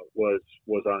was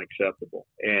unacceptable,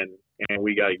 and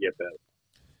we got to get better.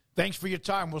 Thanks for your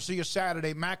time. We'll see you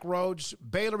Saturday. Mack Rhoades,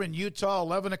 Baylor and Utah,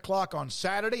 11 o'clock on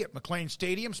Saturday at McLean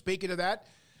Stadium. Speaking of that,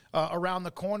 around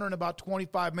the corner in about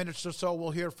 25 minutes or so,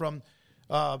 we'll hear from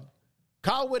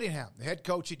Kyle Whittingham, the head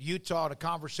coach at Utah, in a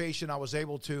conversation I was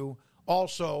able to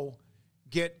also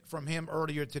get from him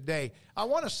earlier today. I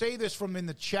want to say this from in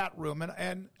the chat room,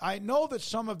 and I know that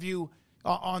some of you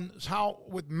on how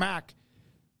with Mack,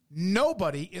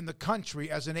 nobody in the country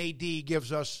as an AD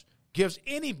gives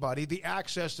anybody the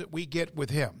access that we get with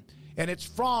him. And it's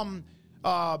from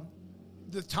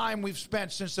the time we've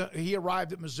spent since he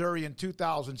arrived at Missouri in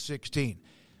 2016.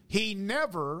 He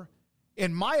never,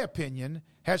 in my opinion,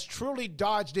 has truly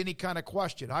dodged any kind of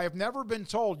question. I have never been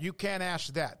told you can't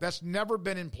ask that. That's never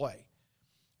been in play.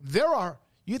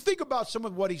 You think about some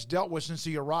of what he's dealt with since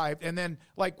he arrived, and then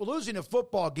like losing a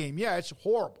football game, yeah, it's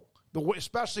horrible,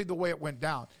 especially the way it went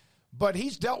down. But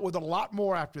he's dealt with a lot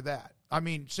more after that. I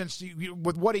mean,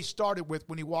 with what he started with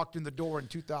when he walked in the door in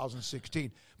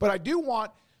 2016. But I do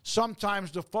want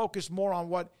sometimes to focus more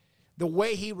on the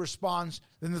way he responds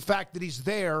than the fact that he's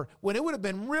there, when it would have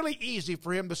been really easy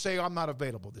for him to say, I'm not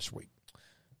available this week.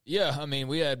 Yeah, I mean,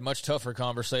 we had much tougher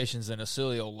conversations than a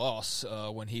Cilio loss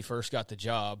when he first got the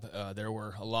job. There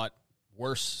were a lot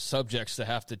worse subjects to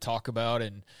have to talk about,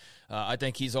 and I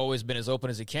think he's always been as open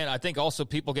as he can. I think also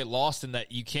people get lost in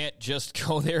that you can't just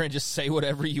go there and just say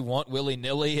whatever you want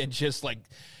willy-nilly and just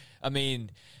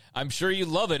I'm sure you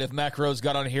love it if Mack Rhoades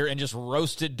got on here and just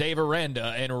roasted Dave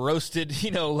Aranda and roasted,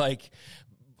 the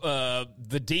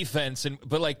defense.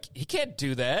 But he can't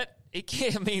do that. It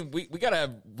can't. I mean, we got to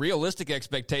have realistic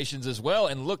expectations as well.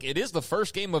 And look, it is the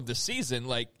first game of the season.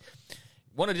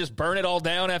 Want to just burn it all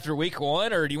down after week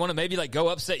one, or do you want to maybe go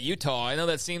upset Utah? I know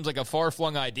that seems like a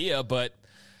far-flung idea, but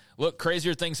look,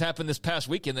 crazier things happened this past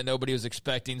weekend that nobody was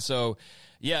expecting. So,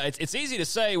 yeah, it's easy to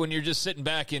say when you're just sitting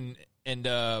back and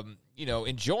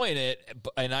enjoying it,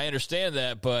 and I understand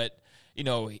that, but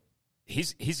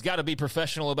he's got to be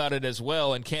professional about it as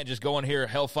well, and can't just go in here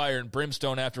hellfire and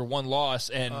brimstone after one loss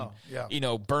and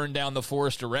burn down the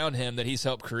forest around him that he's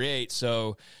helped create.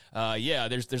 So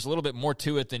there's a little bit more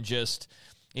to it than just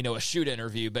a shoot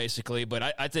interview basically.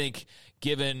 But I think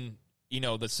given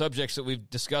the subjects that we've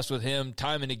discussed with him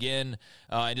time and again,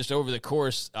 and just over the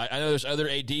course, I know there's other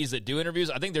ADs that do interviews.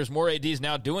 I think there's more ADs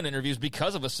now doing interviews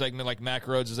because of a segment like Mack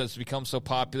Rhodes that's become so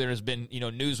popular and has been,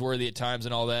 newsworthy at times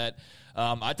and all that.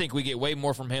 I think we get way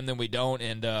more from him than we don't,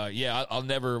 and I'll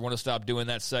never want to stop doing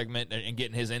that segment and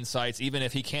getting his insights, even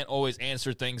if he can't always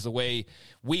answer things the way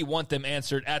we want them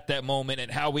answered at that moment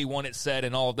and how we want it said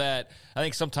and all of that. I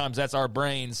think sometimes that's our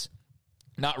brains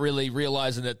not really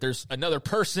realizing that there's another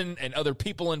person and other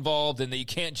people involved and that you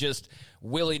can't just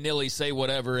willy-nilly say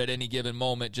whatever at any given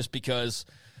moment just because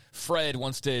Fred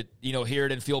wants to, hear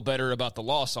it and feel better about the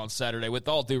loss on Saturday. With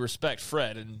all due respect,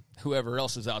 Fred and whoever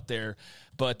else is out there.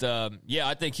 But,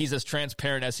 I think he's as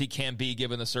transparent as he can be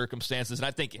given the circumstances. And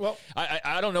I think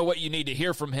I don't know what you need to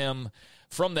hear from him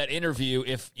from that interview.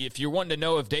 If you're wanting to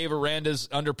know if Dave Aranda's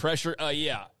under pressure,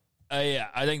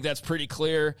 I think that's pretty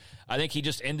clear. I think he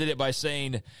just ended it by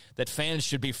saying that fans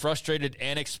should be frustrated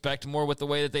and expect more with the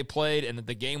way that they played and that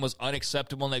the game was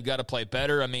unacceptable and they've got to play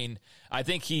better. I mean, I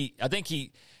think he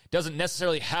doesn't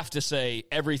necessarily have to say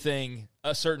everything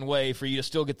a certain way for you to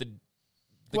still get the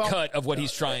cut of what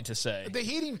he's trying to say. The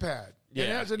heating pad. Yeah,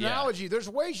 and as an analogy, there's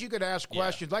ways you could ask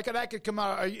questions. Like I could come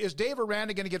out, is Dave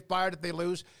Aranda going to get fired if they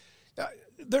lose?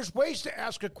 There's ways to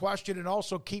ask a question and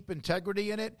also keep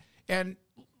integrity in it. And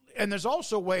there's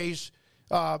also ways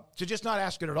to just not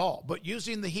ask it at all. But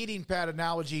using the heating pad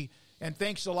analogy, and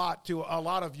thanks a lot to a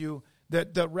lot of you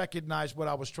that recognize what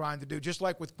I was trying to do, just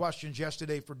like with questions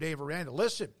yesterday for Dave Aranda.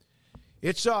 Listen,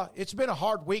 it's been a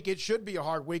hard week. It should be a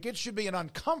hard week. It should be an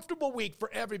uncomfortable week for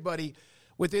everybody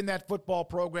within that football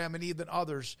program and even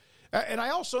others. And I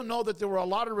also know that there were a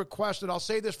lot of requests, and I'll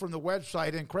say this from the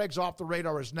website, and Craig's Off the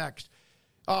Radar is next.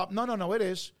 No, it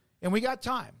is. And we got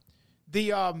time.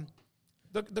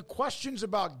 The questions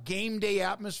about game day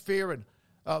atmosphere and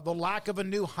the lack of a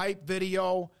new hype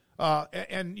video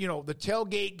and the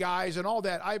tailgate guys and all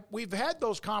that. We've had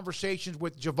those conversations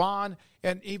with Javon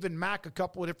and even Mac a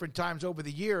couple of different times over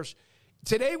the years.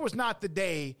 Today was not the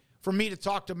day for me to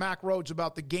talk to Mack Rhodes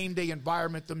about the game day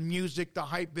environment, the music, the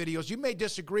hype videos. You may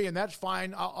disagree, and that's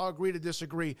fine. I'll agree to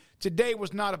disagree. Today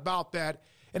was not about that.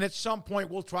 And at some point,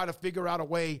 we'll try to figure out a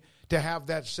way to have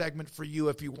that segment for you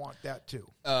if you want that too.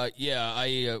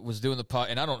 I was doing the pod,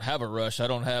 and I don't have a rush. I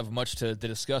don't have much to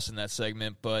discuss in that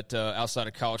segment, but outside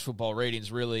of college football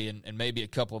ratings, really, and maybe a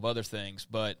couple of other things.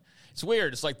 But it's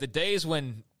weird. It's like the days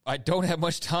when I don't have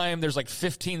much time, there's like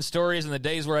 15 stories, and the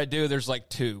days where I do, there's like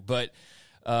 2. But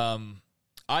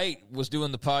I was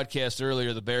doing the podcast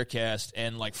earlier, the Bearcast,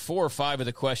 and like 4 or 5 of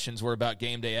the questions were about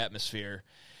game day atmosphere.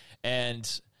 And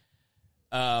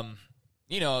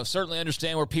certainly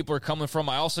understand where people are coming from.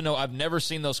 I also know I've never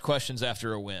seen those questions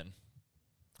after a win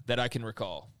that I can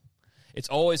recall. It's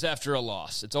always after a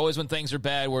loss. It's always when things are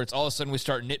bad where it's all of a sudden we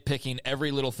start nitpicking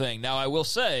every little thing. Now, I will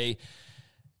say,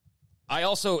 I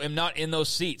also am not in those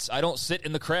seats. I don't sit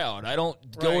in the crowd. I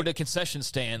don't go to a concession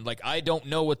stand. Like, I don't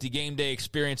know what the game day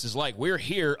experience is like. We're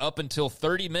here up until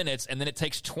 30 minutes, and then it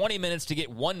takes 20 minutes to get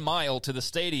 1 mile to the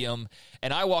stadium,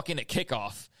 and I walk in at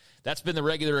kickoff. That's been the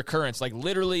regular occurrence. Like,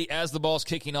 literally, as the ball's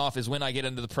kicking off is when I get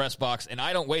into the press box, and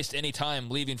I don't waste any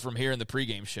time leaving from here in the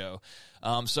pregame show.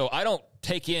 So I don't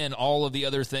take in all of the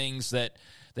other things that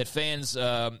fans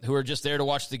who are just there to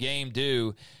watch the game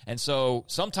do. And so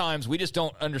sometimes we just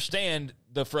don't understand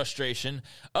the frustration.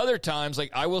 Other times, like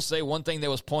I will say one thing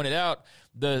that was pointed out,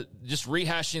 just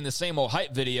rehashing the same old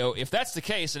hype video. If that's the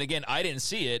case, and again, I didn't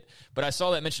see it, but I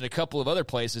saw that mentioned a couple of other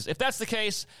places. If that's the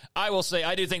case, I will say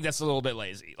I do think that's a little bit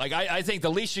lazy. Like I think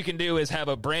the least you can do is have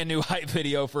a brand new hype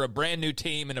video for a brand new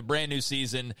team and a brand new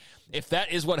season. If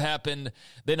that is what happened,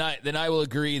 then I will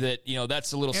agree that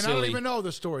that's a little silly. And I don't even know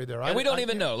the story there. And we don't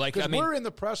even know. Like we're in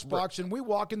the press box and we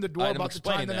walk in the door about the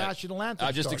time the national anthem.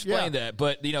 I just explained that,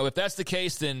 but if that's the case,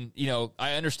 then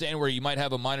I understand where you might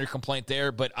have a minor complaint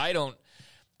there, but I don't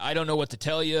know what to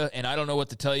tell you, and I don't know what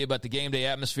to tell you about the game day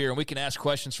atmosphere, and we can ask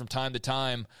questions from time to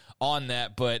time on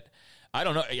that, but I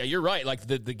don't know. You're right. Like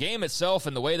the game itself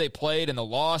and the way they played and the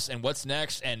loss and what's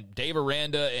next and Dave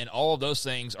Aranda and all of those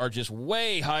things are just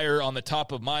way higher on the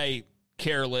top of my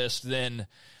care list than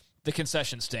the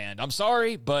concession stand. I'm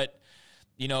sorry, but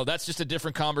that's just a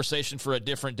different conversation for a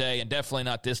different day, and definitely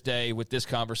not this day with this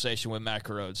conversation with Mack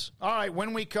Rhodes. All right,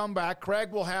 when we come back,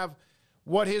 Craig will have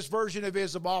what his version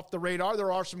of Off the Radar.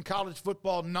 There are some college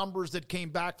football numbers that came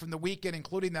back from the weekend,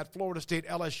 including that Florida State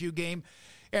LSU game.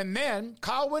 And then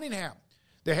Kyle Whittingham,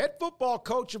 the head football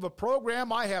coach of a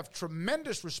program I have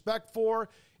tremendous respect for,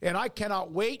 and I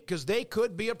cannot wait because they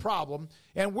could be a problem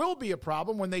and will be a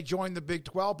problem when they join the Big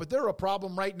 12, but they're a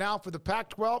problem right now for the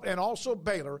Pac-12 and also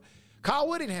Baylor. Kyle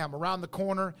Whittingham around the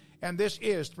corner, and this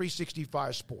is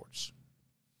 365 Sports.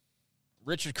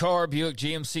 Richard Carr, Buick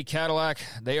GMC Cadillac,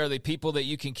 they are the people that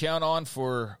you can count on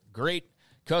for great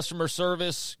customer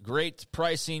service, great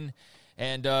pricing,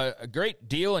 and a great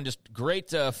deal and just great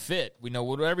fit. We know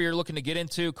whatever you're looking to get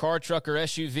into, car, truck, or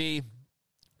SUV,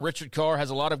 Richard Carr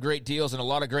has a lot of great deals and a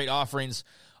lot of great offerings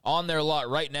on their lot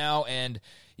right now, and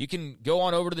you can go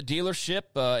on over to the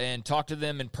dealership and talk to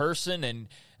them in person and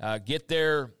get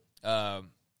their,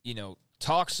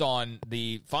 talks on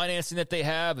the financing that they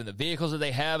have and the vehicles that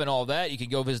they have and all that. You can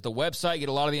go visit the website, get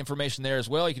a lot of the information there as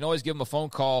well. You can always give them a phone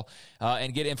call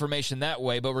and get information that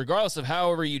way. But regardless of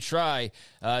however you try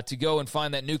to go and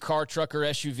find that new car, truck, or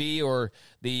SUV or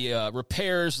the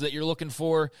repairs that you're looking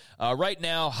for, right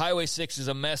now, Highway 6 is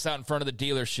a mess out in front of the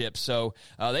dealership. So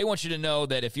they want you to know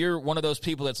that if you're one of those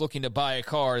people that's looking to buy a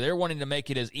car, they're wanting to make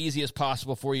it as easy as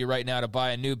possible for you right now to buy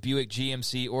a new Buick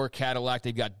GMC or Cadillac.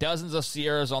 They've got dozens of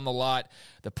Sierras on the lot.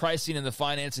 The pricing and the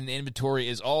financing, the inventory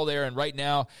is all there. And right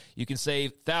now, you can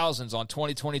save thousands on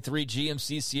 2023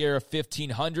 GMC Sierra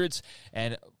 1500s.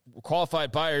 And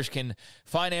qualified buyers can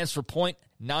finance for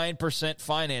 0.9%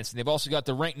 financing. They've also got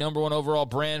the ranked #1 overall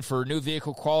brand for new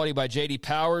vehicle quality by J.D.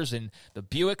 Powers, and the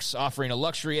Buicks offering a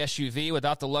luxury SUV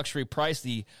without the luxury price,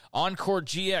 the Encore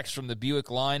GX from the Buick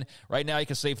line. Right now, you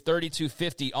can save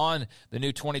 $3,250 on the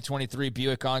new 2023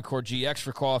 Buick Encore GX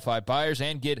for qualified buyers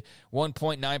and get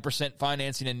 1.9%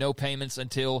 financing and no payments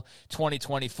until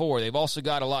 2024. They've also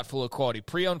got a lot full of quality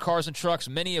pre-owned cars and trucks,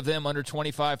 many of them under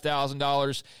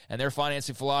 $25,000, and their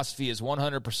financing philosophy is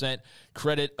 100%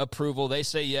 credit approval. They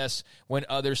say yes when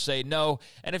others say no.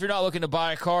 And if you're not looking to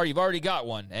buy a car, you've already got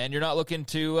one, and you're not looking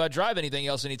to drive anything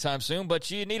else anytime soon, but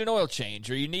you need an oil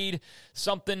change or you need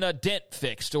something, a dent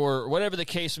fixed or whatever the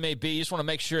case may be, you just want to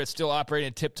make sure it's still operating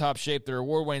in tip-top shape. Their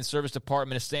award-winning service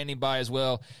department is standing by as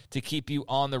well to keep you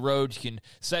on the road. You can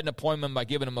set an appointment by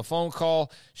giving them a phone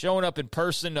call, showing up in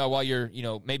person while you're,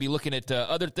 maybe looking at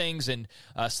other things and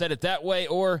set it that way,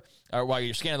 or while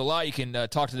you're scanning the lot, you can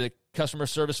talk to the customer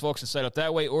service folks and set up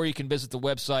that way, or you can visit the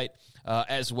website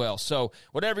as well. So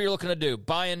whatever you're looking to do,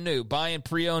 buying new, buying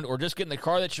pre-owned, or just getting the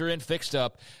car that you're in fixed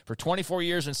up, for 24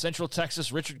 years in Central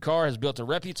Texas, Richard Carr has built a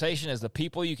reputation as the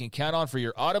people you can count on for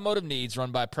your automotive needs,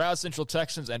 run by proud Central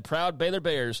Texans and proud Baylor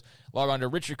Bears. Log on to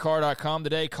richardcarr.com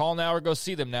today. Call now or go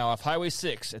see them now off Highway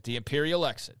 6 at the Imperial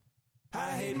exit. I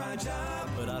hate my job,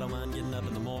 but I don't mind getting up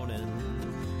in the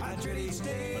morning. I dread each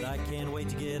day, but I can't wait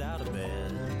to get out of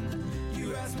bed.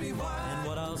 You ask me why, and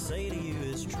what I'll say to you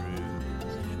is true.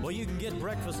 Well, you can get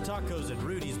breakfast tacos at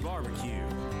Rudy's Barbecue.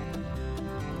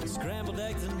 Scrambled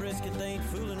eggs and brisket, they ain't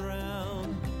fooling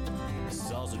around.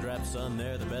 Salsa drap, son,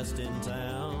 they're the best in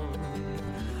town.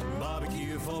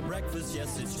 Barbecue for breakfast,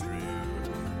 yes, it's true.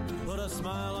 Put a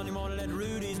smile on your morning at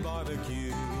Rudy's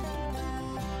Barbecue.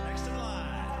 Next in line.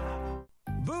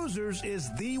 Boozers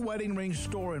is the wedding ring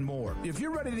store and more. If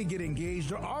you're ready to get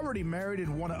engaged or already married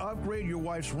and want to upgrade your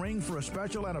wife's ring for a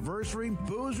special anniversary,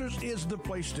 Boozers is the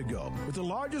place to go. With the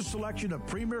largest selection of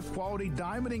premier quality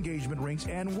diamond engagement rings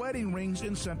and wedding rings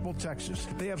in Central Texas.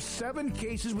 They have 7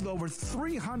 cases with over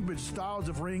 300 styles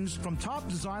of rings from top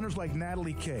designers like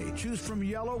Natalie Kay. Choose from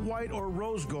yellow, white, or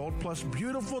rose gold, plus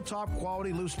beautiful top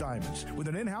quality loose diamonds. With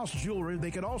an in-house jewelry,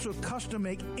 they can also custom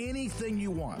make anything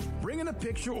you want. Bring in a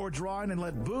picture or drawing and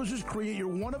let Boozers create your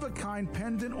one-of-a-kind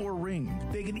pendant or ring.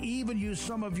 They can even use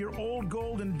some of your old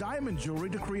gold and diamond jewelry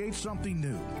to create something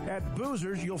new. At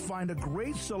Boozers, you'll find a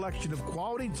great selection of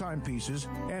quality timepieces,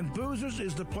 and Boozers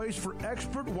is the place for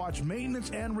expert watch maintenance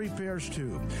and repairs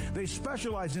too. They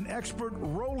specialize in expert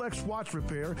Rolex watch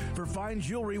repair for fine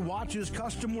jewelry, watches,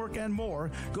 custom work, and more.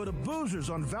 Go to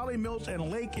Boozers on Valley Mills and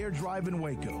Lake Air Drive in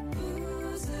Waco.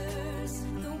 Boozers,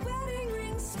 the wedding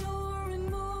ring store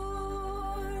and more.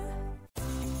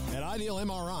 At Ideal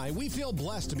MRI, we feel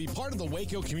blessed to be part of the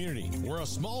Waco community. We're a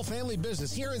small family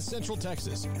business here in Central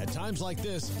Texas. At times like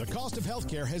this, the cost of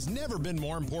healthcare has never been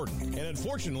more important. And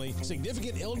unfortunately,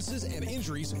 significant illnesses and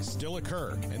injuries still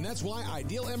occur. And that's why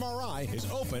Ideal MRI is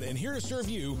open and here to serve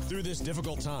you through this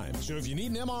difficult time. So if you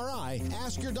need an MRI,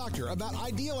 ask your doctor about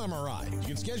Ideal MRI. You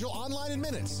can schedule online in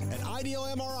minutes at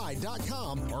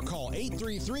idealmri.com or call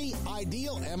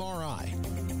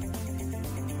 833-IDEAL-MRI.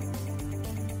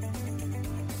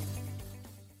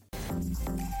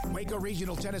 Waco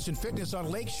Regional Tennis and Fitness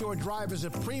on Lakeshore Drive is a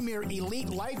premier elite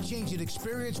life-changing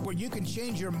experience where you can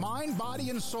change your mind, body,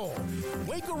 and soul.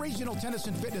 Waco Regional Tennis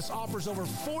and Fitness offers over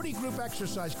 40 group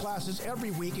exercise classes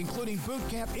every week, including boot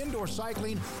camp, indoor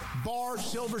cycling, bar,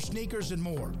 silver sneakers, and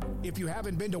more. If you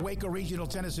haven't been to Waco Regional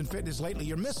Tennis and Fitness lately,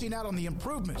 you're missing out on the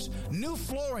improvements. New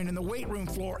flooring in the weight room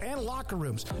floor and locker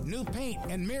rooms, new paint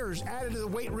and mirrors added to the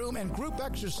weight room and group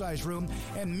exercise room,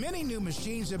 and many new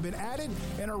machines have been added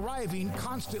and arriving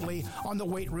constantly day on the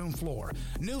weight room floor.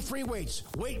 New free weights,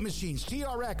 weight machines,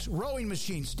 TRX, rowing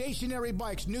machines, stationary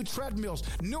bikes, new treadmills,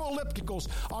 new ellipticals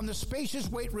on the spacious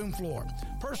weight room floor.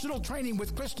 Personal training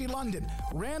with Christy London,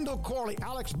 Randall Corley,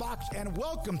 Alex Box, and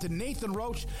welcome to Nathan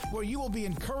Roach, where you will be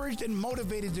encouraged and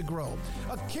motivated to grow.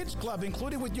 A kids club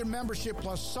included with your membership,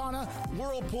 plus sauna,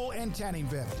 whirlpool, and tanning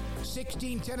bed.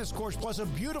 16 tennis courts plus a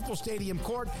beautiful stadium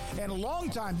court, and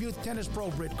longtime youth tennis pro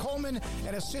Britt Coleman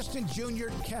and assistant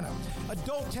junior Kenna.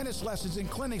 Adult tennis lessons and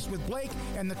clinics with Blake,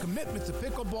 and the commitment to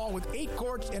pickleball with 8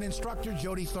 courts and instructor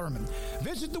Jody Thurman.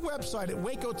 Visit the website at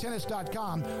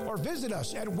wacotennis.com or visit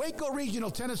us at Waco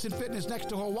Regional Tennis and Fitness next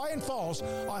to Hawaiian Falls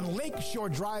on Lakeshore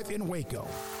Drive in Waco.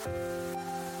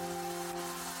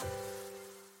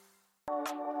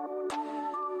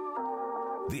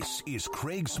 This is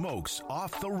Craig Smokes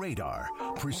Off the Radar,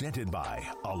 presented by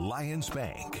Alliance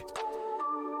Bank.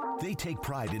 They take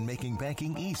pride in making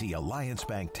banking easy.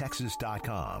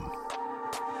 AllianceBankTexas.com.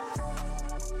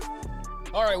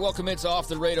 All right, welcome into Off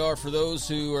the Radar. For those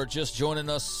who are just joining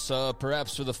us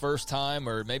perhaps for the first time,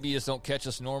 or maybe you just don't catch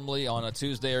us normally on a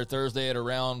Tuesday or Thursday at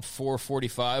around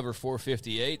 4:45 or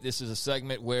 4:58, this is a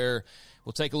segment where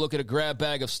we'll take a look at a grab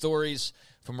bag of stories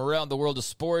from around the world of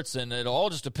sports, and it'll all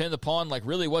just depend upon like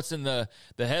really what's in the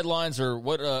headlines or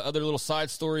what other little side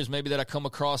stories maybe that I come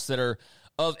across that are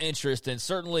of interest, and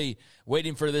certainly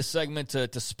waiting for this segment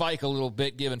to spike a little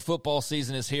bit given football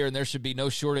season is here and there should be no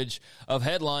shortage of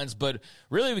headlines. But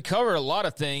really we covered a lot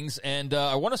of things, and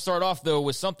I want to start off though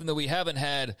with something that we haven't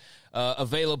had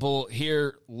available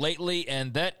here lately,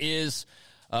 and that is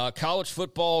college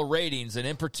football ratings, and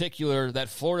in particular that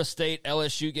Florida State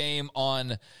LSU game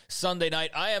on Sunday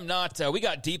night. I am not we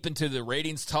got deep into the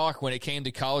ratings talk when it came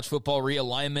to college football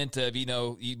realignment of,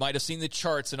 you might have seen the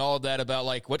charts and all of that about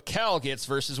like what Cal gets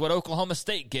versus what Oklahoma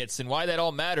State gets and why that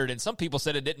all mattered, and some people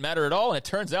said it didn't matter at all, and it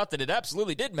turns out that it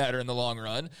absolutely did matter in the long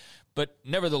run. But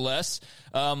nevertheless,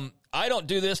 I don't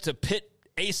do this to pit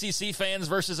ACC fans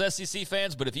versus SEC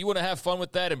fans, but if you want to have fun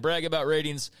with that and brag about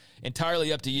ratings,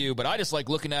 entirely up to you. But I just like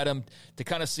looking at them to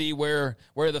kind of see where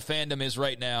the fandom is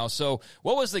right now. So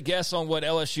what was the guess on what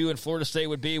LSU and Florida State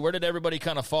would be? Where did everybody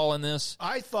kind of fall in this?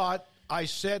 I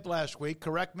said last week,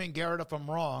 correct me, Garrett, if I'm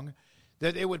wrong,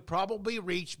 that it would probably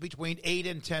reach between 8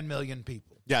 and 10 million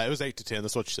people. Yeah, it was 8 to 10.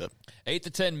 That's what you said. 8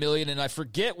 to 10 million, and I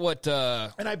forget what...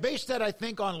 And I based that, I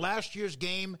think, on last year's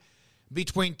game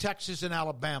between Texas and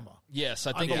Alabama. Yes,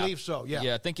 I believe so.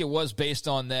 Yeah, I think it was based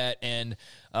on that, and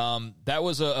that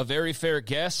was a very fair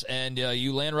guess, and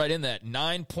you land right in that.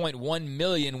 9.1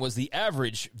 million was the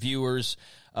average viewers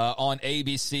on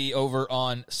ABC over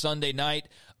on Sunday night,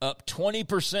 up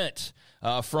 20%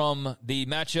 from the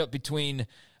matchup between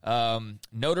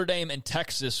Notre Dame and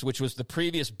Texas, which was the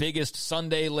previous biggest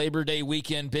Sunday Labor Day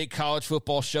weekend big college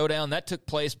football showdown. That took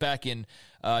place back in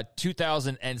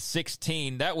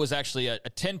 2016. That was actually a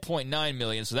 10.9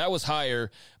 million, so that was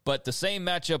higher. But the same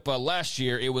matchup last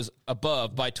year, it was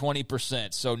above by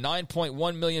 20%. So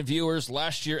 9.1 million viewers.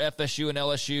 Last year, FSU and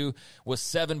LSU was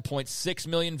 7.6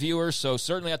 million viewers. So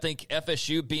certainly I think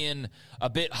FSU being a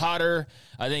bit hotter,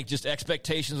 I think just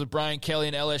expectations with Brian Kelly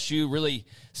and LSU really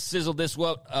sizzled this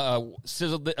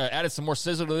added some more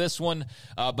sizzle to this one.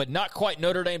 But not quite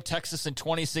Notre Dame, Texas in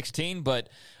 2016, but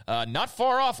not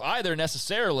far off either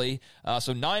necessarily.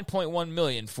 So 9.1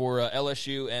 million for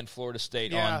LSU and Florida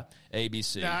State on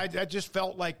ABC. Yeah, I just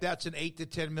felt like that's an $8 to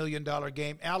 $10 million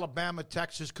game. Alabama,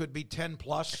 Texas could be 10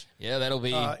 plus. Yeah, that'll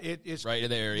be it's right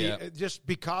there. Yeah, just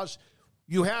because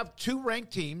you have two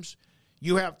ranked teams,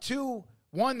 you have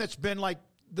one that's been like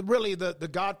the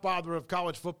godfather of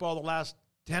college football the last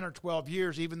 10 or 12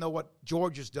 years, even though what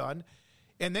Georgia's done.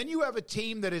 And then you have a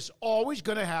team that is always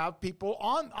going to have people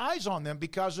eyes on them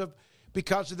because of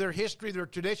their history, their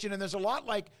tradition. And there's a lot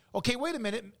like, okay, wait a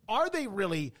minute, are they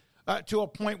really to a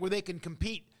point where they can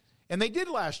compete? And they did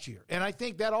last year. And I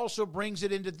think that also brings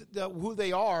it into who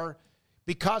they are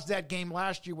because that game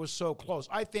last year was so close.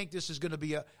 I think this is going to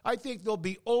be I think there'll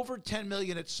be over 10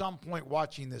 million at some point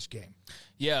watching this game.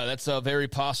 Yeah, that's very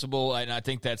possible, and I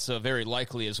think that's very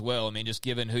likely as well. I mean, just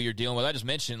given who you're dealing with. I just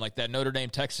mentioned, like, that Notre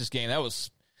Dame-Texas game, that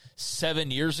was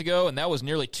 7 years ago, and that was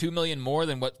nearly 2 million more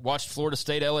than what watched Florida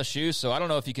State LSU. So I don't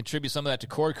know if you contribute some of that to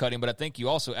cord cutting, but I think you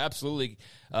also absolutely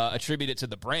attribute it to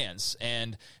the brands.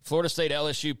 And Florida State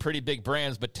LSU, pretty big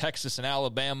brands, but Texas and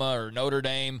Alabama or Notre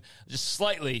Dame, just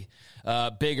slightly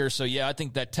bigger. So, yeah, I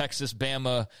think that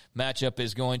Texas-Bama matchup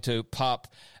is going to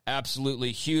pop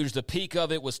absolutely huge. The peak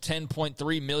of it was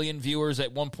 10.3 million viewers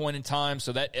at one point in time,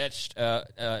 so that etched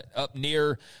up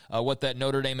near what that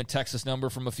Notre Dame and Texas number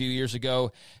from a few years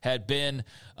ago had been.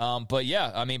 But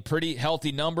yeah, I mean, pretty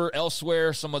healthy number.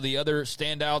 Elsewhere, some of the other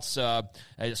standout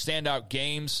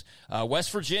games,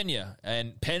 West Virginia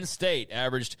and Penn State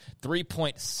averaged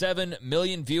 3.7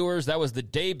 million viewers. That was the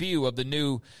debut of the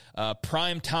new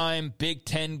primetime Big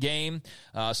Ten game.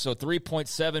 So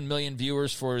 3.7 million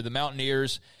viewers for the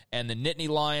Mountaineers and the Nittany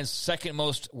Lions, second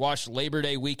most watched Labor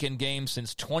Day weekend game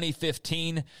since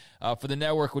 2015 for the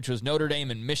network, which was Notre Dame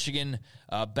and Michigan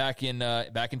back in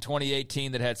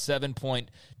 2018 that had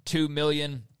 7.2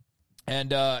 million. And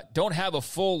don't have a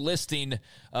full listing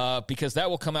because that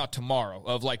will come out tomorrow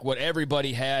of like what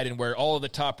everybody had and where all of the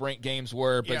top-ranked games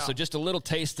were. But So just a little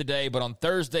taste today. But on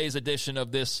Thursday's edition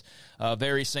of this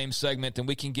very same segment, then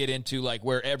we can get into like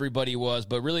where everybody was.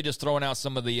 But really just throwing out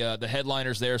some of the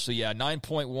headliners there. So, yeah,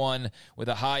 9.1 with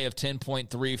a high of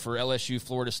 10.3 for LSU,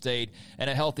 Florida State, and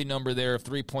a healthy number there of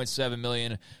 3.7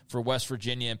 million for West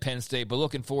Virginia and Penn State. But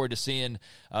looking forward to seeing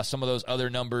some of those other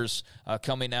numbers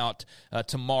coming out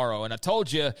tomorrow. And I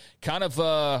told you, kind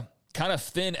of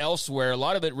thin elsewhere. A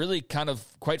lot of it really kind of,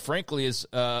 quite frankly, is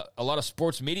a lot of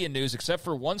sports media news, except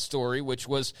for one story, which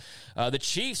was the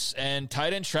Chiefs and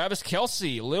tight end Travis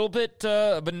Kelce. A little bit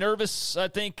of a nervous, I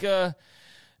think,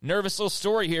 nervous little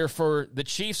story here for the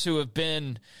Chiefs, who have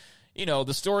been, you know,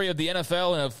 the story of the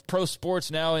NFL and of pro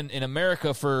sports now in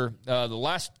America for the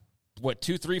last,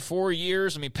 2, 3, 4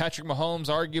 years. I mean, Patrick Mahomes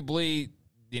arguably,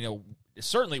 you know,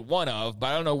 certainly one of, but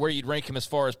I don't know where you'd rank him as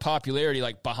far as popularity,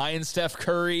 like behind Steph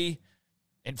Curry,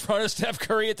 in front of Steph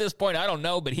Curry at this point. I don't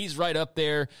know, but he's right up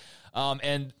there.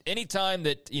 And anytime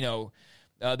that, you know,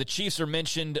 the Chiefs are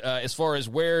mentioned as far as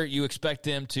where you expect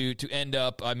them to end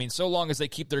up, I mean, so long as they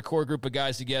keep their core group of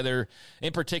guys together,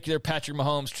 in particular Patrick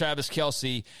Mahomes, Travis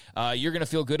Kelce, you're going to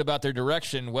feel good about their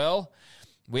direction. Well,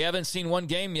 we haven't seen one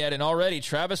game yet, and already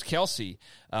Travis Kelce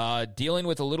dealing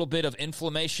with a little bit of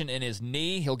inflammation in his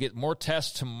knee. He'll get more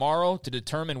tests tomorrow to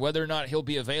determine whether or not he'll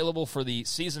be available for the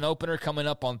season opener coming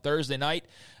up on Thursday night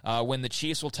when the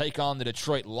Chiefs will take on the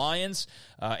Detroit Lions.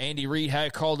 Andy Reid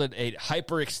had called it a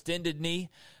hyperextended knee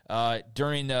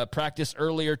during practice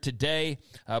earlier today,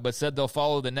 but said they'll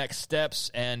follow the next steps.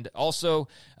 And also,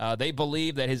 they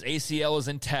believe that his ACL is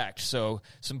intact. So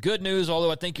some good news,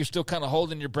 although I think you're still kind of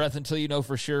holding your breath until you know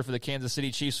for sure for the Kansas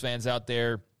City Chiefs fans out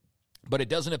there. But it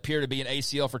doesn't appear to be an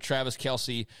ACL for Travis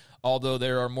Kelce, although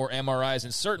there are more MRIs.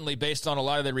 And certainly based on a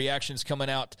lot of the reactions coming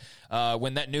out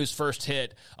when that news first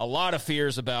hit, a lot of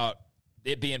fears about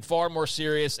it being far more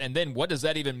serious. And then what does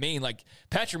that even mean? Like,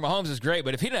 Patrick Mahomes is great,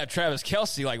 but if he didn't have Travis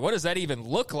Kelce, like, what does that even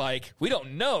look like? We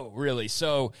don't know, really.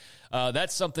 So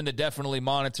that's something to definitely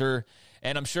monitor.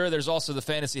 And I'm sure there's also the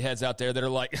fantasy heads out there that are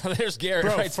like, there's Garrett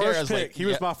right there. First pick. He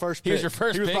was my first pick. He was your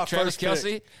first pick, Travis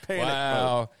Kelce?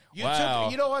 Wow.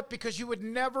 You know what? Because you would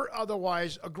never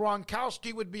otherwise, a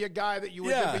Gronkowski would be a guy that you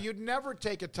would do, but you'd never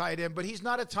take a tight end, but he's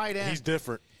not a tight end. He's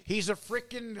different. He's a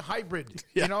freaking hybrid,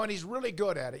 you know, and he's really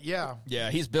good at it, Yeah,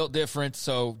 he's built different,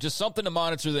 so just something to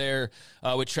monitor there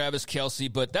with Travis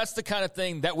Kelce. But that's the kind of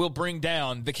thing that will bring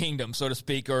down the kingdom, so to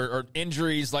speak, or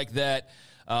injuries like that.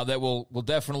 That will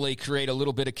definitely create a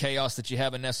little bit of chaos that you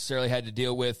haven't necessarily had to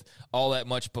deal with all that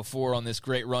much before on this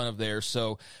great run of theirs.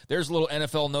 So there's a little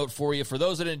NFL note for you. For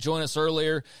those that didn't join us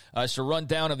earlier, it's a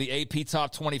rundown of the AP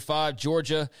Top 25.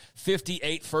 Georgia,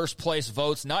 58 first-place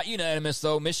votes. Not unanimous,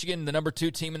 though. Michigan, the number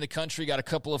 2 team in the country, got a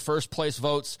couple of first-place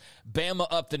votes. Bama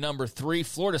up to number 3.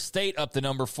 Florida State up to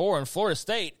number 4. And Florida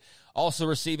State also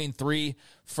receiving 3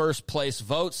 first-place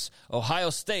votes. Ohio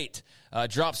State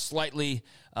drops slightly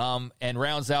and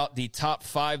rounds out the top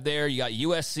 5 there. You got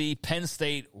USC, Penn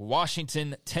State,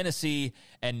 Washington, Tennessee,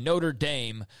 and Notre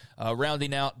Dame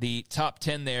rounding out the top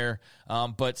 10 there.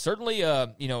 But certainly,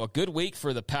 a good week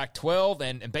for the Pac-12.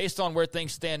 And based on where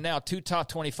things stand now, 2 top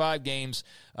 25 games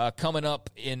coming up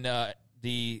in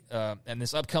and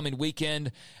this upcoming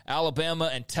weekend. Alabama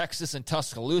and Texas and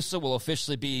Tuscaloosa will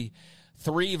officially be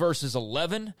 3 versus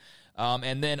 11.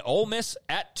 And then Ole Miss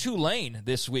at Tulane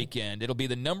this weekend. It'll be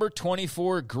the number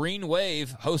 24 Green Wave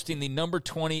hosting the number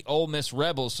 20 Ole Miss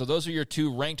Rebels. So those are your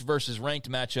 2 ranked versus ranked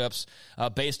matchups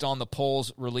based on the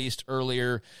polls released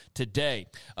earlier today.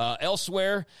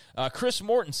 Elsewhere, Chris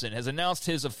Mortensen has announced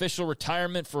his official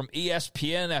retirement from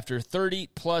ESPN after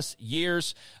 30-plus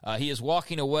years. He is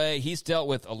walking away. He's dealt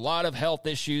with a lot of health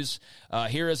issues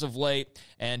here as of late,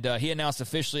 and he announced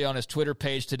officially on his Twitter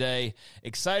page today,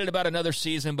 excited about another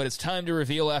season, but it's time to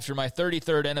reveal after my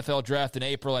 33rd NFL draft in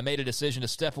April, I made a decision to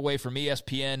step away from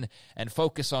ESPN and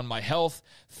focus on my health,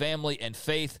 family, and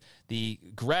faith. The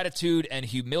gratitude and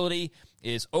humility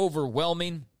is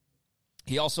overwhelming.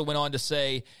 He also went on to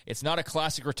say, it's not a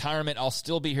classic retirement. I'll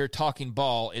still be here talking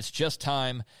ball. It's just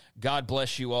time. God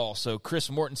bless you all. So Chris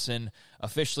Mortensen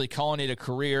officially calling it a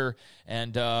career,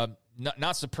 and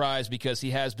not surprised because he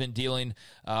has been dealing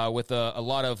with a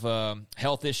lot of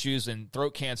health issues, and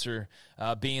throat cancer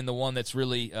being the one that's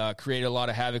really created a lot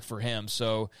of havoc for him.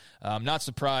 So I'm not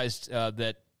surprised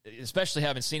that, especially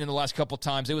having seen him the last couple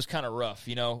times, it was kind of rough,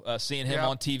 seeing him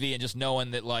on TV and just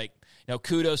knowing that, like,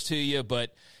 kudos to you,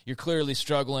 but you're clearly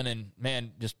struggling, and,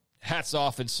 man, just hats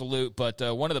off and salute. But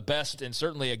one of the best, and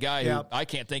certainly a guy who I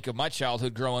can't think of my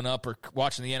childhood growing up or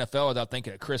watching the NFL without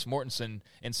thinking of Chris Mortensen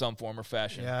in some form or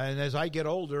fashion. Yeah, and as I get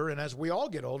older, and as we all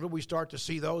get older, we start to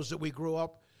see those that we grew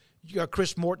up. You got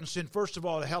Chris Mortensen, first of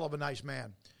all, a hell of a nice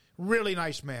man, really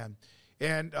nice man.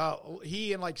 And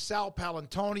he and, like, Sal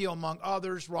Palantonio, among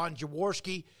others, Ron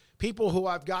Jaworski, people who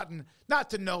I've gotten,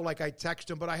 not to know like I text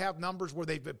them, but I have numbers where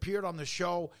they've appeared on the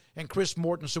show, and Chris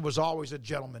Mortensen was always a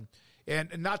gentleman. And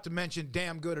not to mention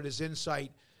damn good at his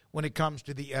insight when it comes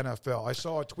to the NFL. I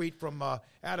saw a tweet from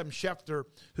Adam Schefter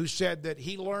who said that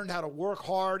he learned how to work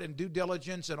hard and due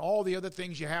diligence and all the other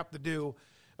things you have to do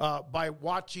by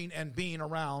watching and being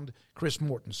around Chris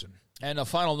Mortensen. And a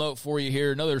final note for you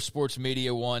here, another sports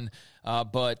media one,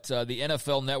 but the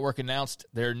NFL Network announced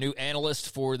their new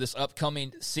analyst for this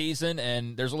upcoming season,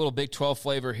 and there's a little Big 12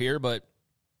 flavor here, but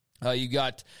you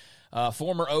got a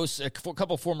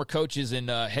couple former coaches in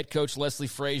head coach Leslie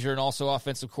Frazier and also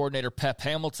offensive coordinator Pep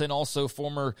Hamilton, also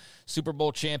former Super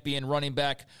Bowl champion running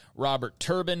back Robert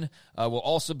Turbin will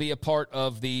also be a part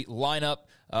of the lineup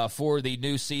for the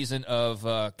new season of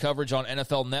coverage on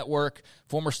NFL Network.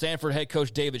 Former Stanford head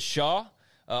coach David Shaw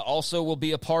also will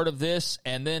be a part of this.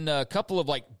 And then a couple of,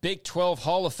 like, Big 12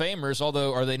 Hall of Famers,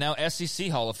 although are they now SEC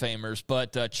Hall of Famers,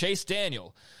 but Chase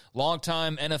Daniel,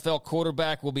 longtime NFL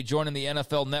quarterback, will be joining the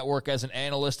NFL Network as an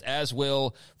analyst, as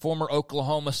will former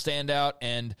Oklahoma standout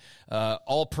and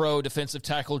all-pro defensive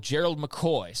tackle Gerald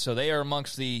McCoy. So they are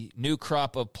amongst the new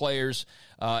crop of players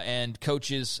and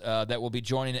coaches that will be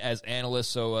joining as analysts.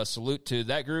 So salute to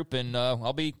that group, and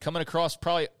I'll be coming across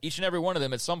probably each and every one of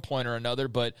them at some point or another,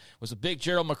 but was a big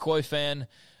Gerald McCoy fan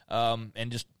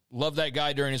and just loved that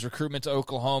guy during his recruitment to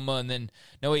Oklahoma, and then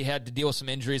know he had to deal with some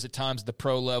injuries at times at the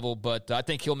pro level, but I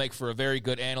think he'll make for a very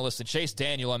good analyst. And Chase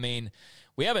Daniel, I mean,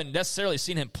 we haven't necessarily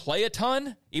seen him play a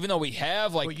ton, even though we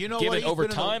have, like, given over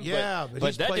time.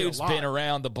 But that dude's been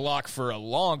around the block for a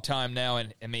long time now,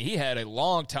 and, I mean, he had a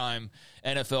long-time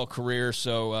NFL career,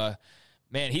 so,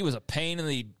 man, he was a pain in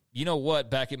the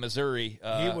back in Missouri.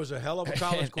 He was a hell of a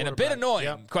college quarterback. And a bit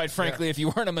annoying, quite frankly, if you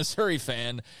weren't a Missouri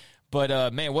fan.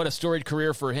 But, man, what a storied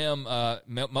career for him,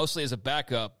 mostly as a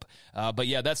backup. But,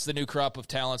 yeah, that's the new crop of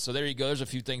talent. So there you go. There's a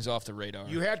few things off the radar.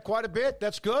 You had quite a bit.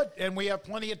 That's good. And we have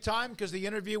plenty of time because the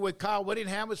interview with Kyle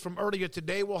Whittingham was from earlier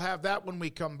today. We'll have that when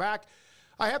we come back.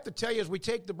 I have to tell you, as we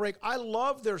take the break, I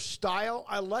love their style.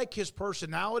 I like his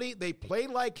personality. They play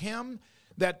like him,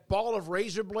 that ball of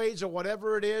razor blades or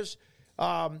whatever it is.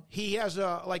 He has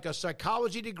a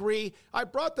psychology degree. I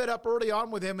brought that up early on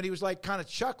with him, and he was like kind of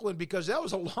chuckling because that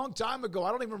was a long time ago.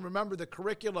 I don't even remember the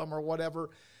curriculum or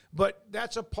whatever, but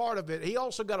that's a part of it. He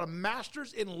also got a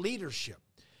master's in leadership,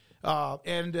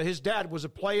 and his dad was a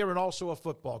player and also a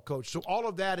football coach. So all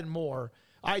of that and more.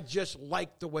 I just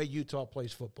like the way Utah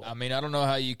plays football. I mean, I don't know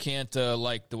how you can't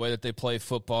like the way that they play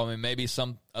football. I mean, maybe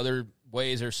some other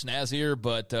ways are snazzier,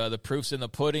 but the proof's in the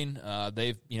pudding.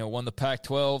 They've won the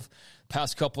Pac-12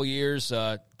 past couple years.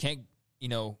 Can't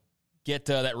get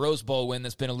that Rose Bowl win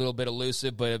that's been a little bit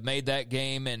elusive, but have made that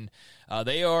game, and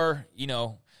they are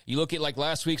you look at like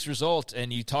last week's result,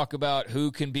 and you talk about who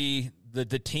can be the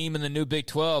team in the new Big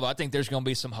 12. I think there's going to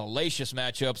be some hellacious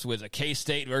matchups with a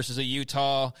K-State versus a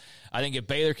Utah. I think if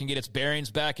Baylor can get its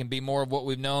bearings back and be more of what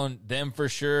we've known them for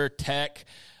sure, Tech,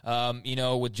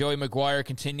 with Joey McGuire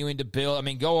continuing to build. I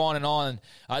mean, go on and on.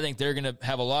 I think they're going to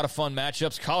have a lot of fun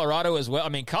matchups. Colorado as well. I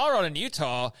mean, Colorado and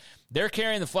Utah, they're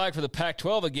carrying the flag for the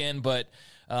Pac-12 again, but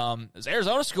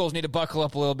Arizona schools need to buckle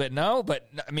up a little bit. No, but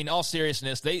I mean, all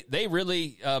seriousness, they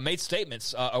really made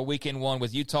statements a weekend one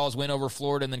with Utah's win over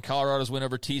Florida and then Colorado's win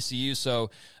over TCU. So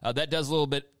that does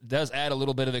add a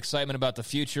little bit of excitement about the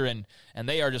future, and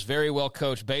they are just very well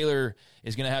coached. Baylor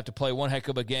is going to have to play one heck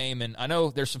of a game, and I know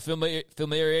there's some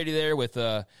familiarity there with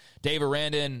Dave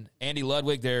Aranda and Andy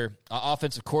Ludwig, their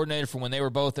offensive coordinator from when they were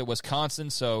both at Wisconsin.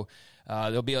 So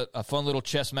there'll be a fun little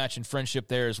chess match and friendship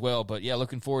there as well. But, yeah,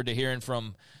 looking forward to hearing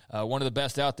from one of the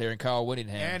best out there in Kyle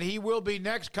Whittingham. And he will be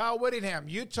next, Kyle Whittingham,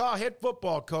 Utah head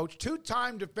football coach,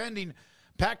 two-time defending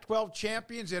Pac-12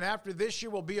 champions, and after this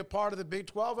year will be a part of the Big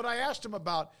 12. And I asked him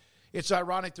about, it's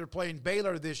ironic they're playing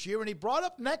Baylor this year. And he brought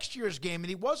up next year's game, and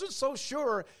he wasn't so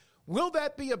sure, will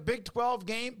that be a Big 12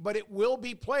 game? But it will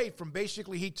be played from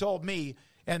basically he told me,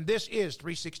 and this is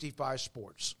 365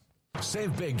 Sports.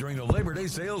 Save big during the Labor Day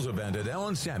sales event at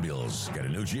Allen Samuels. Get a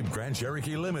new Jeep Grand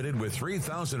Cherokee Limited with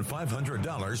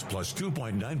 $3,500 plus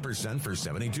 2.9% for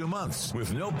 72 months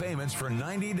with no payments for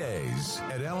 90 days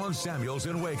at Allen Samuels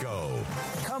in Waco.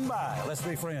 Come by. Let's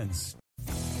be friends.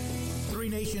 Three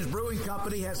Nations Brewing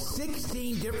Company has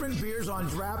 16 different beers on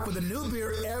draft with a new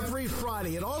beer every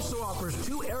Friday. It also offers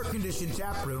 2 air-conditioned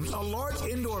tap rooms, a large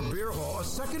indoor beer hall, a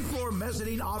second-floor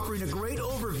mezzanine offering a great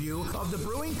overview of the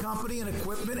brewing company and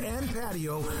equipment and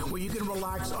patio where you can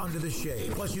relax under the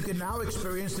shade. Plus, you can now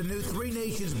experience the new Three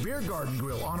Nations Beer Garden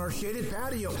Grill on our shaded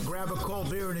patio. Grab a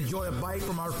cold beer and enjoy a bite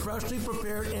from our freshly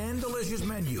prepared and delicious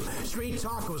menu. Street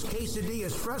tacos,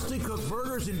 quesadillas, freshly cooked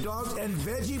burgers and dogs, and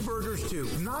veggie burgers too.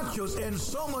 Nachos and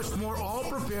so much more, all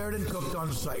prepared and cooked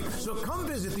on site. So come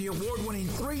visit the award-winning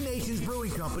Three Nations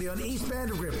Brewing Company on East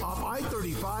Vandergrift off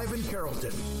I-35 in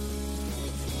Carrollton.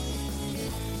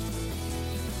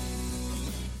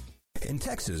 In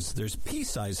Texas, there's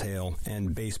pea-size hail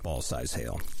and baseball-size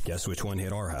hail. Guess which one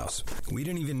hit our house? We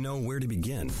didn't even know where to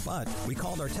begin, but we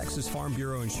called our Texas Farm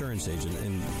Bureau insurance agent,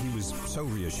 and he was so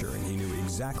reassuring. He knew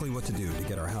exactly what to do to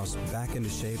get our house back into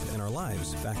shape and our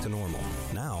lives back to normal.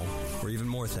 Now, we're even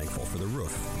more thankful for the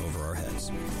roof over our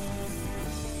heads.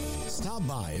 Stop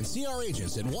by and see our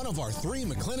agents at one of our 3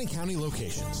 McLennan County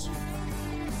locations.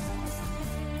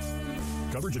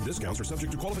 Coverage and discounts are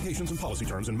subject to qualifications and policy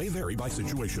terms and may vary by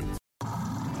situation.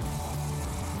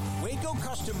 Waco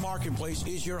Custom Marketplace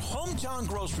is your hometown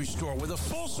grocery store with a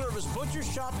full-service butcher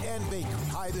shop and bakery.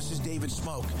 Hi, this is David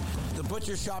Smoke. The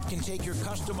butcher shop can take your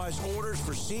customized orders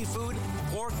for seafood,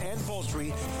 pork, and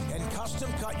poultry and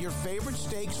custom cut your favorite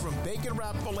steaks from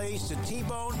bacon-wrapped fillets to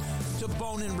T-bone to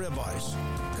bone-in ribeyes.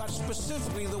 Cut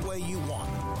specifically the way you want.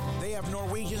 They have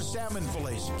Norwegian salmon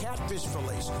fillets, catfish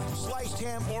fillets, sliced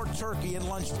ham or turkey and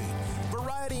lunch meat,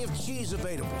 variety of cheese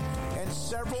available, and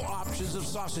several options of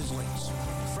sausage links.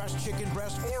 Fresh chicken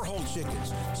breast or whole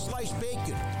chickens, sliced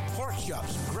bacon, pork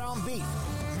chops, ground beef,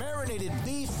 marinated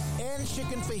beef, and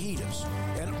chicken fajitas,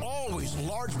 and always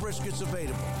large briskets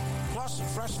available, plus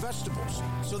fresh vegetables.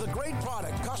 So the great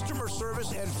product, customer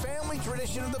service, and family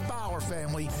tradition of the Bauer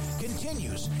family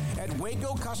continues at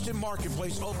Waco Custom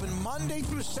Marketplace, open Monday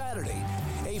through Saturday.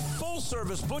 A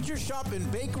full-service butcher shop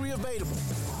and bakery available.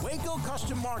 Waco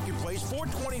Custom Marketplace,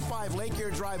 425 Lake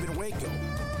Air Drive in Waco,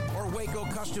 or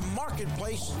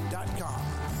WacoCustomMarketplace.com.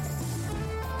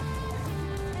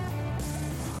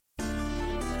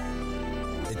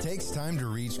 It takes time to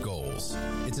reach goals.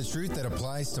 It's a truth that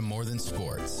applies to more than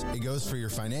sports. It goes for your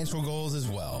financial goals as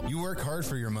well. You work hard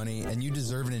for your money, and you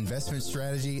deserve an investment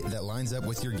strategy that lines up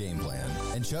with your game plan.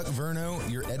 And Chuck Verno,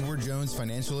 your Edward Jones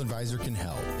financial advisor, can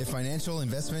help. If financial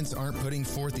investments aren't putting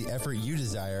forth the effort you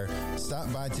desire,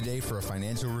 stop by today for a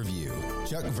financial review.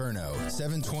 Chuck Verno,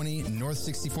 720 North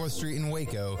 64th Street in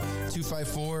Waco,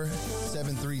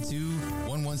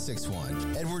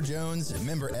 254-732-1161. Edward Jones,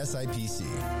 member SIPC.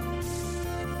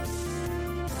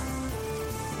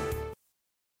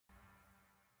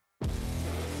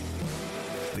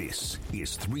 This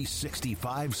is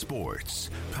 365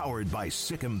 Sports, powered by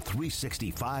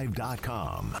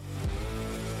Sikkim365.com.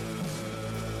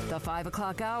 The 5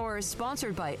 o'clock hour is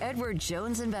sponsored by Edward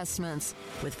Jones Investments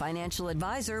with financial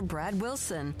advisor Brad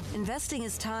Wilson. Investing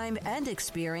his time and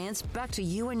experience back to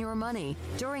you and your money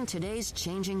during today's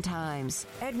changing times.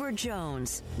 Edward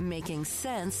Jones, making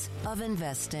sense of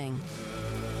investing.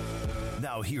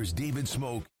 Now here's David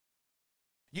Smoke.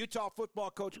 Utah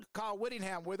football coach Kyle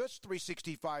Whittingham with us,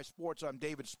 365 Sports. I'm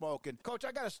David Smoke. And, Coach,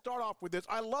 I got to start off with this.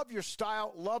 I love your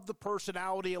style, love the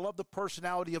personality. I love the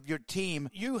personality of your team.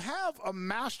 You have a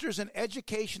master's in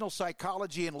educational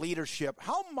psychology and leadership.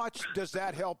 How much does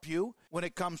that help you when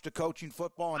it comes to coaching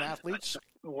football and athletes?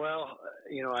 Well,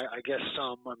 you know, I guess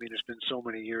some. I mean, it's been so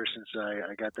many years since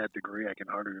I got that degree, I can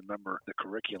hardly remember the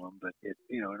curriculum. But,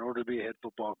 in order to be a head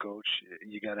football coach,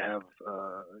 you got to have,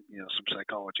 some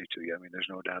psychology to you. I mean, there's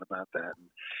no doubt about that.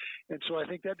 And so I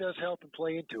think that does help and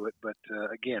play into it. But,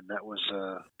 again, that was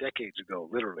decades ago,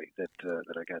 literally, that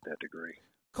I got that degree.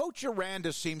 Coach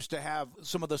Aranda seems to have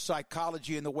some of the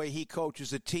psychology in the way he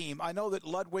coaches a team. I know that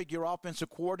Ludwig, your offensive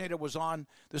coordinator, was on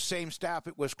the same staff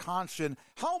at Wisconsin.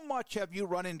 How much have you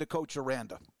run into Coach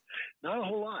Aranda? Not a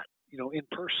whole lot, in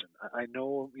person. I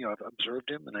know, I've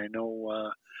observed him, and I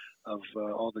know of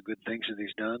all the good things that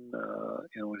he's done,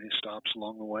 in his stops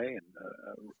along the way, and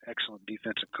excellent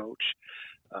defensive coach.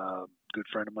 Good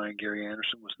friend of mine, Gary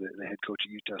Anderson, was the head coach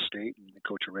at Utah State, and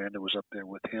Coach Aranda was up there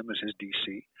with him as his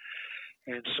DC.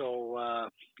 And so,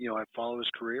 I've followed his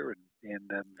career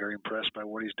and I'm very impressed by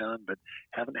what he's done, but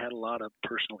haven't had a lot of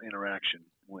personal interaction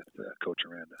with Coach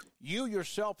Aranda. You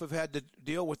yourself have had to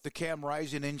deal with the Cam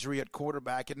Rising injury at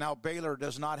quarterback, and now Baylor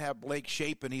does not have Blake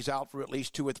Shapen. He's out for at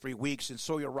least 2 or 3 weeks, and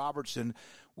Sawyer Robertson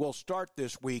will start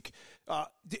this week.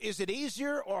 Is it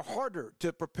easier or harder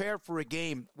to prepare for a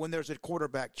game when there's a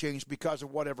quarterback change because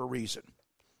of whatever reason?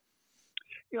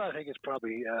 I think it's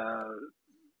probably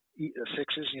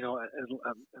sixes,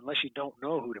 unless you don't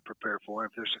know who to prepare for.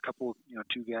 If there's a couple,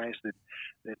 2 guys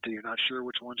that you're not sure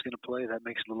which one's going to play, that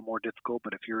makes it a little more difficult.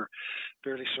 But if you're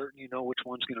fairly certain you know which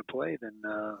one's going to play, then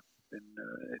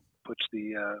it puts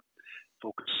the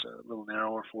focus a little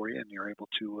narrower for you, and you're able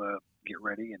to get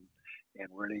ready and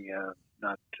really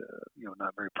not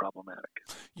very problematic.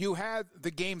 You had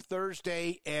the game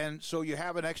Thursday, and so you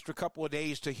have an extra couple of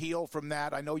days to heal from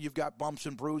that. I know you've got bumps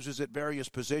and bruises at various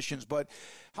positions, but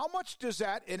how much does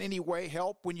that in any way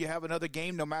help when you have another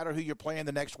game, no matter who you're playing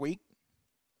the next week?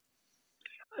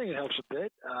 I think it helps a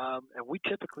bit, and we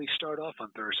typically start off on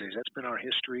Thursdays. That's been our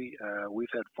history.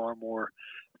 We've had far more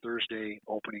Thursday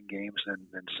opening games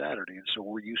than Saturday, and so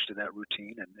we're used to that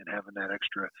routine and having that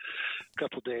extra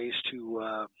couple days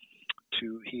to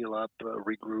heal up,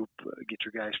 regroup, get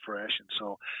your guys fresh, and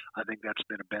so I think that's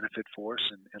been a benefit for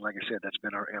us. And like I said, that's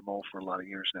been our MO for a lot of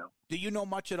years now. Do you know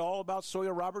much at all about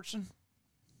Sawyer Robertson?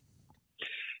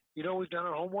 We've done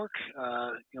our homework.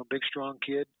 Big, strong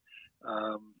kid.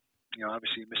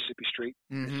 Obviously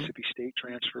Mississippi State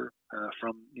transfer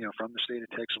from the state of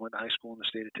Texas, went to high school in the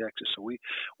state of Texas. So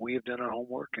we have done our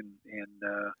homework, and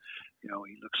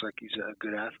he looks like he's a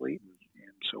good athlete,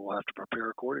 and so we'll have to prepare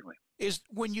accordingly. Is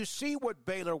when you see what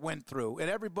Baylor went through, and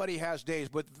everybody has days,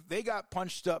 but they got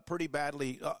punched up pretty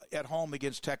badly at home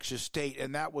against Texas State,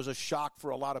 and that was a shock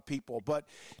for a lot of people. But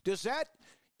does that,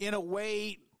 in a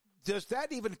way, does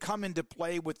that even come into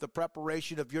play with the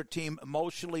preparation of your team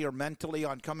emotionally or mentally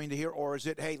on coming to here? Or is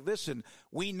it, hey, listen,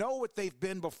 we know what they've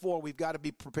been before. We've got to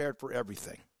be prepared for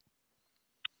everything?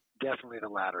 Definitely the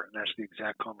latter, and that's the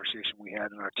exact conversation we had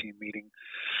in our team meeting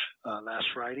last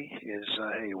Friday. Is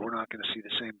hey, we're not going to see the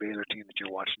same Baylor team that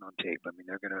you're watching on tape. I mean,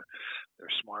 they're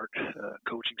smart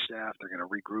coaching staff. They're going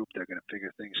to regroup. They're going to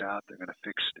figure things out. They're going to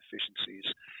fix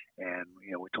deficiencies. And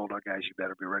we told our guys, you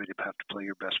better be ready to have to play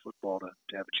your best football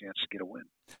to have a chance to get a win.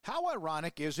 How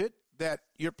ironic is it that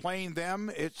you're playing them?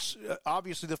 It's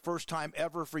obviously the first time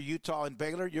ever for Utah and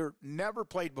Baylor. You're never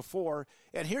played before,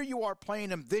 and here you are playing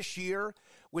them this year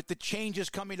with the changes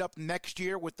coming up next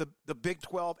year with the Big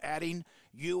 12 adding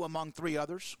you among 3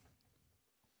 others.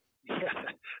 Yeah,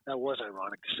 that was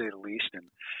ironic to say the least, and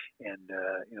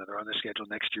they're on the schedule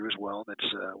next year as well. That's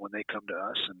when they come to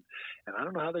us, and I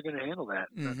don't know how they're going to handle that.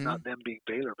 Mm-hmm. Not them being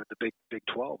Baylor, but the Big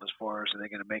 12. As far as are they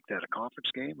going to make that a conference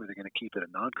game, or are they going to keep it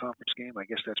a non-conference game? I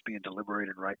guess that's being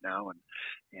deliberated right now,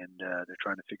 and they're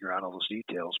trying to figure out all those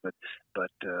details. But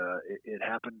it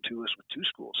happened to us with 2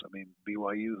 schools. I mean,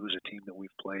 BYU, who's a team that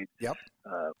we've played. Yep.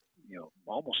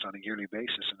 Almost on a yearly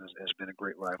basis, and has been a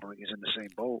great rivalry, is in the same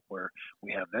boat where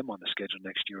we have them on the schedule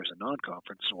next year as a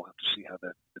non-conference, so we'll have to see how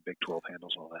the Big 12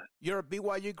 handles all that. You're a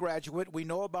BYU graduate. We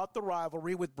know about the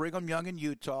rivalry with Brigham Young and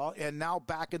Utah, and now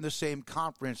back in the same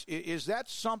conference. Is that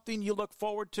something you look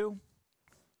forward to?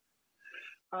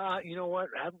 You know what?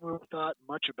 I haven't really thought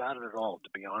much about it at all, to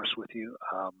be honest with you.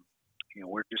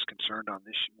 We're just concerned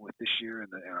with this year and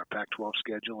our Pac-12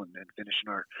 schedule and finishing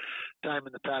our time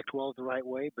in the Pac-12 the right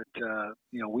way. But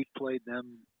we've played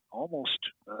them almost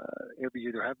every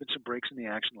year. There have been some breaks in the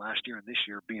action last year, and this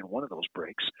year being one of those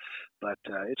breaks. But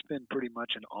it's been pretty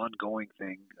much an ongoing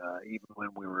thing, even when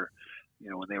we were.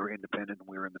 When they were independent and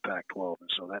we were in the Pac-12. And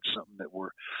so that's something that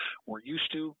we're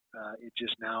used to. It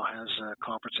just now has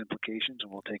conference implications,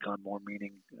 and will take on more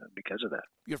meaning because of that.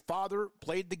 Your father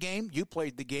played the game. You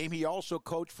played the game. He also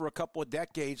coached for a couple of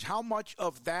decades. How much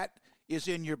of that is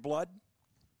in your blood?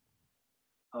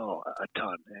 Oh, a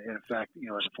ton. In fact,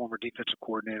 as a former defensive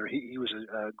coordinator, he was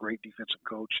a great defensive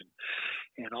coach,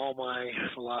 and all my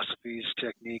philosophies,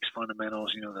 techniques,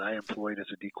 fundamentals, that I employed as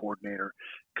a D coordinator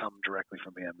come directly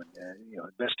from him. And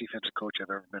the best defensive coach I've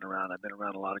ever been around. I've been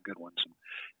around a lot of good ones,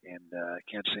 and I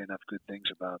can't say enough good things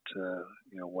about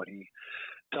what he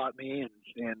taught me.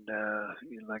 And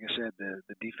like I said,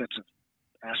 the defensive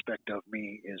aspect of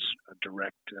me is a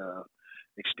direct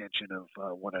extension of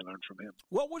what I learned from him.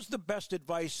 What was the best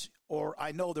advice, or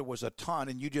I know there was a ton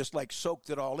and you just soaked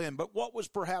it all in, but what was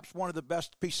perhaps one of the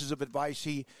best pieces of advice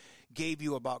he gave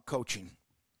you about coaching?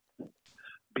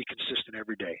 Be consistent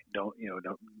every day. Don't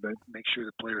make sure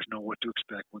the players know what to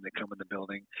expect when they come in the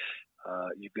building.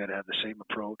 You've got to have the same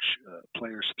approach.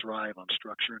 Players thrive on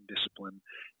structure and discipline,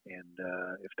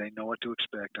 And if they know what to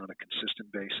expect on a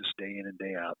consistent basis, day in and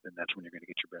day out, then that's when you're going to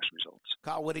get your best results.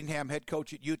 Kyle Whittingham, head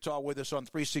coach at Utah, with us on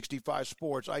 365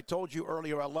 Sports. I told you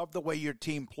earlier, I love the way your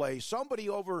team plays. Somebody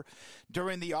over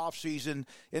during the offseason,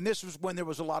 and this was when there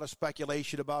was a lot of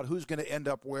speculation about who's going to end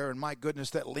up where, and my goodness,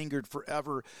 that lingered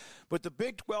forever. But the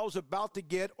Big 12 is about to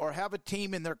get or have a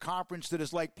team in their conference that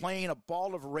is like playing a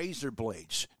ball of razor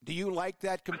blades. Do you like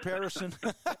that comparison?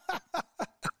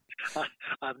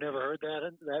 I've never heard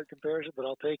that comparison, but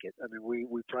I'll take it. I mean,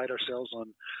 we pride ourselves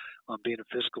on being a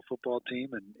physical football team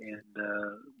and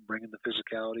bringing the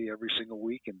physicality every single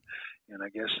week, and I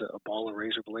guess a ball of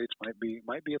razor blades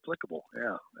might be applicable.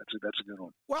 Yeah, that's a good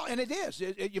one. Well, and it is.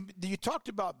 You talked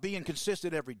about being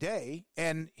consistent every day,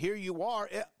 and here you are.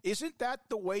 Isn't that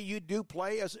the way you do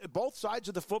play as both sides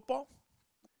of the football?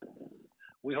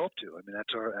 We hope to. I mean,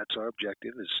 that's our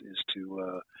objective is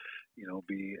to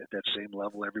be at that same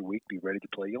level every week, be ready to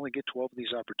play. You only get 12 of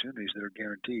these opportunities that are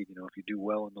guaranteed. You know, if you do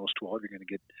well in those 12, you're going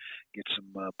to get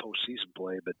some postseason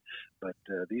play. But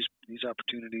these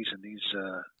opportunities and these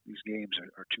games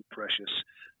are too precious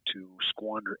to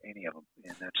squander any of them,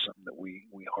 and that's something that we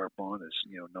harp on. Is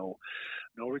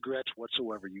no regrets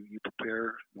whatsoever. You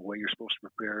prepare the way you're supposed to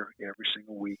prepare every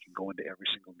single week and go into every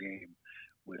single game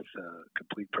with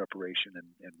complete preparation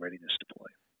and readiness to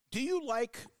play. Do you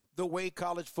like the way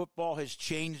college football has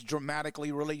changed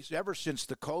dramatically, really, ever since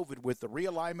the COVID with the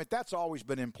realignment? That's always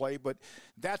been in play, but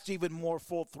that's even more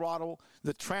full throttle.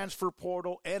 The transfer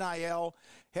portal, NIL,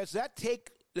 has that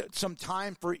take some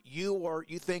time for you, or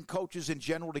you think coaches in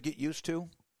general, to get used to?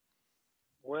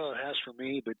 Well, it has for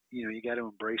me, but you got to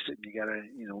embrace it, and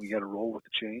you got to roll with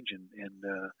the change and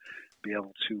be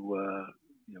able to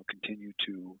continue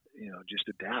to just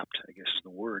adapt, I guess is the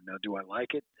word. Now, do I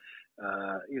like it?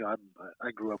 I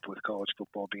grew up with college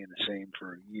football being the same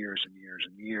for years and years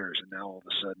and years, and now all of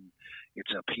a sudden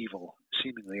it's upheaval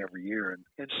seemingly every year.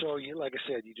 And so, like I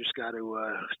said, you just got to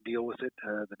deal with it.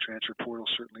 The transfer portal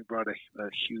certainly brought a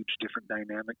huge different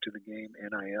dynamic to the game.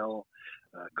 NIL,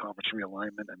 conference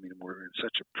realignment. I mean, we're in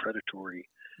such a predatory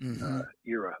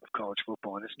era of college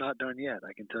football, and it's not done yet.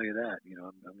 I can tell you that.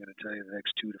 I'm going to tell you the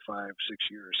next 2 to 5, 6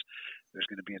 years, there's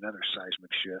going to be another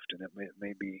seismic shift, and it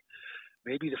may be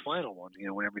the final one,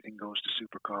 when everything goes to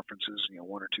super conferences, 1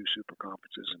 or 2 super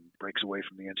conferences, and breaks away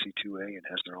from the NC2A and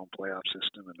has their own playoff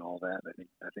system and all that.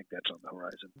 I think that's on the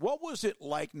horizon. What was it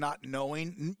like not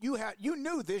knowing? You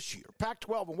knew this year,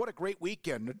 Pac-12, and what a great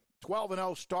weekend.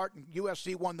 12-0 start, and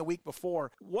USC won the week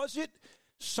before. Was it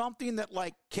something that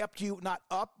kept you not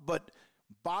up, but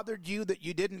bothered you that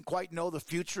you didn't quite know the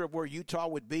future of where Utah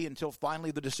would be until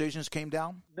finally the decisions came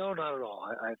down? No, not at all.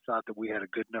 I thought that we had a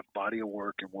good enough body of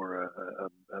work, and we're a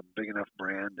big enough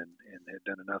brand, and had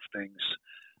done enough things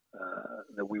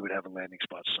that we would have a landing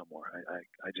spot somewhere.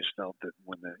 I just felt that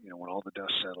when all the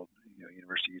dust settled,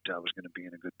 University of Utah was going to be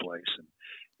in a good place,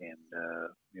 and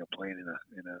playing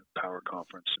in a power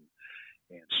conference,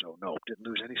 and so no, didn't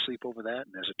lose any sleep over that.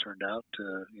 And as it turned out,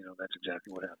 that's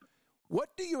exactly what happened.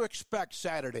 What do you expect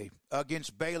Saturday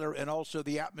against Baylor, and also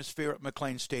the atmosphere at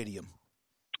McLean Stadium?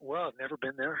 Well, I've never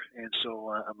been there, and so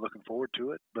I'm looking forward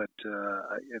to it. But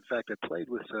in fact, I played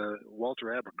with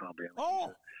Walter Abercrombie.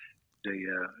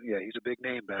 He's a big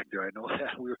name back there. I know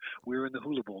that. We were in the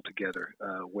Hula Bowl together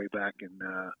way back in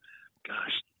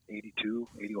 82,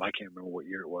 I can't remember what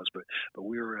year it was, but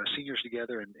we were seniors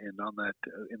together, and on that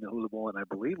in the Hula Bowl, and I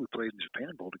believe we played in the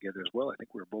Japan Bowl together as well. I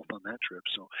think we were both on that trip.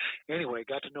 So anyway,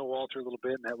 got to know Walter a little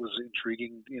bit, and that was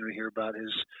intriguing, to hear about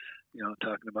his,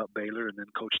 talking about Baylor, and then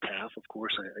Coach Taff, of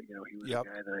course. He was a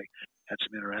guy that I had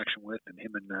some interaction with, and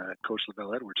him and Coach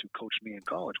Lavelle Edwards, who coached me in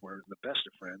college, were the best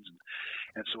of friends.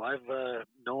 And so I've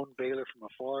known Baylor from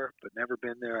afar, but never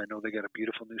been there. I know they got a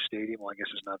beautiful new stadium. Well, I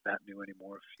guess it's not that new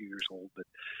anymore, a few years old, but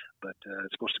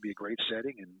it's supposed to be a great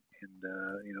setting, and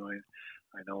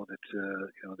I know that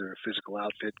they're a physical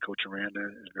outfit. Coach Aranda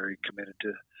is very committed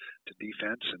to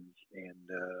defense, and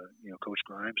Coach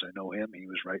Grimes, I know him. He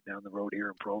was right down the road here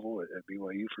in Provo at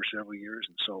BYU for several years,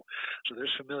 and so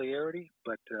there's familiarity,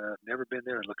 but never been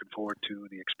there, and looking forward to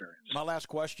the experience. My last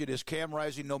question is, Cam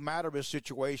Rising, no matter his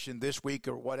situation this week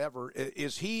or whatever,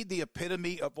 is he the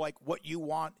epitome of what you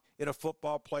want in a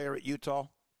football player at Utah?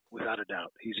 Without a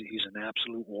doubt, he's an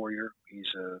absolute warrior. He's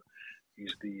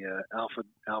the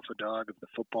alpha dog of the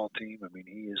football team. I mean,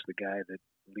 he is the guy that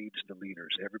leads the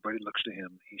leaders. Everybody looks to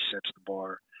him. He sets the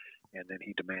bar, and then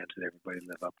he demands that everybody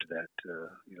live up to that.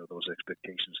 Those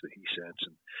expectations that he sets,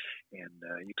 and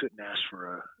you couldn't ask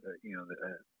for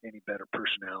any better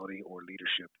personality or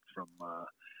leadership from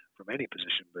from any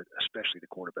position, but especially the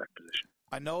quarterback position.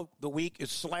 I know the week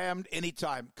is slammed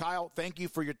anytime. Kyle, thank you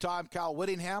for your time. Kyle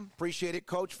Whittingham, appreciate it,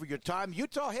 Coach, for your time.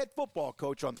 Utah head football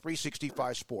coach on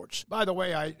 365 Sports. By the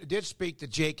way, I did speak to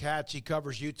Jake Hatch. He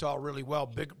covers Utah really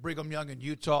well. Brigham Young in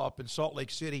Utah up in Salt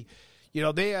Lake City. You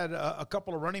know, they had a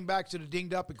couple of running backs that had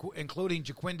dinged up, including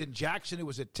Jaquindon Jackson, who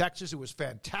was at Texas. It was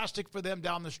fantastic for them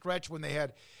down the stretch when they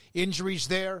had injuries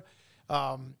there.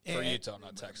 For Utah,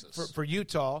 not Texas. For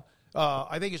Utah.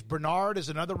 I think it's Bernard is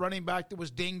another running back that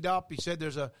was dinged up. He said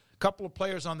there's a couple of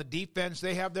players on the defense.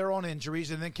 They have their own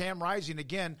injuries. And then Cam Rising,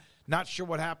 again, not sure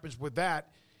what happens with that.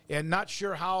 And not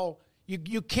sure how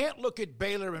you can't look at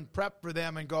Baylor and prep for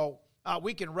them and go,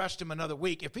 we can rest him another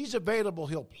week. If he's available,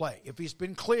 he'll play. If he's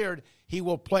been cleared, he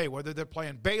will play, whether they're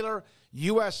playing Baylor,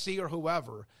 USC, or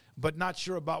whoever. But not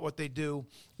sure about what they do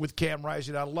with Cam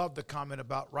Rising. I love the comment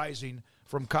about Rising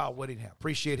from Kyle Whittingham.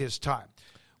 Appreciate his time.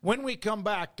 When we come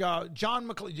back, John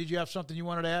McClain, did you have something you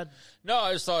wanted to add? No,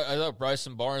 I thought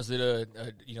Bryson Barnes did a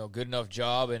good enough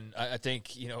job, and I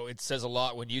think it says a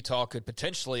lot when Utah could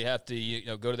potentially have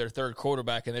to go to their third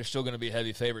quarterback, and they're still going to be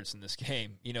heavy favorites in this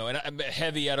game. And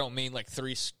heavy, I don't mean like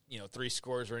three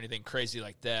scores or anything crazy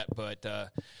like that, but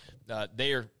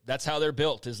that's how they're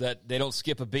built, is that they don't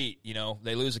skip a beat.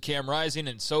 They lose a Cam Rising,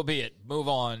 and so be it. Move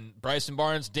on. Bryson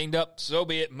Barnes dinged up, so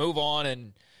be it. Move on,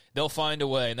 and they'll find a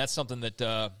way, and that's something that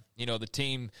the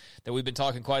team that we've been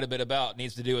talking quite a bit about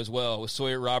needs to do as well with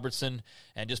Sawyer Robertson,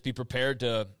 and just be prepared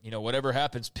to whatever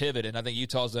happens, pivot. And I think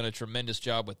Utah's done a tremendous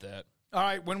job with that. All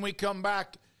right, when we come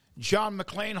back, John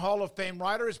McClain, Hall of Fame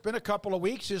writer. It's been a couple of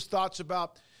weeks. His thoughts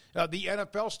about the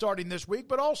NFL starting this week,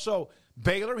 but also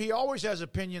Baylor. He always has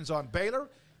opinions on Baylor,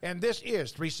 and this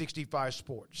is 365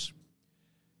 Sports.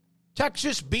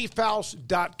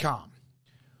 TexasBeefHouse.com.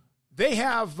 They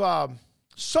have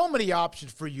so many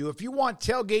options for you. If you want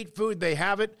tailgate food, they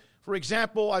have it. For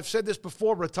example, I've said this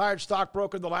before, retired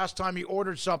stockbroker, the last time he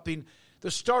ordered something,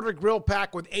 the starter grill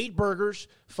pack with 8 burgers,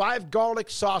 5 garlic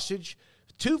sausage,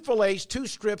 2 fillets, 2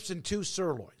 strips, and 2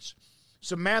 sirloins.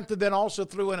 Samantha then also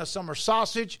threw in a summer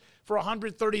sausage for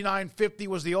 $139.50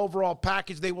 was the overall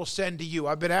package they will send to you.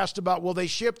 I've been asked about, will they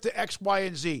ship to X, Y,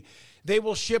 and Z? They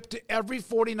will ship to every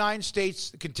 49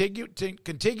 states,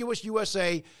 contiguous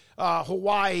USA,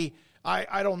 Hawaii.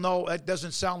 I don't know. That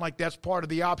doesn't sound like that's part of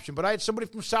the option. But I had somebody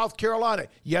from South Carolina.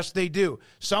 Yes, they do.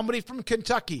 Somebody from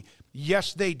Kentucky.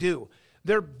 Yes, they do.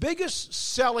 Their biggest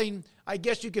selling, I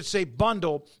guess you could say,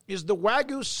 bundle is the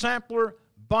Wagyu Sampler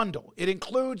Bundle. It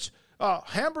includes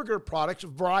hamburger products, a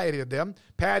variety of them,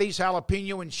 patties,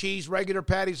 jalapeno, and cheese, regular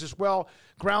patties as well,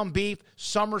 ground beef,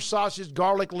 summer sausage,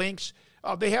 garlic links.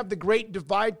 They have the Great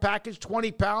Divide package,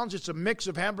 20 pounds. It's a mix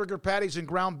of hamburger patties and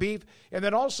ground beef. And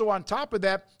then also on top of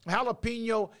that,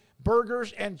 jalapeno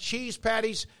burgers and cheese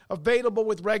patties available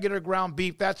with regular ground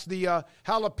beef. That's the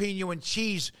jalapeno and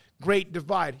cheese Great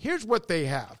Divide. Here's what they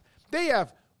have. They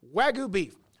have Wagyu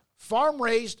beef,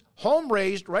 farm-raised,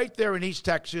 home-raised, right there in East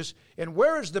Texas. And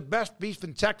where is the best beef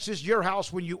in Texas? Your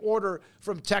house when you order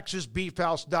from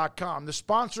TexasBeefHouse.com. The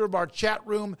sponsor of our chat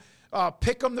room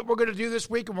pick 'em that we're going to do this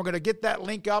week, and we're going to get that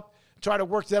link up, try to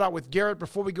work that out with Garrett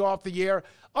before we go off the air.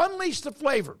 Unleash the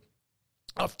flavor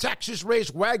of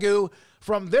Texas-raised Wagyu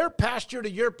from their pasture to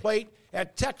your plate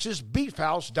at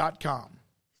TexasBeefHouse.com.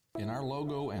 In our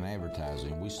logo and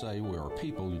advertising, we say we are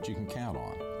people that you can count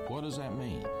on. What does that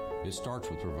mean? It starts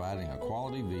with providing a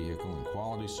quality vehicle and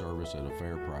quality service at a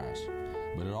fair price.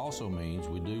 But it also means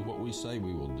we do what we say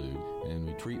we will do, and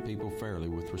we treat people fairly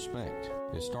with respect.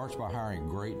 It starts by hiring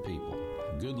great people,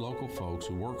 good local folks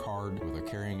who work hard with a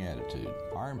caring attitude.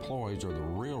 Our employees are the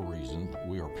real reason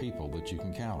we are people that you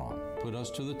can count on. Put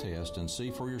us to the test and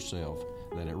see for yourself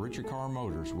that at Richard Carr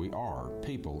Motors, we are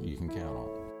people you can count on.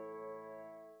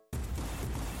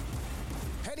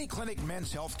 Petty Clinic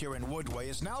Men's Healthcare in Woodway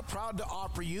is now proud to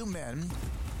offer you men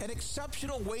an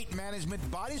exceptional weight management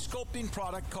body sculpting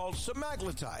product called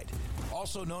semaglutide,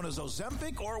 also known as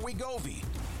Ozempic or Wegovy.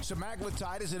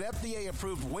 Semaglutide is an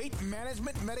FDA-approved weight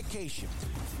management medication.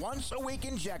 Once-a-week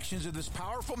injections of this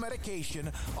powerful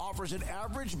medication offers an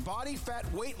average body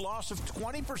fat weight loss of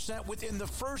 20% within the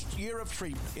first year of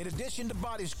treatment. In addition to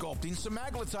body sculpting,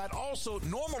 semaglutide also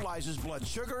normalizes blood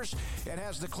sugars and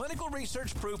has the clinical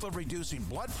research proof of reducing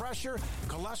blood pressure,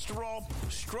 cholesterol,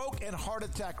 stroke, and heart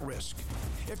attack risk.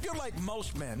 If you're like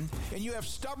most men and you have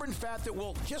stubborn fat that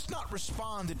will just not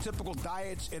respond to typical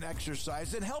diets and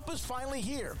exercise, then help is finally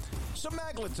here.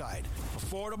 Semaglutide.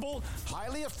 Affordable,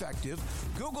 highly effective.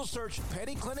 Google search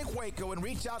Petty Clinic Waco and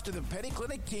reach out to the Petty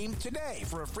Clinic team today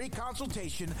for a free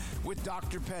consultation with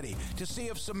Dr. Petty to see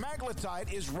if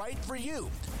semaglutide is right for you.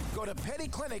 Go to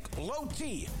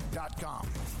pettycliniclowt.com.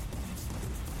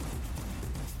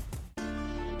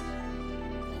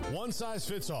 One size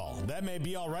fits all. That may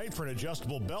be all right for an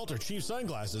adjustable belt or cheap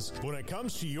sunglasses, but when it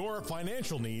comes to your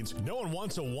financial needs, no one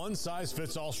wants a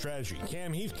one-size-fits-all strategy.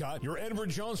 Cam Heathcott, your Edward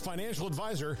Jones financial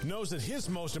advisor, knows that his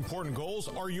most important goals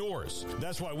are yours.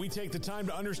 That's why we take the time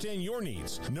to understand your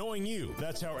needs, knowing you.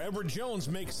 That's how Edward Jones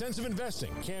makes sense of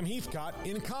investing. Cam Heathcott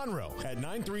in Conroe at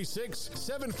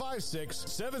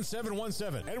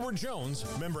 936-756-7717. Edward Jones,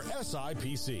 member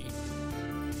SIPC.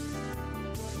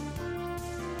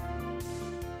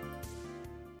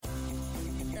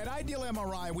 At Ideal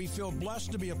MRI, we feel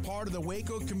blessed to be a part of the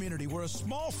Waco community. We're a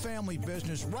small family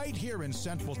business right here in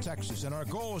Central Texas, and our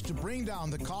goal is to bring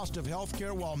down the cost of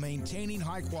healthcare while maintaining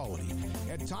high quality.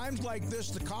 At times like this,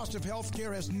 the cost of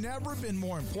healthcare has never been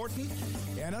more important,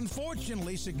 and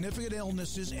unfortunately, significant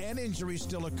illnesses and injuries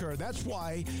still occur. That's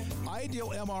why Ideal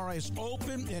MRI is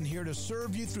open and here to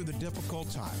serve you through the difficult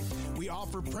time. We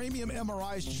offer premium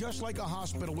MRIs just like a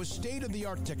hospital with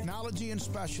state-of-the-art technology and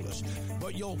specialists,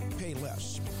 but you'll pay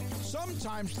less.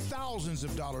 Sometimes thousands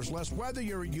of dollars less, whether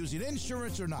you're using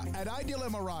insurance or not. At Ideal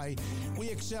MRI, we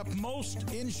accept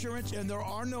most insurance and there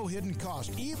are no hidden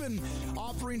costs, even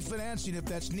offering financing if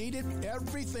that's needed.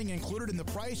 Everything included in the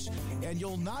price, and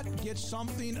you'll not get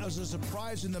something as a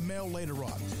surprise in the mail later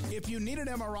on. If you need an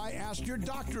MRI, ask your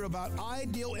doctor about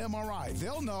Ideal MRI.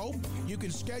 They'll know. You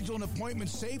can schedule an appointment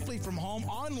safely from home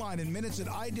online in minutes at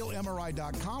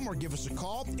idealmri.com or give us a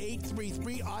call,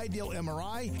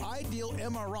 833-IDEAL-MRI,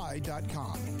 idealmri.com.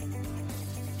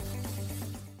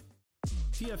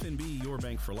 TFNB Your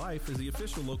Bank for Life is the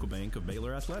official local bank of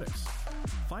Baylor Athletics.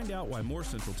 Find out why more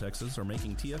Central Texas are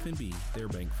making TFNB their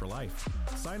bank for life.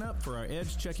 Sign up for our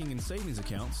Edge checking and savings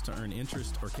accounts to earn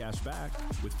interest or cash back.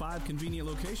 With 5 convenient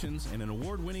locations and an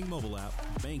award-winning mobile app,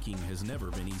 banking has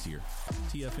never been easier.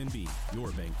 TFNB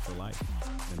Your Bank for Life.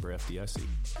 Member FDIC.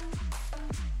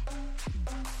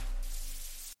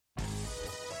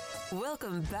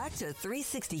 Welcome back to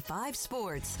 365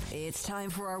 Sports. It's time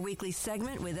for our weekly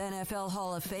segment with NFL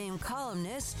Hall of Fame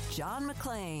columnist John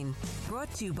McClain.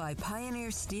 Brought to you by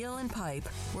Pioneer Steel and Pipe,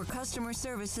 where customer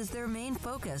service is their main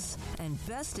focus, and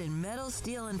best in metal,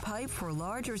 steel, and pipe for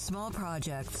large or small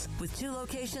projects, with 2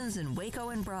 locations in Waco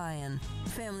and Bryan.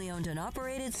 Family owned and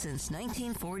operated since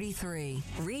 1943.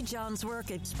 Read John's work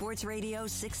at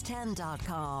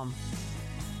sportsradio610.com.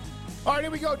 All right,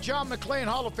 here we go. John McClain,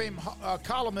 Hall of Fame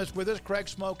columnist with us, Craig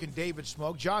Smoke and David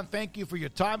Smoke. John, thank you for your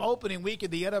time. Opening week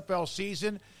of the NFL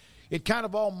season. It kind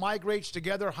of all migrates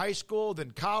together, high school,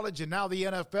 then college, and now the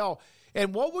NFL.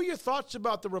 And what were your thoughts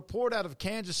about the report out of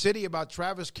Kansas City about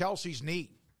Travis Kelce's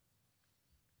knee?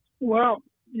 Well,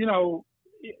 you know,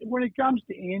 when it comes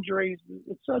to injuries,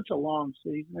 it's such a long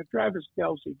season. If Travis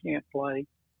Kelce can't play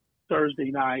Thursday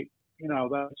night, you know,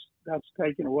 that's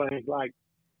taken away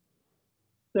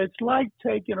It's like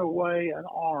taking away an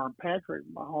arm, Patrick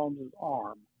Mahomes'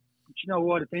 arm. But you know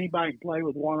what? If anybody can play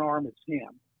with one arm, it's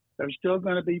him. They're still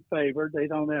going to be favored. They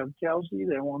don't have Kelce.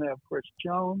 They won't have Chris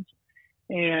Jones.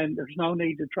 And there's no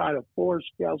need to try to force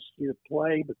Kelce to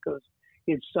play because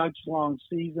it's such a long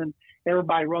season.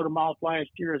 Everybody wrote him off last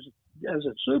year as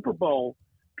a Super Bowl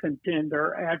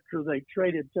contender after they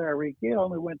traded Tyreek Hill.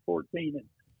 Only went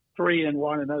 14-3 and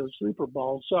won another Super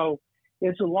Bowl. So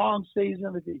it's a long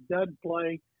season. If he doesn't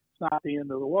play, it's not the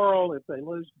end of the world. If they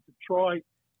lose to Detroit,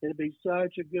 it'd be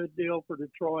such a good deal for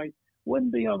Detroit.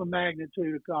 Wouldn't be on the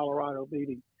magnitude of Colorado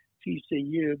beating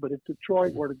TCU, but if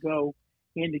Detroit were to go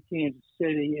into Kansas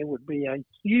City, it would be a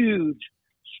huge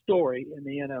story in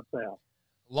the NFL.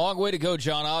 Long way to go,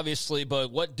 John, obviously,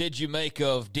 but what did you make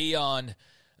of Neon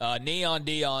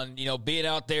Deion, you know, being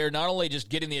out there, not only just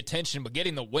getting the attention, but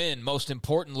getting the win, most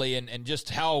importantly, and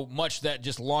just how much that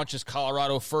just launches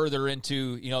Colorado further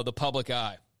into, you know, the public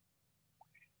eye?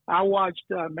 I watched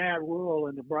Matt Rule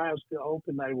in Nebraska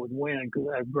hoping they would win because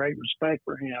I have great respect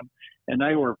for him. And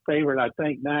they were favored, I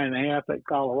think, 9.5 at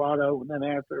Colorado. And then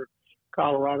after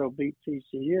Colorado beat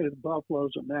TCU, the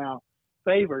Buffaloes are now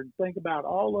favored. Think about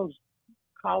all those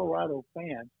Colorado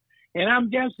fans. And I'm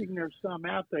guessing there's some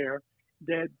out there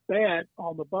that bet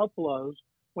on the Buffaloes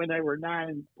when they were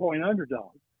 9-point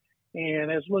underdogs.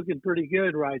 And it's looking pretty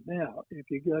good right now if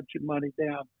you got your money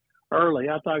down early.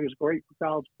 I thought it was great for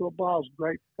college football. It was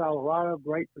great for Colorado,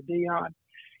 great for Deion.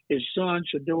 His son,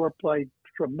 Shedeur, played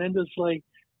tremendously.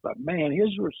 But, man,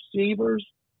 his receivers,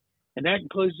 and that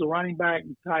includes the running back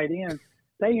and tight end,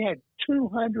 they had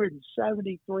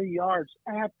 273 yards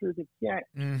after the catch.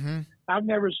 Mm-hmm. I've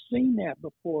never seen that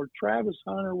before. Travis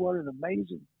Hunter, what an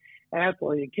amazing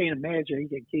athlete. I can't imagine he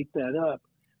can keep that up.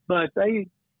 But they,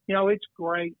 you know, it's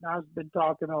great. And I've been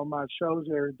talking on my shows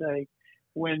every day.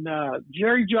 When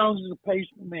Jerry Jones is a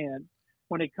patient man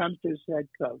when it comes to his head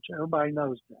coach. Everybody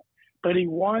knows that. but he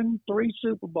won 3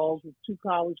 Super Bowls with 2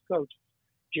 college coaches,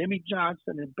 Jimmy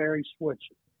Johnson and Barry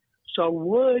Switzer. So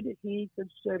would he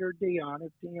consider Deion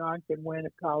if Deion can win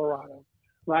at Colorado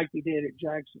like he did at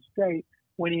Jackson State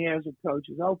when he has a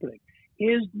coach's opening?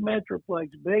 Is the Metroplex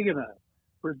big enough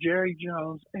for Jerry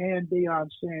Jones and Deion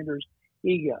Sanders'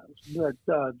 egos? But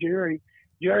Jerry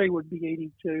would be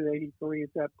 82, 83 at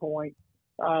that point,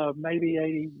 maybe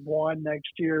 81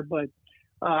 next year, but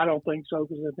I don't think so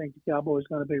because I think the Cowboys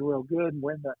are going to be real good and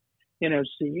win the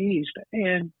NFC East.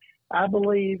 And I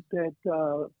believe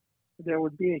that there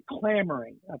would be a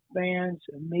clamoring of fans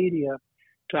and media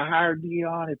to hire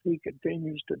Deion if he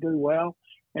continues to do well.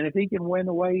 And if he can win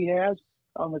the way he has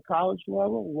on the college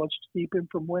level, what's to keep him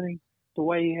from winning the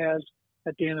way he has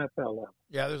at the NFL level?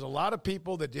 Yeah, there's a lot of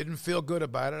people that didn't feel good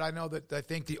about it. I know that I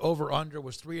think the over-under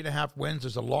was 3.5 wins.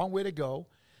 There's a long way to go.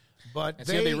 But it's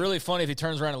going to be really funny if he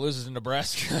turns around and loses in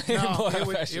Nebraska. No,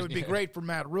 it would be great for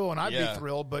Matt Rule, and I'd be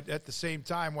thrilled. But at the same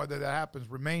time, whether that happens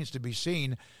remains to be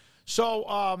seen.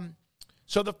 So,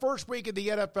 so the first week of the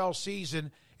NFL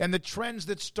season and the trends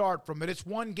that start from it, it's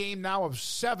one game now of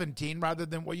 17 rather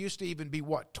than what used to even be,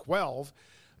 12.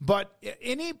 But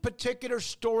any particular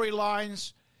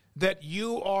storylines that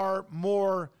you are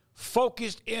more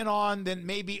focused in on than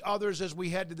maybe others as we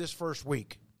head to this first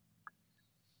week?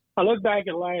 I look back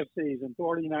at last season,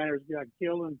 49ers got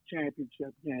killed in the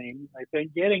championship game. They've been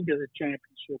getting to the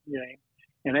championship game,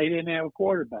 and they didn't have a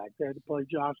quarterback. They had to play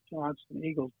Josh Johnson. The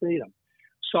Eagles beat them.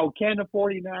 So can the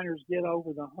 49ers get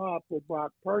over the hump with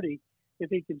Brock Purdy if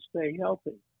he can stay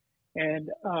healthy? And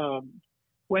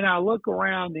when I look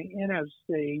around the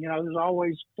NFC, there's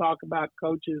always talk about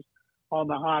coaches on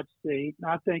the hot seat.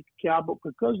 And I think the Cowboys,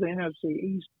 because the NFC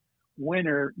East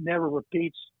winner never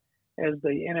repeats as the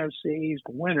NFC East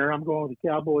winner, I'm going with the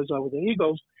Cowboys over the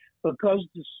Eagles, because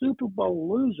the Super Bowl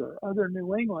loser, other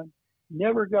New England,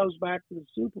 never goes back to the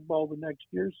Super Bowl the next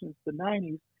year since the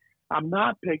 90s. I'm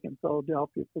not picking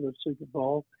Philadelphia for the Super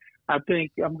Bowl. I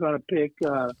think I'm going to pick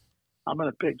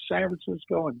San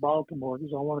Francisco and Baltimore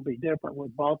because I want to be different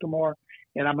with Baltimore,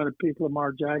 and I'm going to pick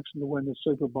Lamar Jackson to win the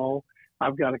Super Bowl.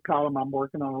 I've got a column I'm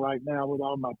working on right now with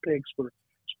all my picks for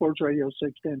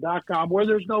sportsradio610.com where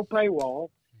there's no paywall.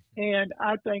 And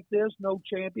I think there's no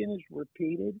champion is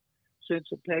repeated since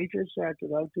the Patriots after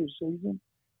the 02 season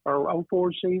or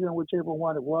 04 season, whichever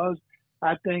one it was.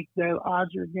 I think the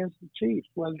odds are against the Chiefs,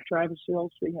 whether Travis Kelce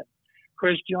and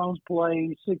Chris Jones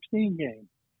play 16 games.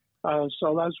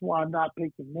 So that's why I'm not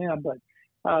picking them. But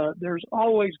there's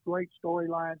always great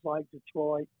storylines like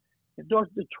Detroit. And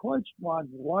Detroit's won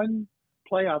one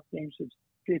playoff game since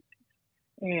the 50s.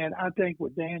 And I think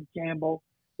with Dan Campbell,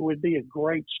 it would be a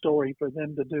great story for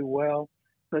them to do well.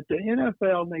 But the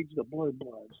NFL needs the blue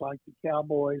bloods like the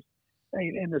Cowboys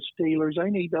and the Steelers. They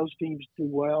need those teams to do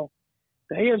well.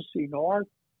 The AFC North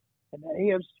and the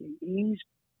AFC East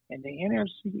and the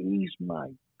NFC East, my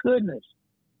goodness,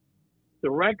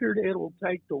 the record it'll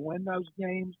take to win those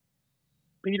games.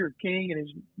 Peter King in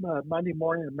his Monday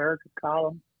Morning America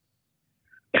column,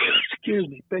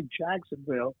 picked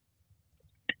Jacksonville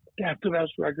to have the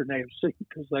best record in the AFC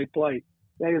because they play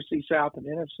the AFC South and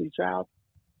NFC South.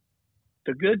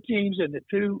 The good teams in the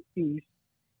 2 East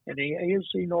and the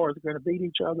AFC North are going to beat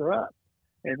each other up.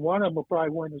 And one of them will probably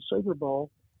win the Super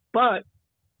Bowl. But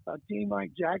a team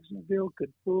like Jacksonville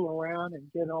could fool around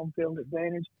and get home field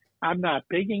advantage. I'm not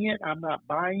picking it. I'm not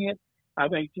buying it. I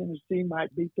think Tennessee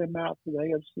might beat them out for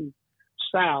the AFC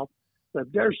South.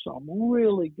 But there's some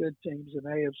really good teams in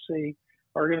AFC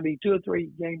are going to be 2 or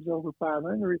 3 games over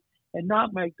 500 and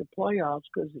not make the playoffs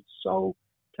because it's so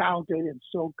talented and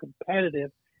so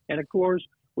competitive. And, of course,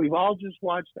 we've all just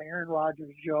watched the Aaron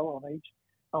Rodgers show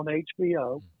on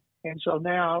HBO. And so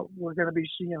now we're going to be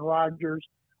seeing Rodgers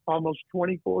almost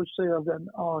 24/7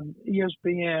 on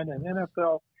ESPN and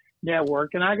NFL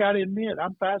Network. And I got to admit,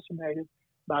 I'm fascinated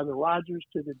by the Rodgers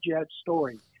to the Jets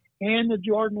story and the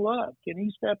Jordan Love. Can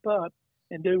he step up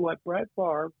and do what Brett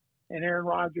Favre and Aaron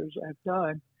Rodgers have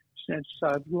done since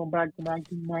going back to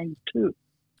 1992?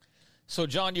 So,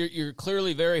 John, you're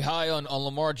clearly very high on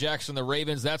Lamar Jackson, the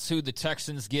Ravens. That's who the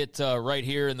Texans get right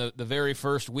here in the very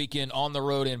first weekend on the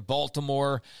road in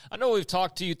Baltimore. I know we've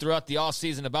talked to you throughout the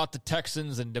offseason about the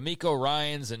Texans and DeMeco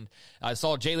Ryans, and I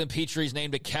saw Jalen Petre's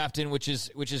named a captain, which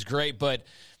is great. But,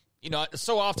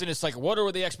 so often it's like, what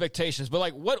are the expectations? But,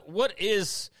 like, what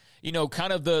is,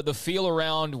 kind of the feel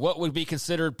around what would be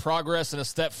considered progress and a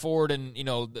step forward and,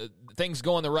 things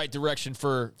go in the right direction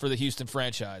for the Houston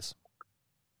franchise?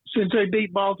 Since they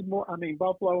beat Buffalo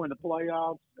in the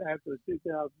playoffs after the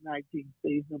 2019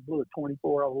 season and blew a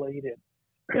 24-0 lead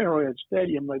at Arrowhead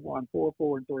Stadium, they won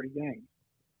 4-4 in 3 games.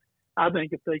 I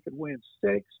think if they could win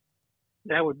 6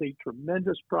 that would be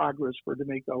tremendous progress for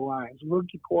D'Amico Ryans.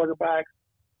 Rookie quarterbacks,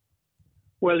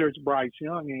 whether it's Bryce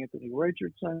Young, Anthony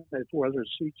Richardson, whether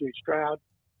it's C.J. Stroud,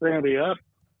 they're going to be up,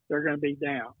 they're going to be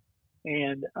down.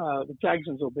 And the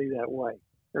Texans will be that way.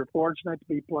 They're fortunate to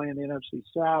be playing the NFC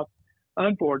South,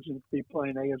 unfortunate to be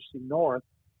playing AFC North.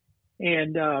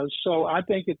 And so I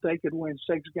think if they could win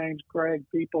 6 games, Craig,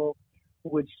 people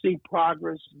would see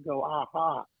progress and go,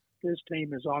 aha, this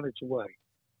team is on its way.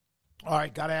 All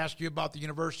right, got to ask you about the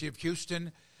University of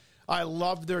Houston. I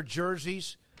love their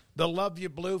jerseys. The Love You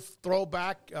Blue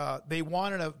throwback. They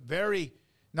won in a very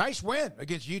nice win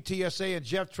against UTSA and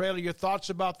Jeff Traylor. Your thoughts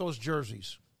about those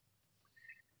jerseys?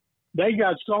 They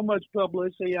got so much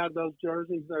publicity out of those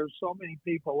jerseys. There's so many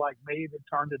people like me that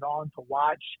turned it on to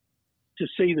watch, to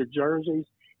see the jerseys.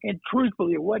 And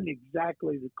truthfully, it wasn't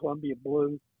exactly the Columbia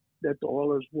blue that the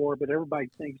Oilers wore, but everybody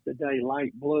thinks today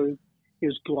light blue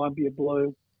is Columbia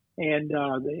blue. And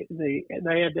they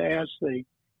had to ask the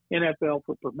NFL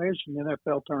for permission. The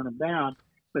NFL turned them down,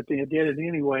 but they did it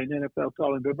anyway. And the NFL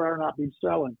told them they better not be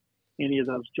selling any of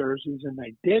those jerseys, and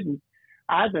they didn't.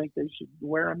 I think they should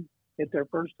wear them at their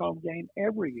first home game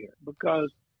every year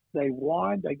because they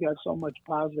won. They got so much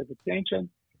positive attention.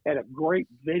 Had a great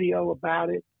video about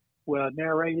it,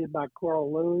 narrated by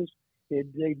Carl Lewis. They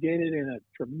did it in a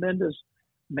tremendous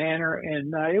manner,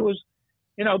 and it was,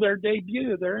 their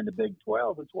debut. They're in the Big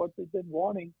 12. It's what they've been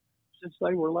wanting since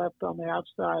they were left on the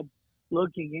outside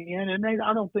looking in, and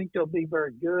I don't think they'll be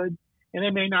very good, and they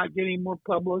may not get any more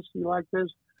publicity like this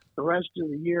the rest of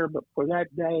the year, but for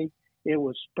that day, it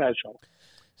was special.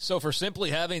 So for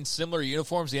simply having similar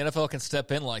uniforms, the NFL can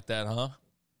step in like that, huh?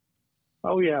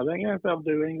 Oh, yeah, the NFL will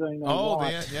do anything they want.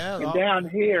 Man, yeah. And down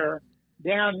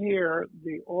here,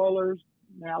 the Oilers,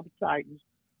 now the Titans,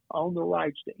 own the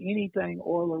rights to anything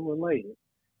Oiler-related,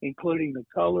 including the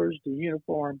colors, the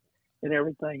uniform, and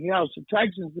everything else. The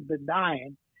Texans have been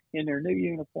dying in their new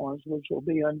uniforms, which will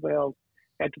be unveiled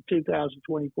at the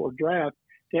 2024 draft,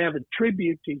 to have a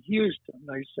tribute to Houston.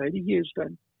 They say to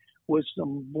Houston with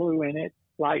some blue in it,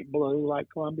 light blue, like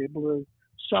Columbia blue,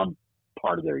 some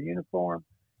part of their uniform.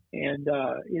 And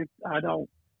if I don't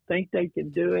think they can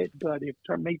do it, but it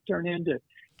may turn into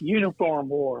uniform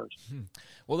wars.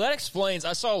 Well, that explains.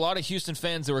 I saw a lot of Houston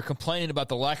fans that were complaining about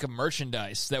the lack of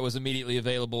merchandise that was immediately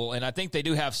available, and I think they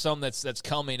do have some that's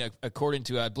coming, according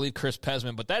to, I believe, Chris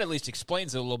Pesman, but that at least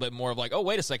explains it a little bit more of like, oh,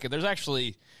 wait a second, there's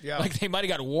actually, like they might have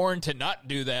got warned to not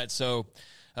do that, so,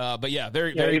 but yeah,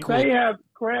 very cool. They have,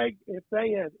 Craig, if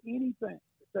they have anything,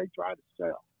 if they try to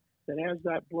sell that has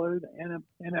that blue, the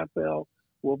NFL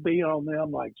will be on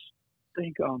them like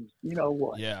think on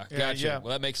what. Yeah, gotcha. Yeah.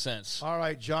 Well, that makes sense. All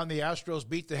right, John, the Astros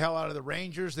beat the hell out of the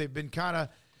Rangers. This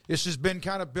has been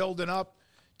kind of building up.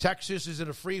 Texas is in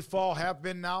a free fall, have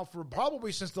been now for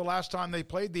probably since the last time they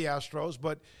played the Astros.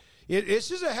 But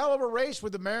this is a hell of a race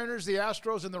with the Mariners, the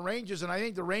Astros, and the Rangers, and I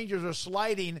think the Rangers are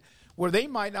sliding where they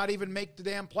might not even make the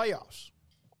damn playoffs.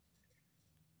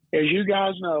 As you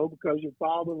guys know, because you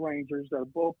follow the Rangers, their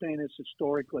bullpen is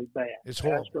historically bad. It's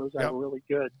horrible. The Astros have a really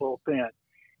good bullpen.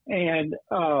 And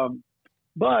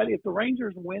but if the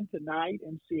Rangers win tonight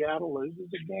and Seattle loses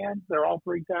again, they're all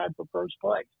three tied for first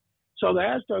place. So the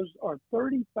Astros are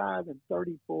 35 and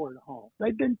 34 at home.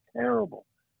 They've been terrible.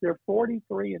 They're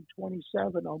 43 and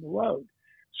 27 on the road.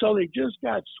 So they just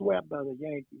got swept by the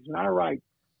Yankees. And I write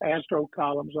Astro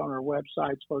columns on our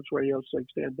website,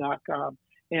 sportsradio610.com,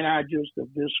 and I just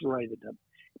eviscerated them.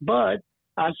 But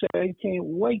I said I can't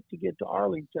wait to get to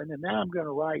Arlington, and now I'm going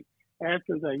to write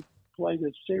after they play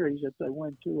this series if they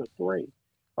win 2 or 3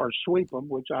 or sweep them,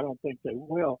 which I don't think they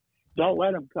will. Don't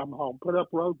let them come home. Put up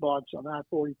roadblocks on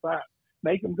I-45.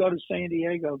 Make them go to San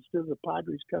Diego instead of the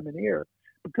Padres coming here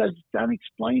because it's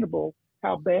unexplainable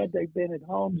how bad they've been at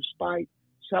home despite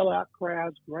sellout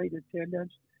crowds, great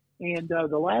attendance. And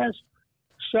the last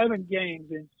 7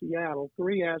 games in Seattle,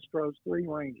 3 Astros, 3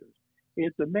 Rangers.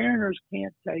 If the Mariners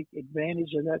can't take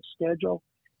advantage of that schedule,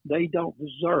 they don't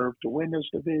deserve to win this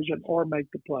division or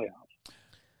make the playoffs.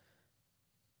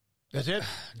 That's it?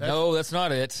 No, that's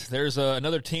not it. There's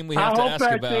another team we have to ask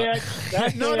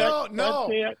about. No.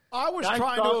 I was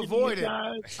trying to avoid it.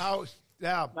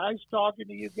 Nice talking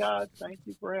to you guys. Thank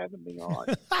you for having me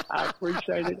on. I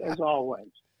appreciate it as always.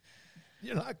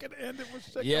 You're not going to end it with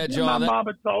sick. Yeah, John. My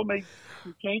mama told me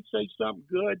you can't say something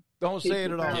good. Don't say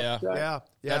it at all. Yeah.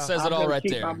 That says it all right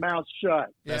there. Keep my mouth shut.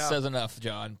 That says enough,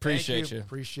 John. Appreciate you.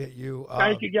 Appreciate you.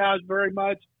 Thank you guys very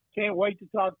much. Can't wait to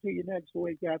talk to you next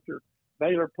week after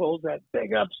Baylor pulls that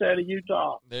big upset of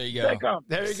Utah. There you go.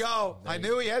 There you go. I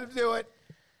knew he had to do it.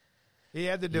 He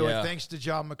had to do it. Thanks to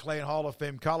John McClain, Hall of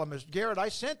Fame columnist. Garrett, I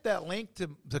sent that link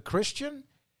to the Christian,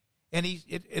 And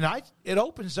it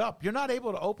opens up. You're not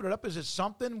able to open it up. Is it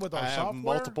something with our software? I have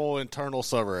multiple internal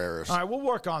server errors. All right, we'll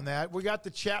work on that. We got the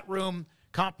chat room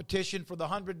competition for the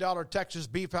 $100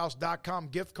 TexasBeefHouse.com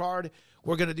gift card.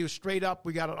 We're going to do straight up.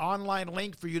 We got an online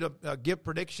link for you to give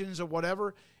predictions or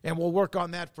whatever, and we'll work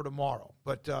on that for tomorrow.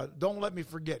 But don't let me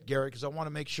forget, Gary, because I want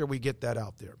to make sure we get that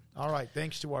out there. All right,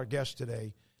 thanks to our guests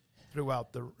today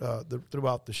throughout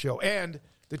the show. And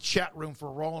the chat room for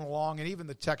rolling along, and even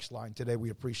the text line today. We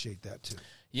appreciate that, too.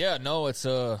 Yeah, no, it's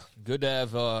good to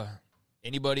have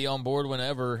anybody on board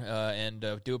whenever,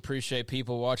 and do appreciate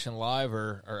people watching live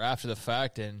or after the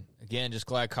fact. And, again, just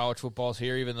glad college football's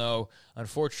here, even though,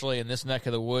 unfortunately, in this neck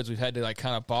of the woods, we've had to,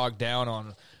 kind of bog down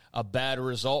on a bad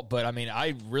result. But,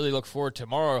 I really look forward to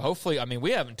tomorrow. Hopefully,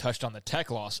 we haven't touched on the Tech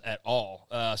loss at all.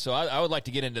 So I would like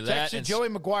to get into that. And Joey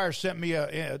McGuire sent me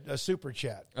a super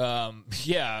chat.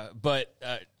 Yeah, but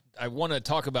I want to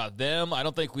talk about them. I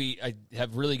don't think I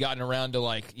have really gotten around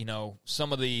to,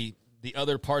 some of the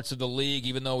other parts of the league,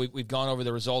 even though we've gone over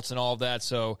the results and all of that.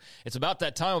 So it's about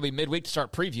that time. It'll be midweek to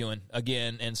start previewing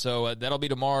again. And so that'll be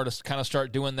tomorrow to kind of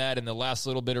start doing that, and the last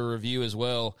little bit of review as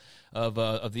well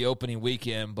of the opening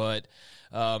weekend. But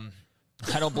I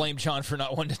don't blame John for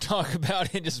not wanting to talk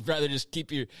about it. Just rather just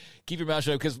keep your mouth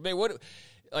shut. Because, man,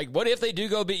 what if they do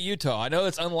go beat Utah? I know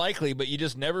it's unlikely, but you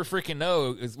just never freaking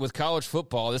know with college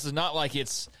football. This is not like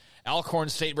it's Alcorn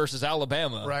State versus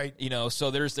Alabama, right? So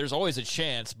there's always a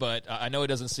chance, but I know it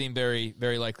doesn't seem very,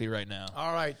 very likely right now.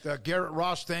 All right, Garrett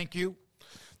Ross, thank you.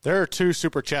 There are 2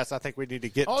 super chats I think we need to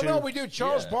get to. Oh, no, we do.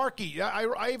 Charles Barkey.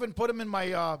 I even put him in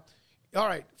my all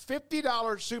right,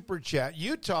 $50 super chat.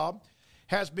 Utah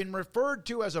has been referred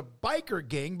to as a biker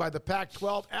gang by the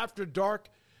Pac-12 after dark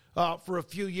for a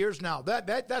few years now.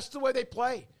 That's the way they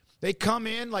play. They come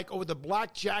in with a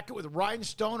black jacket with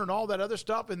rhinestone and all that other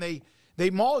stuff, and they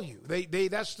maul you.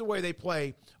 That's the way they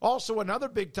play. Also, another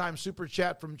big-time super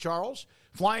chat from Charles.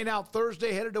 Flying out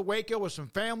Thursday, headed to Waco with some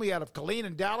family out of Killeen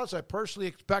and Dallas. I personally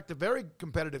expect a very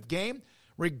competitive game.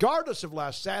 Regardless of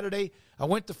last Saturday, I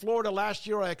went to Florida last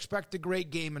year. I expect a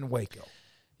great game in Waco.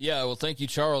 Yeah, well, thank you,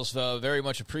 Charles. Very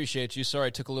much appreciate you. Sorry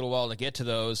it took a little while to get to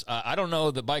those. I don't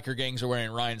know that biker gangs are wearing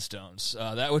rhinestones.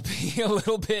 That would be a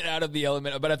little bit out of the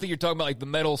element. But I think you're talking about the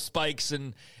metal spikes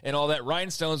and all that.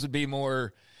 Rhinestones would be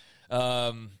more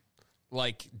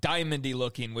diamondy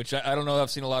looking, which I don't know if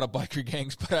I've seen a lot of biker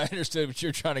gangs, but I understood what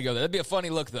you're trying to go there. That'd be a funny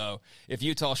look, though, if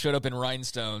Utah showed up in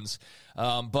rhinestones.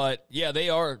 But, yeah, they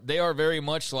are very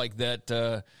much like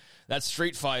that that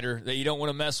street fighter that you don't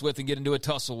want to mess with and get into a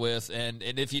tussle with. And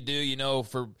if you do,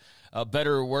 for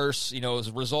better or worse,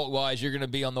 result-wise, you're going to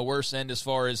be on the worst end as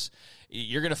far as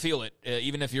you're going to feel it,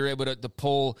 even if you're able to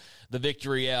pull the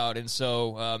victory out. And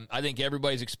so I think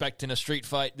everybody's expecting a street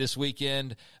fight this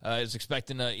weekend, is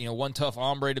expecting one tough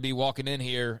hombre to be walking in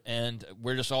here, and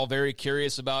we're just all very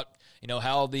curious about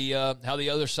how the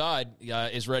other side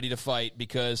is ready to fight,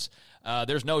 because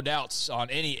there's no doubts on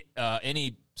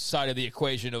any side of the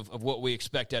equation of what we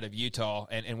expect out of Utah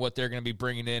and what they're going to be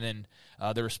bringing in, and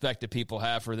the respect that people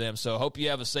have for them. So hope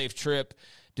you have a safe trip.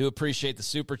 Do appreciate the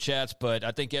super chats, but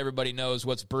I think everybody knows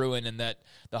what's brewing, and that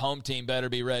the home team better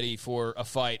be ready for a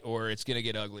fight or it's going to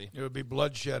get ugly. It would be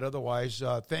bloodshed otherwise.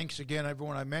 Thanks again,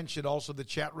 everyone. I mentioned also the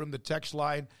chat room, the text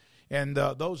line, and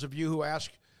those of you who ask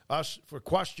us for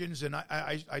questions, and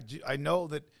I know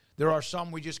that there are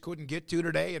some we just couldn't get to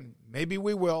today, and maybe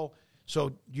we will.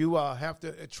 So you have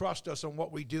to trust us on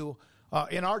what we do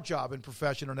in our job and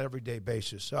profession on an everyday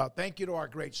basis. Thank you to our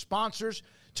great sponsors.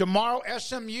 Tomorrow,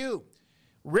 SMU.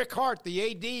 Rick Hart, the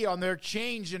AD, on their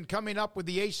change and coming up with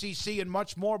the ACC and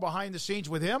much more behind the scenes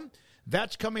with him.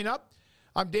 That's coming up.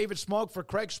 I'm David Smoke for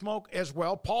Craig Smoke as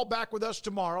well. Paul back with us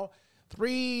tomorrow.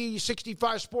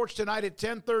 365 Sports tonight at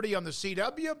 10:30 on the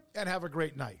CW, and have a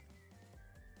great night.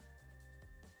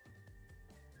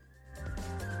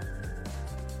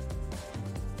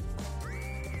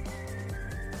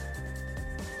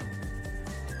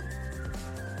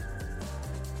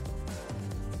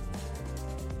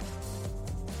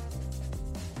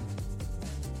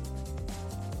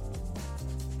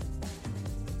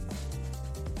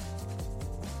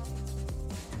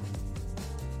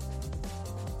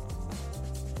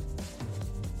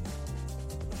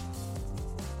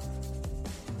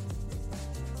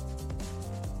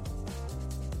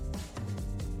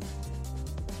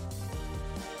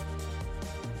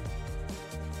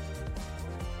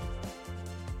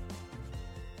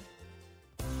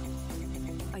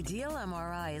 Ideal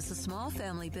MRI is a small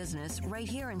family business right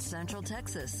here in Central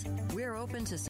Texas. We're open to